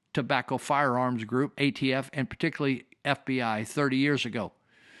 Tobacco, Firearms Group, ATF, and particularly FBI 30 years ago.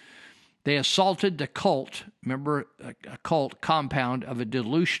 They assaulted the cult, remember, a cult compound of a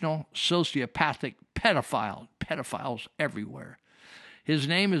delusional, sociopathic pedophile, pedophiles everywhere. His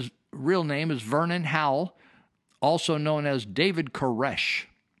real name is Vernon Howell, also known as David Koresh.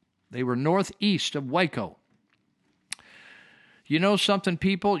 They were northeast of Waco. You know something,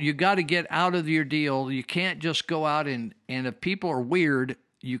 people? You got to get out of your deal. You can't just go out and if people are weird,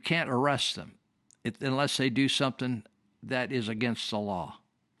 you can't arrest them unless they do something that is against the law,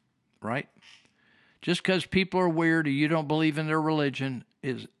 right? Just because people are weird or you don't believe in their religion,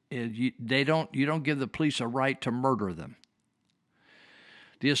 you don't give the police a right to murder them.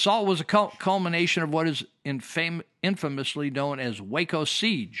 The assault was a culmination of what is infamously known as Waco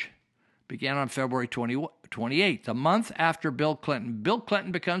Siege. Began on February 28th, a month after Bill Clinton. Bill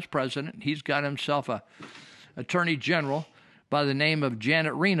Clinton becomes president. He's got himself a attorney general by the name of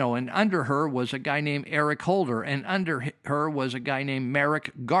Janet Reno, and under her was a guy named Eric Holder, and under her was a guy named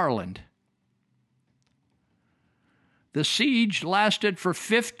Merrick Garland. The siege lasted for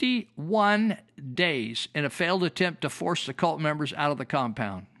 51 days in a failed attempt to force the cult members out of the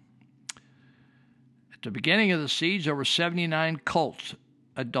compound. At the beginning of the siege, there were 79 cult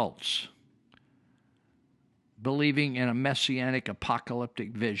adults believing in a messianic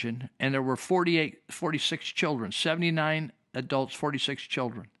apocalyptic vision, and there were 46 children, 79 adults, 46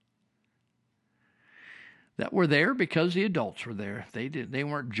 children that were there because the adults were there. They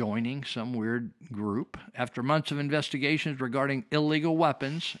weren't joining some weird group. After months of investigations regarding illegal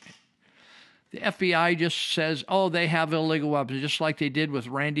weapons, the FBI just says, oh, they have illegal weapons, just like they did with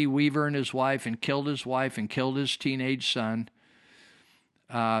Randy Weaver and his wife and killed his teenage son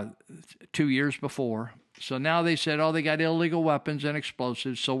 2 years before. So now they said, oh, they got illegal weapons and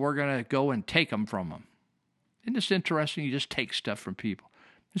explosives, so we're going to go and take them from them. Isn't this interesting? You just take stuff from people.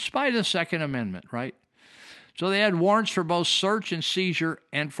 In spite of the Second Amendment, right? So they had warrants for both search and seizure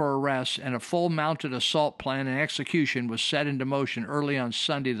and for arrests, and a full mounted assault plan and execution was set into motion early on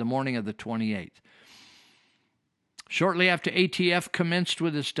Sunday, the morning of the 28th. Shortly after ATF commenced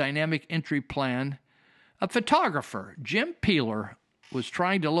with its dynamic entry plan, a photographer, Jim Peeler, was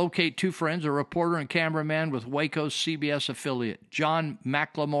trying to locate two friends, a reporter and cameraman with Waco's CBS affiliate, John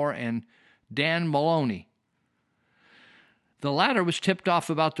McLemore and Dan Maloney. The latter was tipped off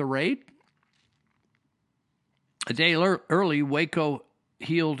about the raid. A day early, Waco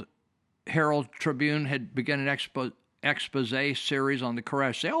Herald Tribune had begun an expose series on the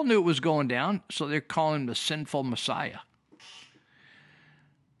Koresh. They all knew it was going down, so they're calling him the sinful Messiah.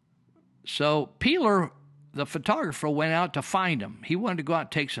 So Peeler, the photographer, went out to find him. He wanted to go out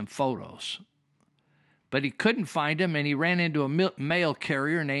and take some photos. But he couldn't find him, and he ran into a mail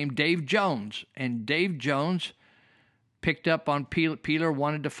carrier named Dave Jones. And Dave Jones picked up on Peeler,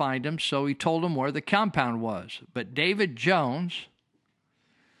 wanted to find him, so he told him where the compound was. But David Jones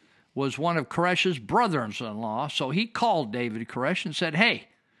was one of Koresh's brothers-in-law, so he called David Koresh and said, hey,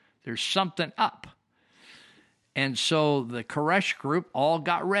 there's something up. And so the Koresh group all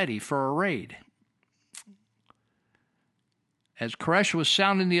got ready for a raid. As Koresh was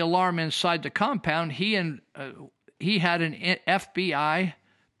sounding the alarm inside the compound, he had an FBI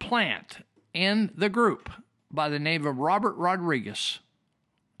plant in the group by the name of Robert Rodriguez.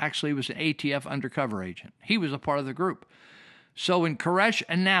 Actually, he was an ATF undercover agent. He was a part of the group. So when Koresh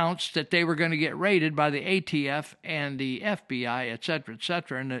announced that they were going to get raided by the ATF and the FBI, et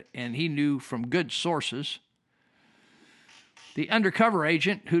cetera, and he knew from good sources, the undercover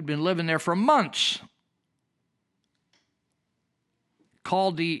agent, who'd been living there for months,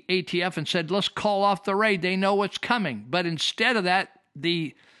 called the ATF and said, let's call off the raid. They know what's coming. But instead of that,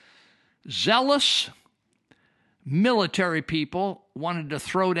 the zealous military people wanted to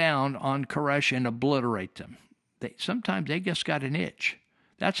throw down on Koresh and obliterate them. Sometimes they just got an itch.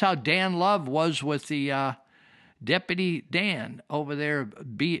 That's how Dan Love was with the Deputy Dan over there,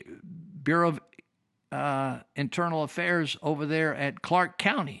 Bureau of Internal Affairs over there at Clark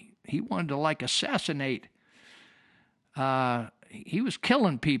County. He wanted to assassinate. He was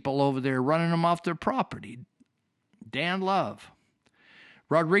killing people over there, running them off their property. Dan Love.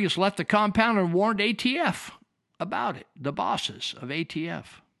 Rodriguez left the compound and warned ATF about it, the bosses of ATF.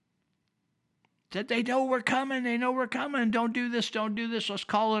 Said, they know we're coming, don't do this, let's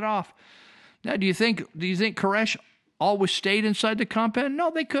call it off. Now, do you think Koresh always stayed inside the compound?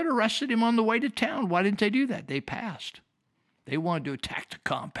 No, they could have arrested him on the way to town. Why didn't they do that? They passed. They wanted to attack the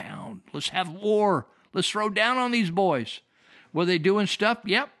compound. Let's have war. Let's throw down on these boys. Were they doing stuff?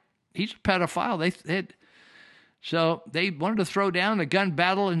 Yep, he's a pedophile. So they wanted to throw down. A gun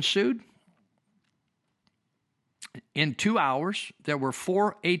battle ensued. In 2 hours, there were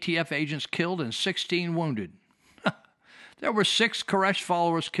 4 ATF agents killed and 16 wounded. There were 6 Koresh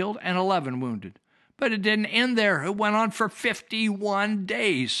followers killed and 11 wounded. But it didn't end there. It went on for 51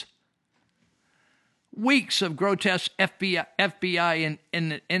 days. Weeks of grotesque FBI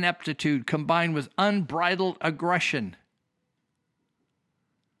ineptitude combined with unbridled aggression.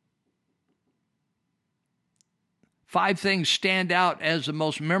 5 things stand out as the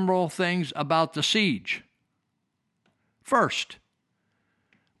most memorable things about the siege. First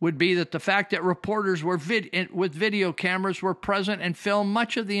would be that the fact that reporters were with video cameras were present and filmed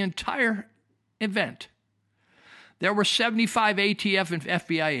much of the entire event. There were 75 ATF and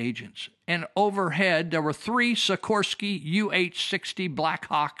FBI agents, and overhead there were 3 Sikorsky UH-60 Black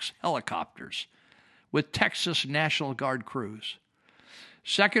Hawks helicopters with Texas National Guard crews.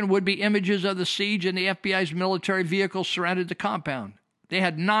 Second would be images of the siege and the FBI's military vehicles surrounded the compound. They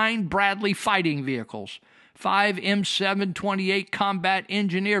had 9 Bradley fighting vehicles, 5 M728 combat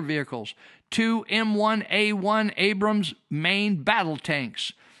engineer vehicles, 2 M1A1 Abrams main battle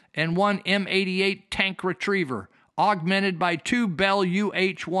tanks, and 1 M88 tank retriever, augmented by 2 Bell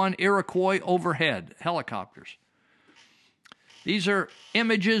UH-1 Iroquois overhead helicopters. These are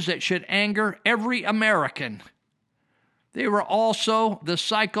images that should anger every American. They were also the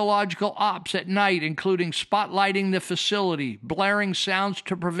psychological ops at night, including spotlighting the facility, blaring sounds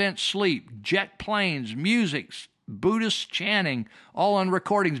to prevent sleep, jet planes, music, Buddhist chanting, all on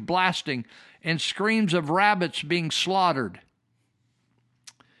recordings blasting, and screams of rabbits being slaughtered.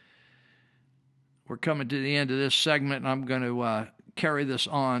 We're coming to the end of this segment, and I'm going to carry this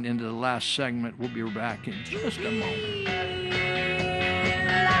on into the last segment. We'll be back in just a moment.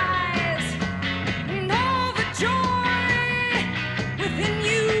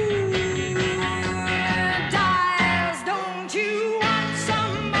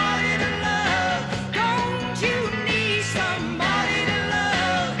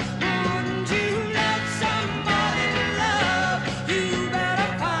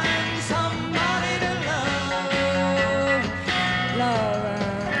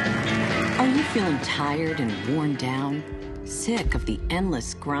 Feeling tired and worn down? Sick of the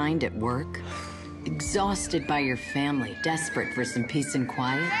endless grind at work? Exhausted by your family, desperate for some peace and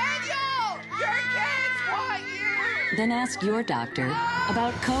quiet? Daniel! Your kids want you! Then ask your doctor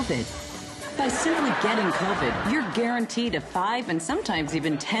about COVID. By simply getting COVID, you're guaranteed a 5 and sometimes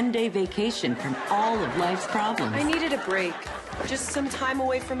even 10-day vacation from all of life's problems. I needed a break. Just some time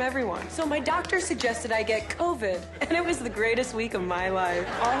away from everyone. So my doctor suggested I get COVID, and it was the greatest week of my life.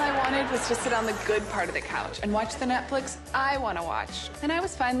 All I wanted was to sit on the good part of the couch and watch the Netflix I want to watch. And I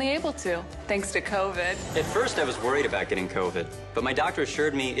was finally able to, thanks to COVID. At first, I was worried about getting COVID, but my doctor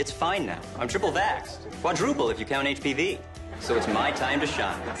assured me it's fine now. I'm triple vaxxed, quadruple if you count HPV. So it's my time to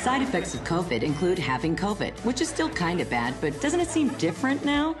shine. Side effects of COVID include having COVID, which is still kind of bad, but doesn't it seem different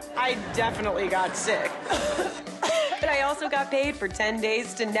now? I definitely got sick. But I also got paid for 10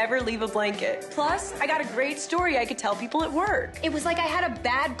 days to never leave a blanket. Plus, I got a great story I could tell people at work. It was like I had a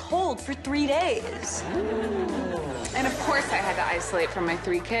bad cold for 3 days. And of course I had to isolate from my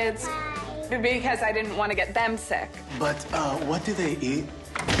 3 kids because I didn't want to get them sick. But what do they eat?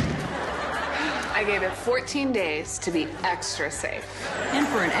 I gave it 14 days to be extra safe. And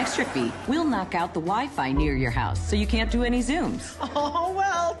for an extra fee, we'll knock out the Wi-Fi near your house so you can't do any Zooms. Oh,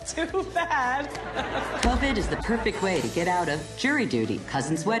 well, too bad. COVID is the perfect way to get out of jury duty,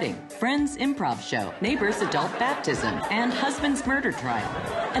 cousin's wedding, friend's improv show, neighbor's adult baptism, and husband's murder trial.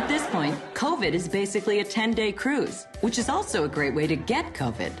 At this point, COVID is basically a 10-day cruise, which is also a great way to get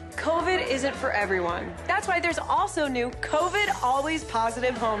COVID. COVID isn't for everyone. That's why there's also new COVID Always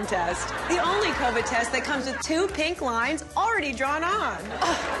Positive Home Test. The only COVID test that comes with 2 pink lines already drawn on.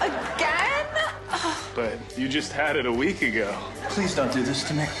 Again? But you just had it a week ago. Please don't do this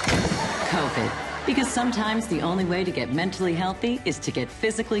to me. COVID. Because sometimes the only way to get mentally healthy is to get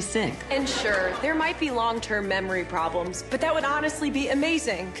physically sick. And sure, there might be long-term memory problems, but that would honestly be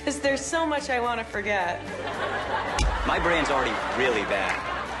amazing, because there's so much I want to forget. My brain's already really bad.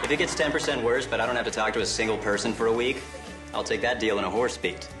 If it gets 10% worse, but I don't have to talk to a single person for a week, I'll take that deal in a horse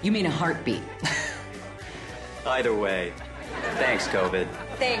beat. You mean a heartbeat? Either way. Thanks, COVID.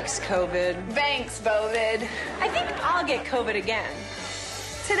 Thanks, COVID. Thanks, COVID. I think I'll get COVID again.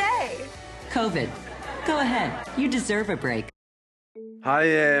 Today. COVID. Go ahead. You deserve a break. I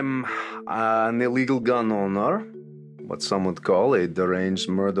am an illegal gun owner, what some would call a deranged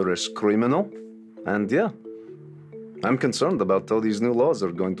murderous criminal. And yeah, I'm concerned about how these new laws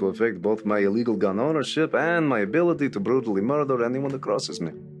are going to affect both my illegal gun ownership and my ability to brutally murder anyone that crosses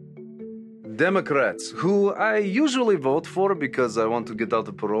me. Democrats, who I usually vote for because I want to get out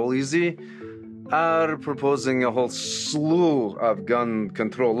of parole easy, are proposing a whole slew of gun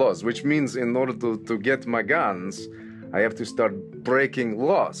control laws, which means in order to get my guns, I have to start breaking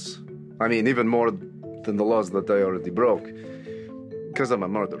laws. I mean, even more than the laws that I already broke, because I'm a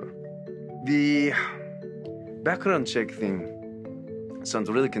murderer. The background check thing sounds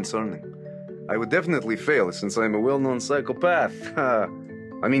really concerning. I would definitely fail since I'm a well-known psychopath.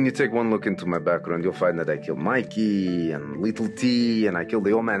 I mean, you take one look into my background, you'll find that I killed Mikey and Little T, and I killed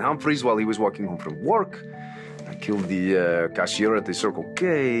the old man Humphreys while he was walking home from work. I killed the cashier at the Circle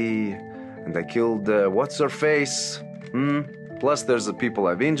K, and I killed what's-her-face. Plus, there's the people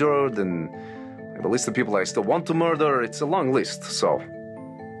I've injured, and I have a list of people I still want to murder. It's a long list, so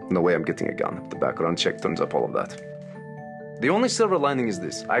no way I'm getting a gun if the background check turns up all of that. The only silver lining is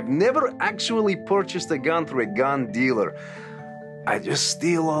this. I've never actually purchased a gun through a gun dealer. I just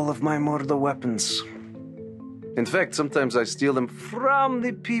steal all of my murder weapons. In fact, sometimes I steal them from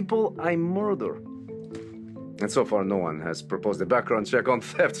the people I murder. And so far, no one has proposed a background check on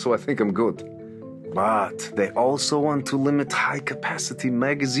theft, so I think I'm good. But they also want to limit high-capacity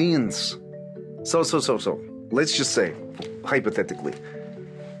magazines. So. Let's just say, hypothetically,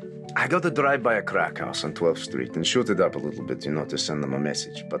 I got to drive by a crack house on 12th Street and shoot it up a little bit, to send them a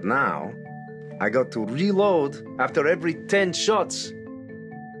message. But now, I got to reload after every 10 shots.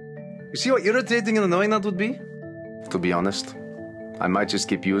 You see how irritating and annoying that would be? To be honest, I might just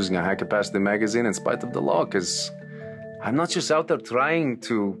keep using a high-capacity magazine in spite of the law, because I'm not just out there trying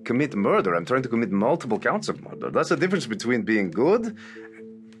to commit murder. I'm trying to commit multiple counts of murder. That's the difference between being good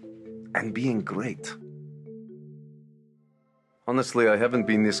and being great. Honestly, I haven't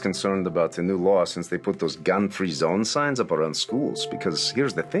been this concerned about the new law since they put those gun-free zone signs up around schools, because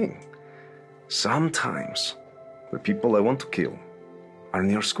here's the thing. Sometimes the people I want to kill are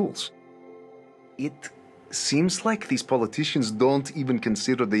near schools. It seems like these politicians don't even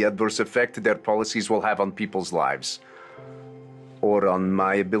consider the adverse effect their policies will have on people's lives, or on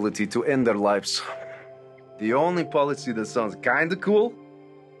my ability to end their lives. The only policy that sounds kinda cool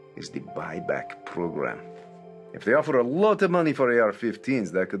is the buyback program. If they offer a lot of money for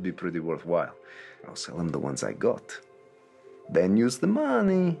AR-15s, that could be pretty worthwhile. I'll sell them the ones I got. Then use the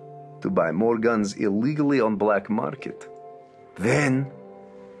money to buy more guns illegally on black market. Then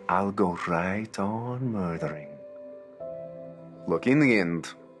I'll go right on murdering. Look, in the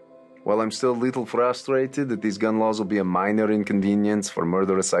end, while I'm still a little frustrated that these gun laws will be a minor inconvenience for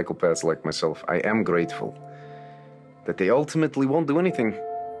murderous psychopaths like myself, I am grateful that they ultimately won't do anything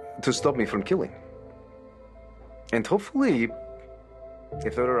to stop me from killing. And hopefully,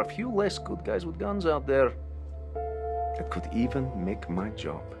 if there are a few less good guys with guns out there, it could even make my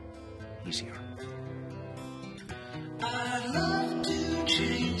job easier. I'd love to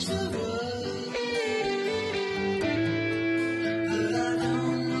change the world, but I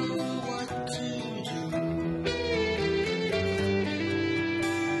don't know what to do.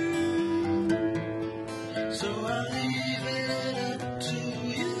 So I'll leave it up to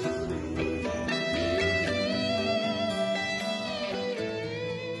you.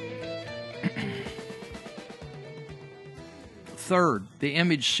 Third, the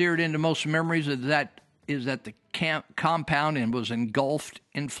image seared into most memories is that the compound and was engulfed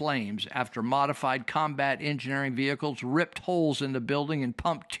in flames after modified combat engineering vehicles ripped holes in the building and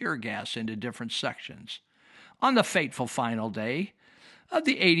pumped tear gas into different sections. On the fateful final day, of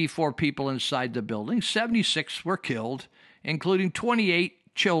the 84 people inside the building, 76 were killed, including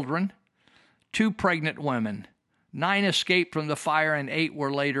 28 children, 2 pregnant women. 9 escaped from the fire and 8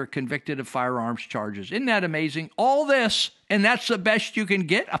 were later convicted of firearms charges. Isn't that amazing? All this, and that's the best you can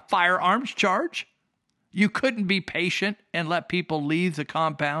get, a firearms charge? You couldn't be patient and let people leave the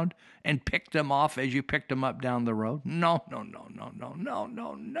compound and pick them off as you picked them up down the road? No.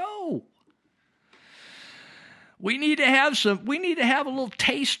 We need to have a little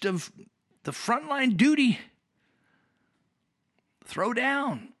taste of the frontline duty. Throw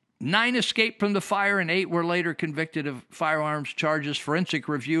down. 9 escaped from the fire and 8 were later convicted of firearms charges. Forensic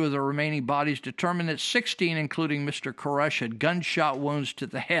review of the remaining bodies determined that 16, including Mr. Koresh, had gunshot wounds to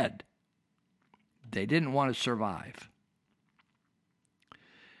the head. They didn't want to survive.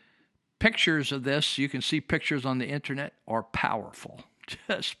 Pictures of this, you can see pictures on the internet, are powerful.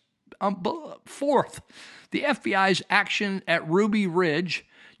 Just fourth, the FBI's action at Ruby Ridge.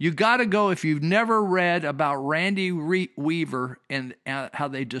 You got to go if you've never read about Randy Weaver and how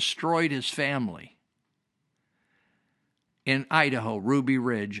they destroyed his family. In Idaho, Ruby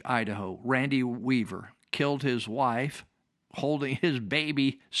Ridge, Idaho, Randy Weaver killed his wife, holding his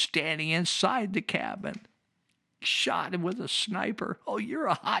baby, standing inside the cabin. Shot him with a sniper. Oh, you're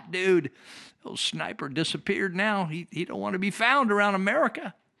a hot dude. Oh, sniper disappeared now. He don't want to be found around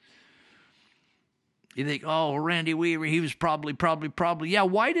America. You think, oh, Randy Weaver, he was probably. Yeah,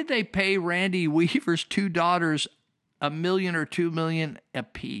 why did they pay Randy Weaver's two daughters $1 million or $2 million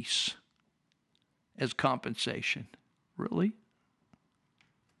apiece as compensation? Really?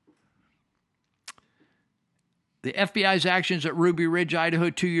 The FBI's actions at Ruby Ridge, Idaho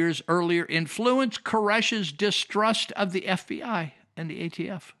 2 years earlier influenced Koresh's distrust of the FBI and the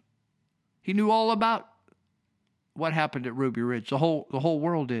ATF. He knew all about what happened at Ruby Ridge. The whole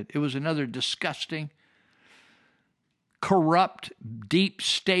world did. It was another disgusting, corrupt, deep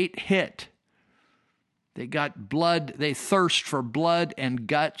state hit. They got blood. They thirst for blood and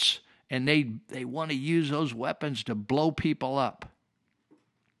guts, and they want to use those weapons to blow people up.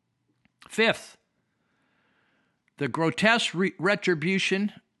 Fifth, the grotesque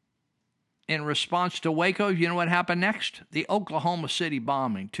retribution in response to Waco. You know what happened next? The Oklahoma City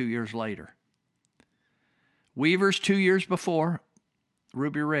bombing 2 years later. Weaver's 2 years before,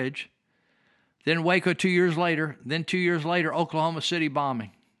 Ruby Ridge. Then Waco 2 years later. Then 2 years later, Oklahoma City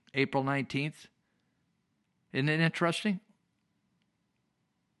bombing, April 19th. Isn't it interesting?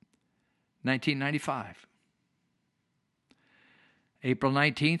 1995. April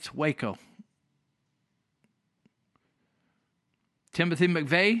 19th, Waco. Timothy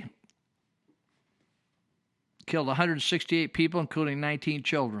McVeigh killed 168 people, including 19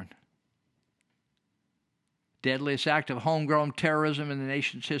 children. Deadliest act of homegrown terrorism in the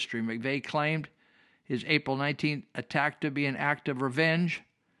nation's history. McVeigh claimed his April 19th attack to be an act of revenge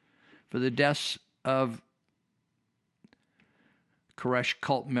for the deaths of Koresh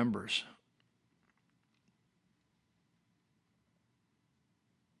cult members.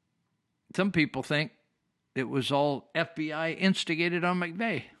 Some people think it was all FBI instigated on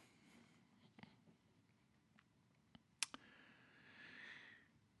McVeigh.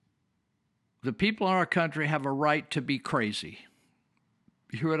 The people in our country have a right to be crazy.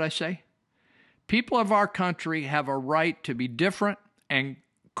 You hear what I say? People of our country have a right to be different and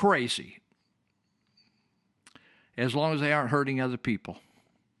crazy, as long as they aren't hurting other people.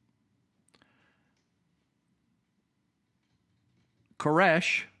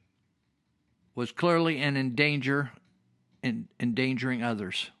 Koresh was clearly endangering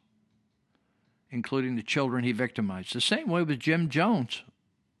others, including the children he victimized. The same way with Jim Jones,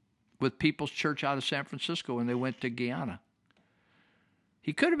 with People's Church out of San Francisco when they went to Guyana.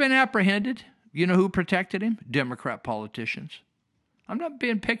 He could have been apprehended. You know who protected him? Democrat politicians. I'm not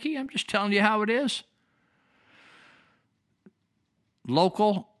being picky. I'm just telling you how it is.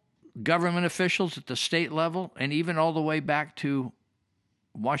 Local government officials at the state level and even all the way back to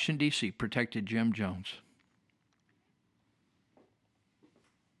Washington, D.C. protected Jim Jones.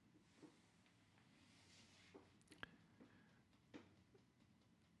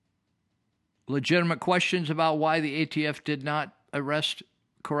 Legitimate questions about why the ATF did not arrest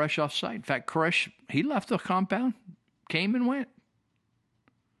Koresh off-site. In fact, Koresh, he left the compound, came and went.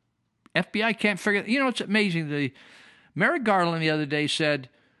 FBI can't figure... You know, it's amazing. Merrick Garland the other day said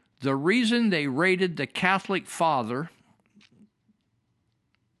the reason they raided the Catholic father,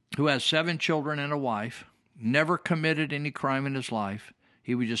 who has 7 children and a wife, never committed any crime in his life.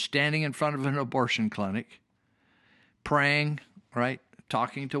 He was just standing in front of an abortion clinic, praying, right?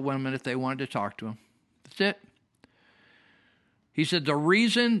 Talking to women if they wanted to talk to him. That's it. He said the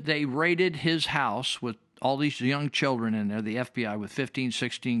reason they raided his house with all these young children in there, the FBI with 15,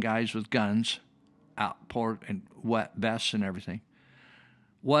 16 guys with guns, outpoured and wet vests and everything,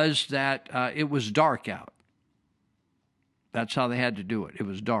 was that it was dark out. That's how they had to do it. It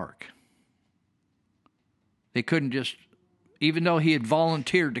was dark. They couldn't just, even though he had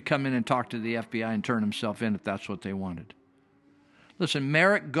volunteered to come in and talk to the FBI and turn himself in if that's what they wanted. Listen,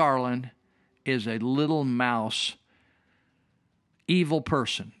 Merrick Garland is a little mouse, evil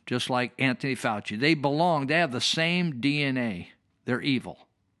person, just like Anthony Fauci. They belong, they have the same DNA. They're evil.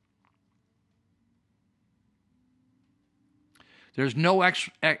 There's no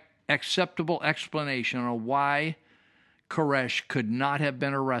acceptable explanation on why Koresh could not have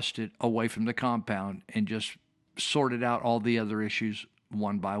been arrested away from the compound and just sorted out all the other issues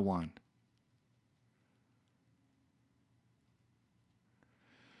one by one.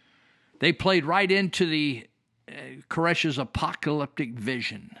 They played right into the Koresh's apocalyptic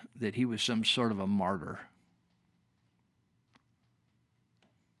vision that he was some sort of a martyr.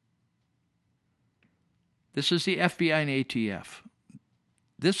 This is the FBI and ATF.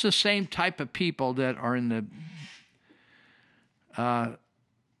 This is the same type of people that are in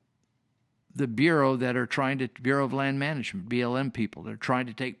the Bureau that are trying to, Bureau of Land Management, BLM people. They're trying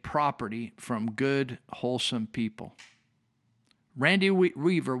to take property from good, wholesome people. Randy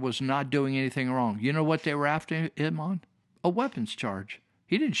Weaver was not doing anything wrong. You know what they were after him on? A weapons charge.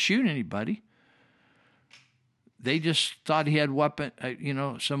 He didn't shoot anybody. They just thought he had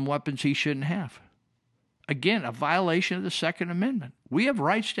some weapons he shouldn't have. Again, a violation of the Second Amendment. We have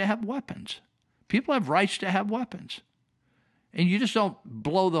rights to have weapons. People have rights to have weapons. And you just don't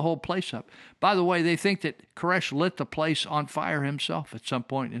blow the whole place up. By the way, they think that Koresh lit the place on fire himself at some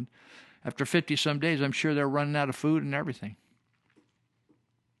point. And after 50-some days, I'm sure they're running out of food and everything.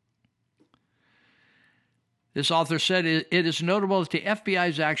 This author said, it is notable that the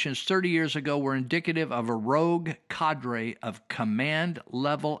FBI's actions 30 years ago were indicative of a rogue cadre of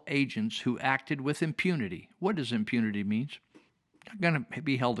command-level agents who acted with impunity. What does impunity mean? Not going to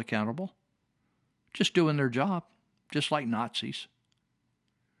be held accountable. Just doing their job, just like Nazis.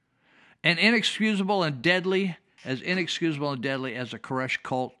 And inexcusable and deadly as the Koresh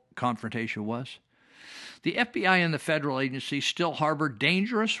cult confrontation was, the FBI and the federal agencies still harbor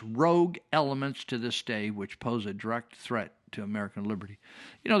dangerous rogue elements to this day which pose a direct threat to American liberty.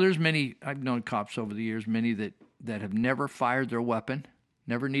 There's many, I've known cops over the years, many that have never fired their weapon,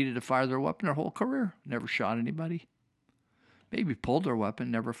 never needed to fire their weapon their whole career, never shot anybody. Maybe pulled their weapon,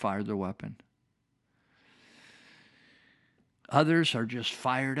 never fired their weapon. Others are just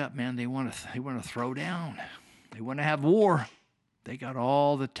fired up, man. They want to throw down. They want to have war. They got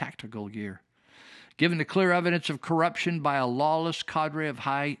all the tactical gear. Given the clear evidence of corruption by a lawless cadre of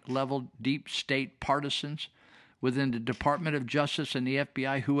high-level deep state partisans within the Department of Justice and the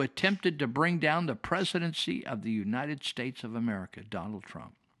FBI who attempted to bring down the presidency of the United States of America, Donald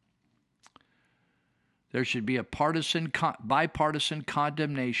Trump. There should be a bipartisan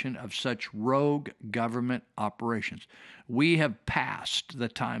condemnation of such rogue government operations. We have passed the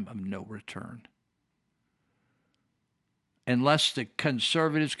time of no return. Unless the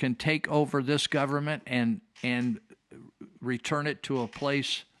conservatives can take over this government and return it to a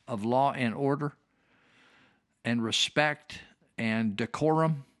place of law and order and respect and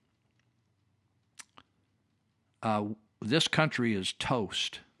decorum, this country is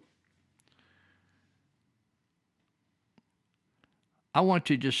toast. I want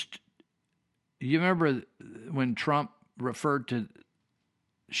to you remember when Trump referred to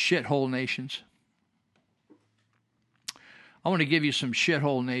shithole nations? I want to give you some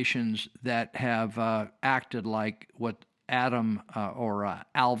shithole nations that have acted like what Alvin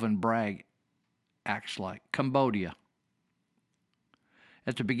Bragg acts like. Cambodia.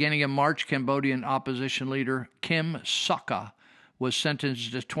 At the beginning of March, Cambodian opposition leader Kem Sokha was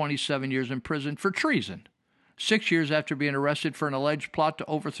sentenced to 27 years in prison for treason, 6 years after being arrested for an alleged plot to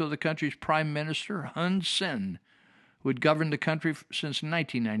overthrow the country's Prime Minister, Hun Sen, who had governed the country since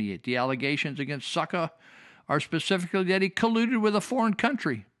 1998. The allegations against Sokha are specifically that he colluded with a foreign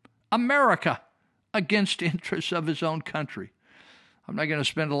country, America, against interests of his own country. I'm not going to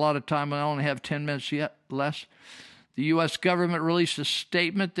spend a lot of time. I only have 10 minutes less. The U.S. government released a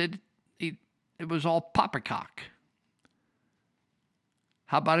statement that it was all poppycock.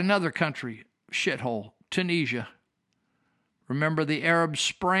 How about another country, shithole, Tunisia? Remember the Arab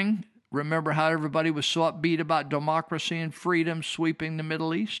Spring? Remember how everybody was so upbeat about democracy and freedom sweeping the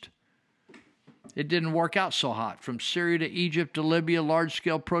Middle East? It didn't work out so hot. From Syria to Egypt to Libya,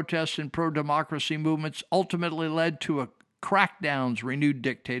 large-scale protests and pro-democracy movements ultimately led to crackdowns, renewed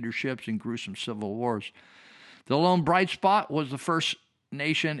dictatorships, and gruesome civil wars. The lone bright spot was the first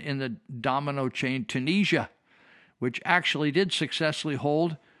nation in the domino chain, Tunisia, which actually did successfully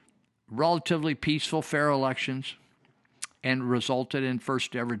hold relatively peaceful, fair elections and resulted in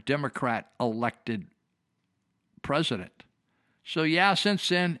first-ever Democrat-elected president. So, yeah, since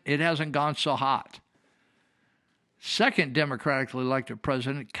then, it hasn't gone so hot. Second democratically elected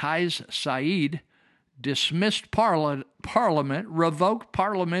president, Kais Saied, dismissed Parliament, revoked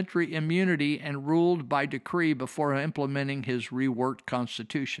parliamentary immunity, and ruled by decree before implementing his reworked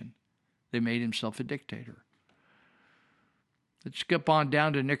constitution. They made himself a dictator. Let's skip on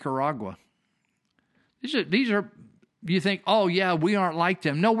down to Nicaragua. These are you think, oh, yeah, we aren't like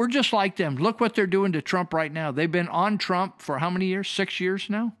them. No, we're just like them. Look what they're doing to Trump right now. They've been on Trump for how many years? 6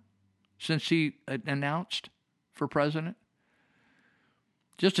 years now since he announced for president.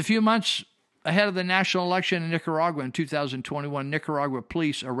 Just a few months ahead of the national election in Nicaragua in 2021, Nicaragua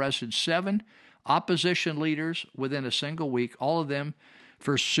police arrested 7 opposition leaders within a single week, all of them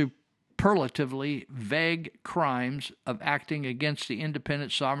for superlatively vague crimes of acting against the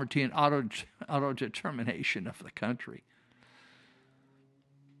independent sovereignty and autodetermination of the country.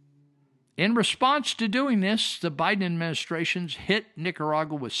 In response to doing this, the Biden administration's hit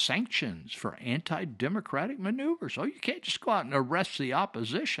Nicaragua with sanctions for anti-democratic maneuvers. Oh, you can't just go out and arrest the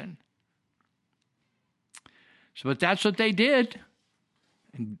opposition. So, but that's what they did.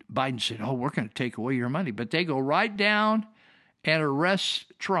 And Biden said, oh, we're going to take away your money. But they go right down and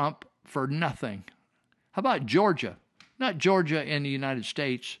arrest Trump for nothing. How about Georgia? Not Georgia in the United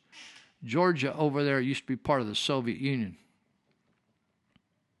States. Georgia over there used to be part of the Soviet Union.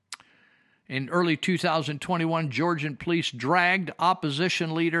 In early 2021, Georgian police dragged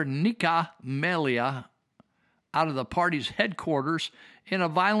opposition leader Nika Melia out of the party's headquarters in a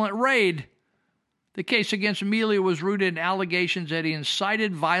violent raid. The case against Melia was rooted in allegations that he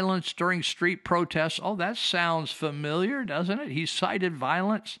incited violence during street protests. Oh, that sounds familiar, doesn't it? He incited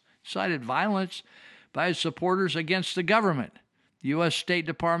violence by his supporters against the government. The U.S. State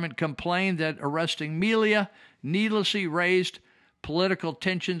Department complained that arresting Melia needlessly raised political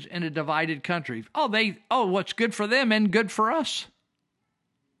tensions in a divided country. What's good for them and good for us?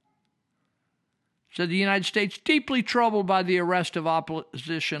 Said the United States deeply troubled by the arrest of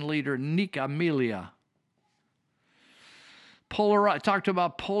opposition leader Nika Melia. Talked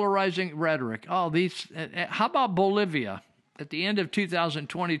about polarizing rhetoric. How about Bolivia? At the end of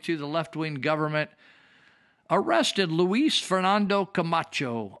 2022, the left-wing government arrested Luis Fernando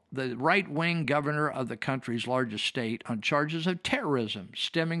Camacho, the right-wing governor of the country's largest state, on charges of terrorism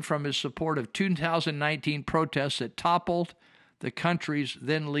stemming from his support of 2019 protests that toppled the country's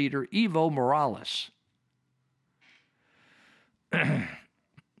then leader, Evo Morales. Our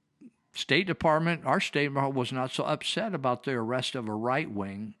State Department was not so upset about the arrest of a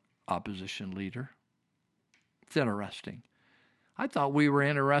right-wing opposition leader. It's interesting. I thought we were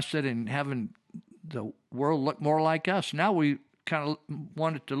interested in having the world look more like us. Now we kind of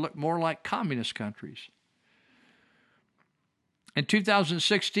want it to look more like communist countries. In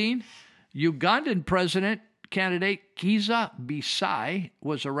 2016, Ugandan president candidate Kizza Besigye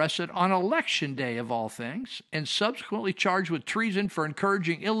was arrested on Election Day, of all things, and subsequently charged with treason for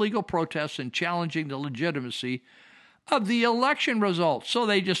encouraging illegal protests and challenging the legitimacy of the election results. So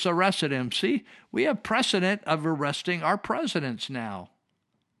they just arrested him. See, we have precedent of arresting our presidents now.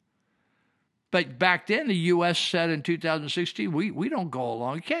 But back then, the U.S. said in 2016, we don't go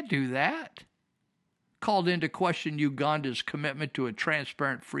along. You can't do that. Called into question Uganda's commitment to a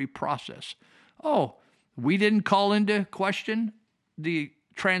transparent, free process. Oh, we didn't call into question the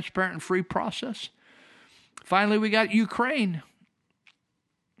transparent and free process. Finally, we got Ukraine.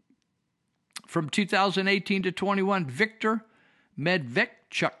 From 2018 to 21, Viktor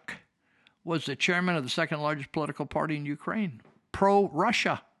Medvedchuk was the chairman of the second largest political party in Ukraine,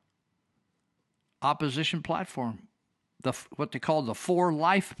 pro-Russia opposition platform, what they call the For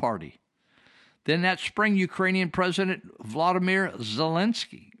Life Party. Then that spring, Ukrainian President Vladimir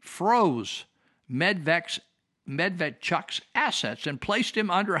Zelensky froze Medvedchuk's assets and placed him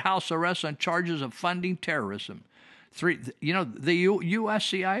under house arrest on charges of funding terrorism. The U.S.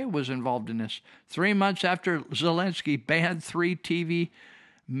 CIA was involved in this. 3 months after Zelensky banned 3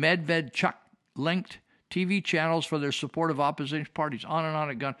 Medvedchuk-linked TV channels for their support of opposition parties, on and on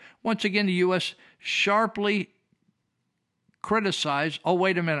it gone. Once again, the U.S. sharply criticized,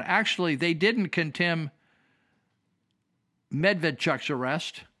 wait a minute, actually, they didn't condemn Medvedchuk's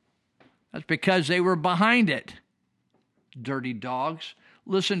arrest. That's because they were behind it. Dirty dogs.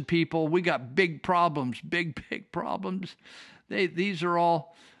 Listen, people, we got big problems, big problems. These are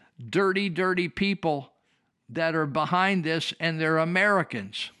all dirty, dirty people that are behind this, and they're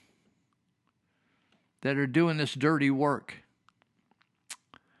Americans that are doing this dirty work.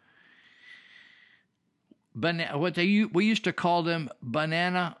 We used to call them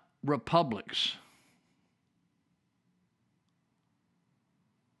banana republics.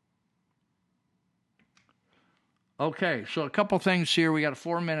 Okay, so a couple things here. We got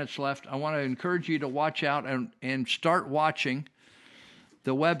 4 minutes left. I want to encourage you to watch out and start watching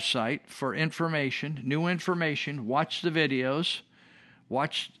the website for information, new information. Watch the videos.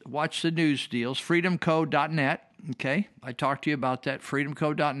 Watch the news deals. freedomco.net. Okay, I talked to you about that.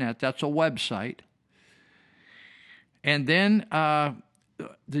 freedomco.net. That's a website. And then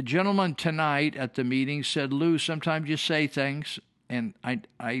the gentleman tonight at the meeting said, Lou, sometimes you say things, and I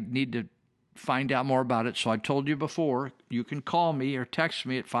need to find out more about it. So I told you before, you can call me or text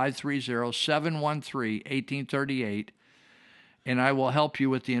me at 530-713-1838, and I will help you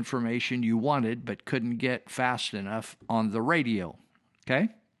with the information you wanted but couldn't get fast enough on the radio. Okay?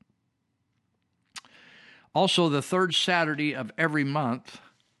 Also, the third Saturday of every month,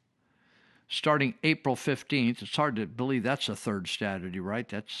 starting April 15th, it's hard to believe that's the third Saturday, right?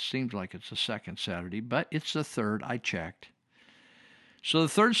 That seems like it's the second Saturday, but it's the third. I checked. So the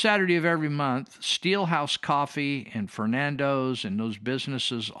third Saturday of every month, Steelhouse Coffee and Fernando's and those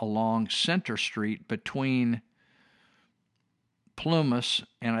businesses along Center Street between Plumas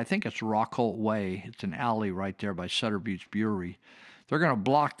and I think it's Rockholt Way. It's an alley right there by Sutter Beach Brewery. They're going to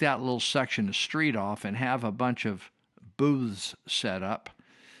block that little section of street off and have a bunch of booths set up.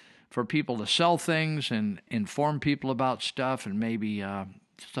 for people to sell things and inform people about stuff, and maybe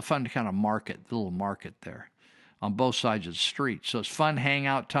just a fun kind of little market there on both sides of the street. So it's fun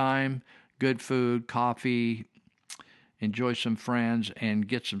hangout time, good food, coffee, enjoy some friends, and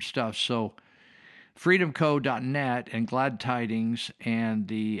get some stuff. So freedomco.net and Glad Tidings and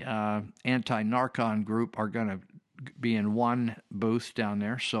the Anti-Narcon group are going to be in one booth down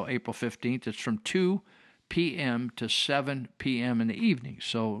there. So April 15th, it's from 2 p.m. to 7 p.m. in the evening.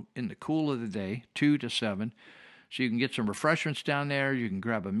 So in the cool of the day, 2 to 7. So you can get some refreshments down there. You can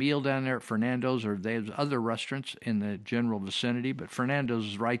grab a meal down there at Fernando's, or they have other restaurants in the general vicinity. But Fernando's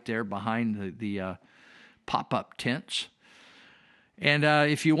is right there behind the pop-up tents. And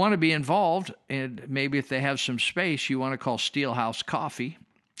if you want to be involved, and maybe if they have some space, you want to call Steelhouse Coffee,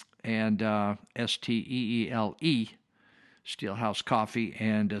 and S-T-E-E-L-E, Steelhouse Coffee,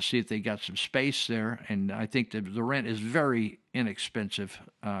 and see if they got some space there. And I think the rent is very inexpensive.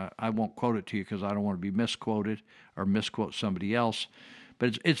 I won't quote it to you because I don't want to be misquoted or misquote somebody else.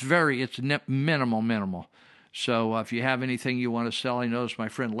 But it's minimal. So if you have anything you want to sell, I noticed my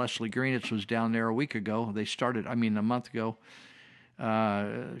friend Leslie Greenitz was down there a month ago.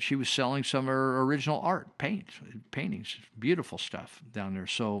 She was selling some of her original art, paintings, beautiful stuff down there.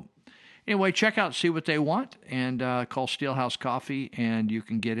 So anyway, check out, see what they want, and call Steelhouse Coffee, and you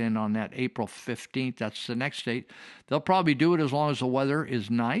can get in on that April 15th. That's the next date. They'll probably do it as long as the weather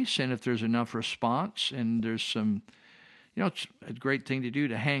is nice, and if there's enough response, and there's some, it's a great thing to do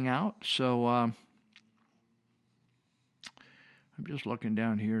to hang out. So I'm just looking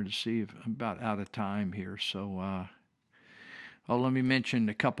down here to see if I'm about out of time here. So let me mention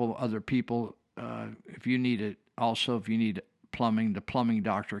a couple other people. If you need plumbing, the plumbing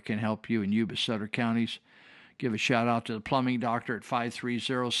doctor can help you in Yuba, Sutter counties. Give a shout out to the plumbing doctor at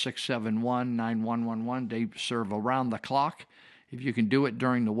 530-671-9111. They serve around the clock. If you can do it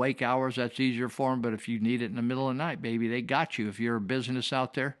during the wake hours, that's easier for them. But if you need it in the middle of the night, baby, they got you. If you're a business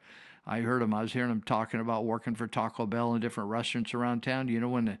out there, I was hearing them talking about working for Taco Bell and different restaurants around town.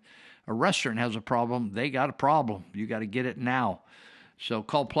 When a restaurant has a problem, they got a problem. You got to get it now. So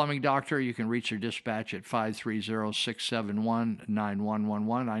call Plumbing Doctor. You can reach their dispatch at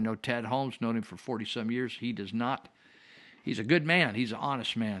 530-671-9111. I know Ted Holmes, known him for 40-some years. He does not. He's a good man. He's an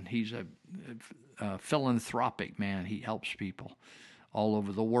honest man. He's a philanthropic man. He helps people all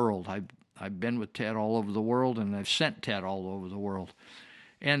over the world. I've been with Ted all over the world, and I've sent Ted all over the world.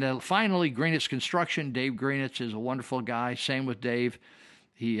 And finally, Greenitz Construction. Dave Greenitz is a wonderful guy. Same with Dave.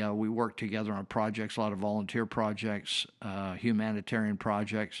 We work together on projects, a lot of volunteer projects, humanitarian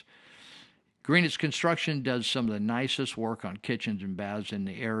projects. Greenitz Construction does some of the nicest work on kitchens and baths in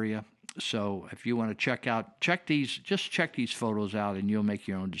the area. So if you want to check these photos out, and you'll make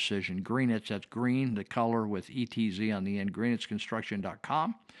your own decision. Greenitz, that's green, the color with ETZ on the end,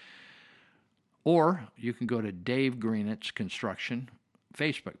 greenitzconstruction.com. Or you can go to Dave Greenitz Construction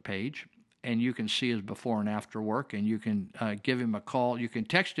Facebook page, and you can see his before and after work, and you can give him a call. You can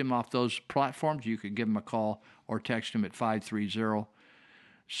text him off those platforms. You can give him a call or text him at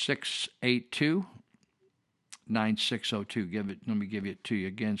 530-682-9602. Let me give it to you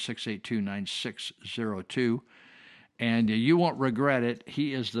again, 682-9602. And you won't regret it.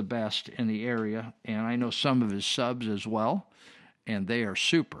 He is the best in the area, and I know some of his subs as well, and they are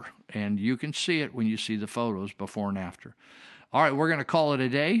super. And you can see it when you see the photos before and after. All right, we're going to call it a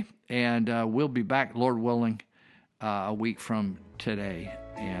day, and we'll be back, Lord willing, a week from today,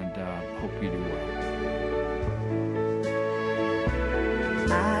 and hope you do well.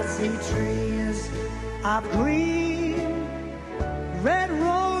 I see trees of green, red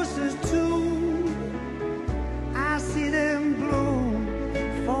roses too. I see them bloom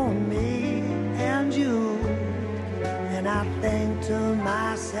for me and you, and I think to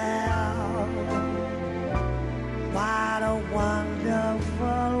myself, what a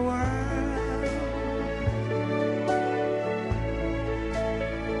wonderful world.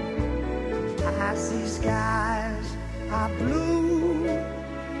 I see skies are blue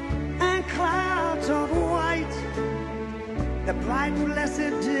and clouds of white, the bright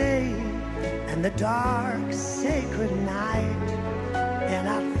blessed day and the dark sacred night.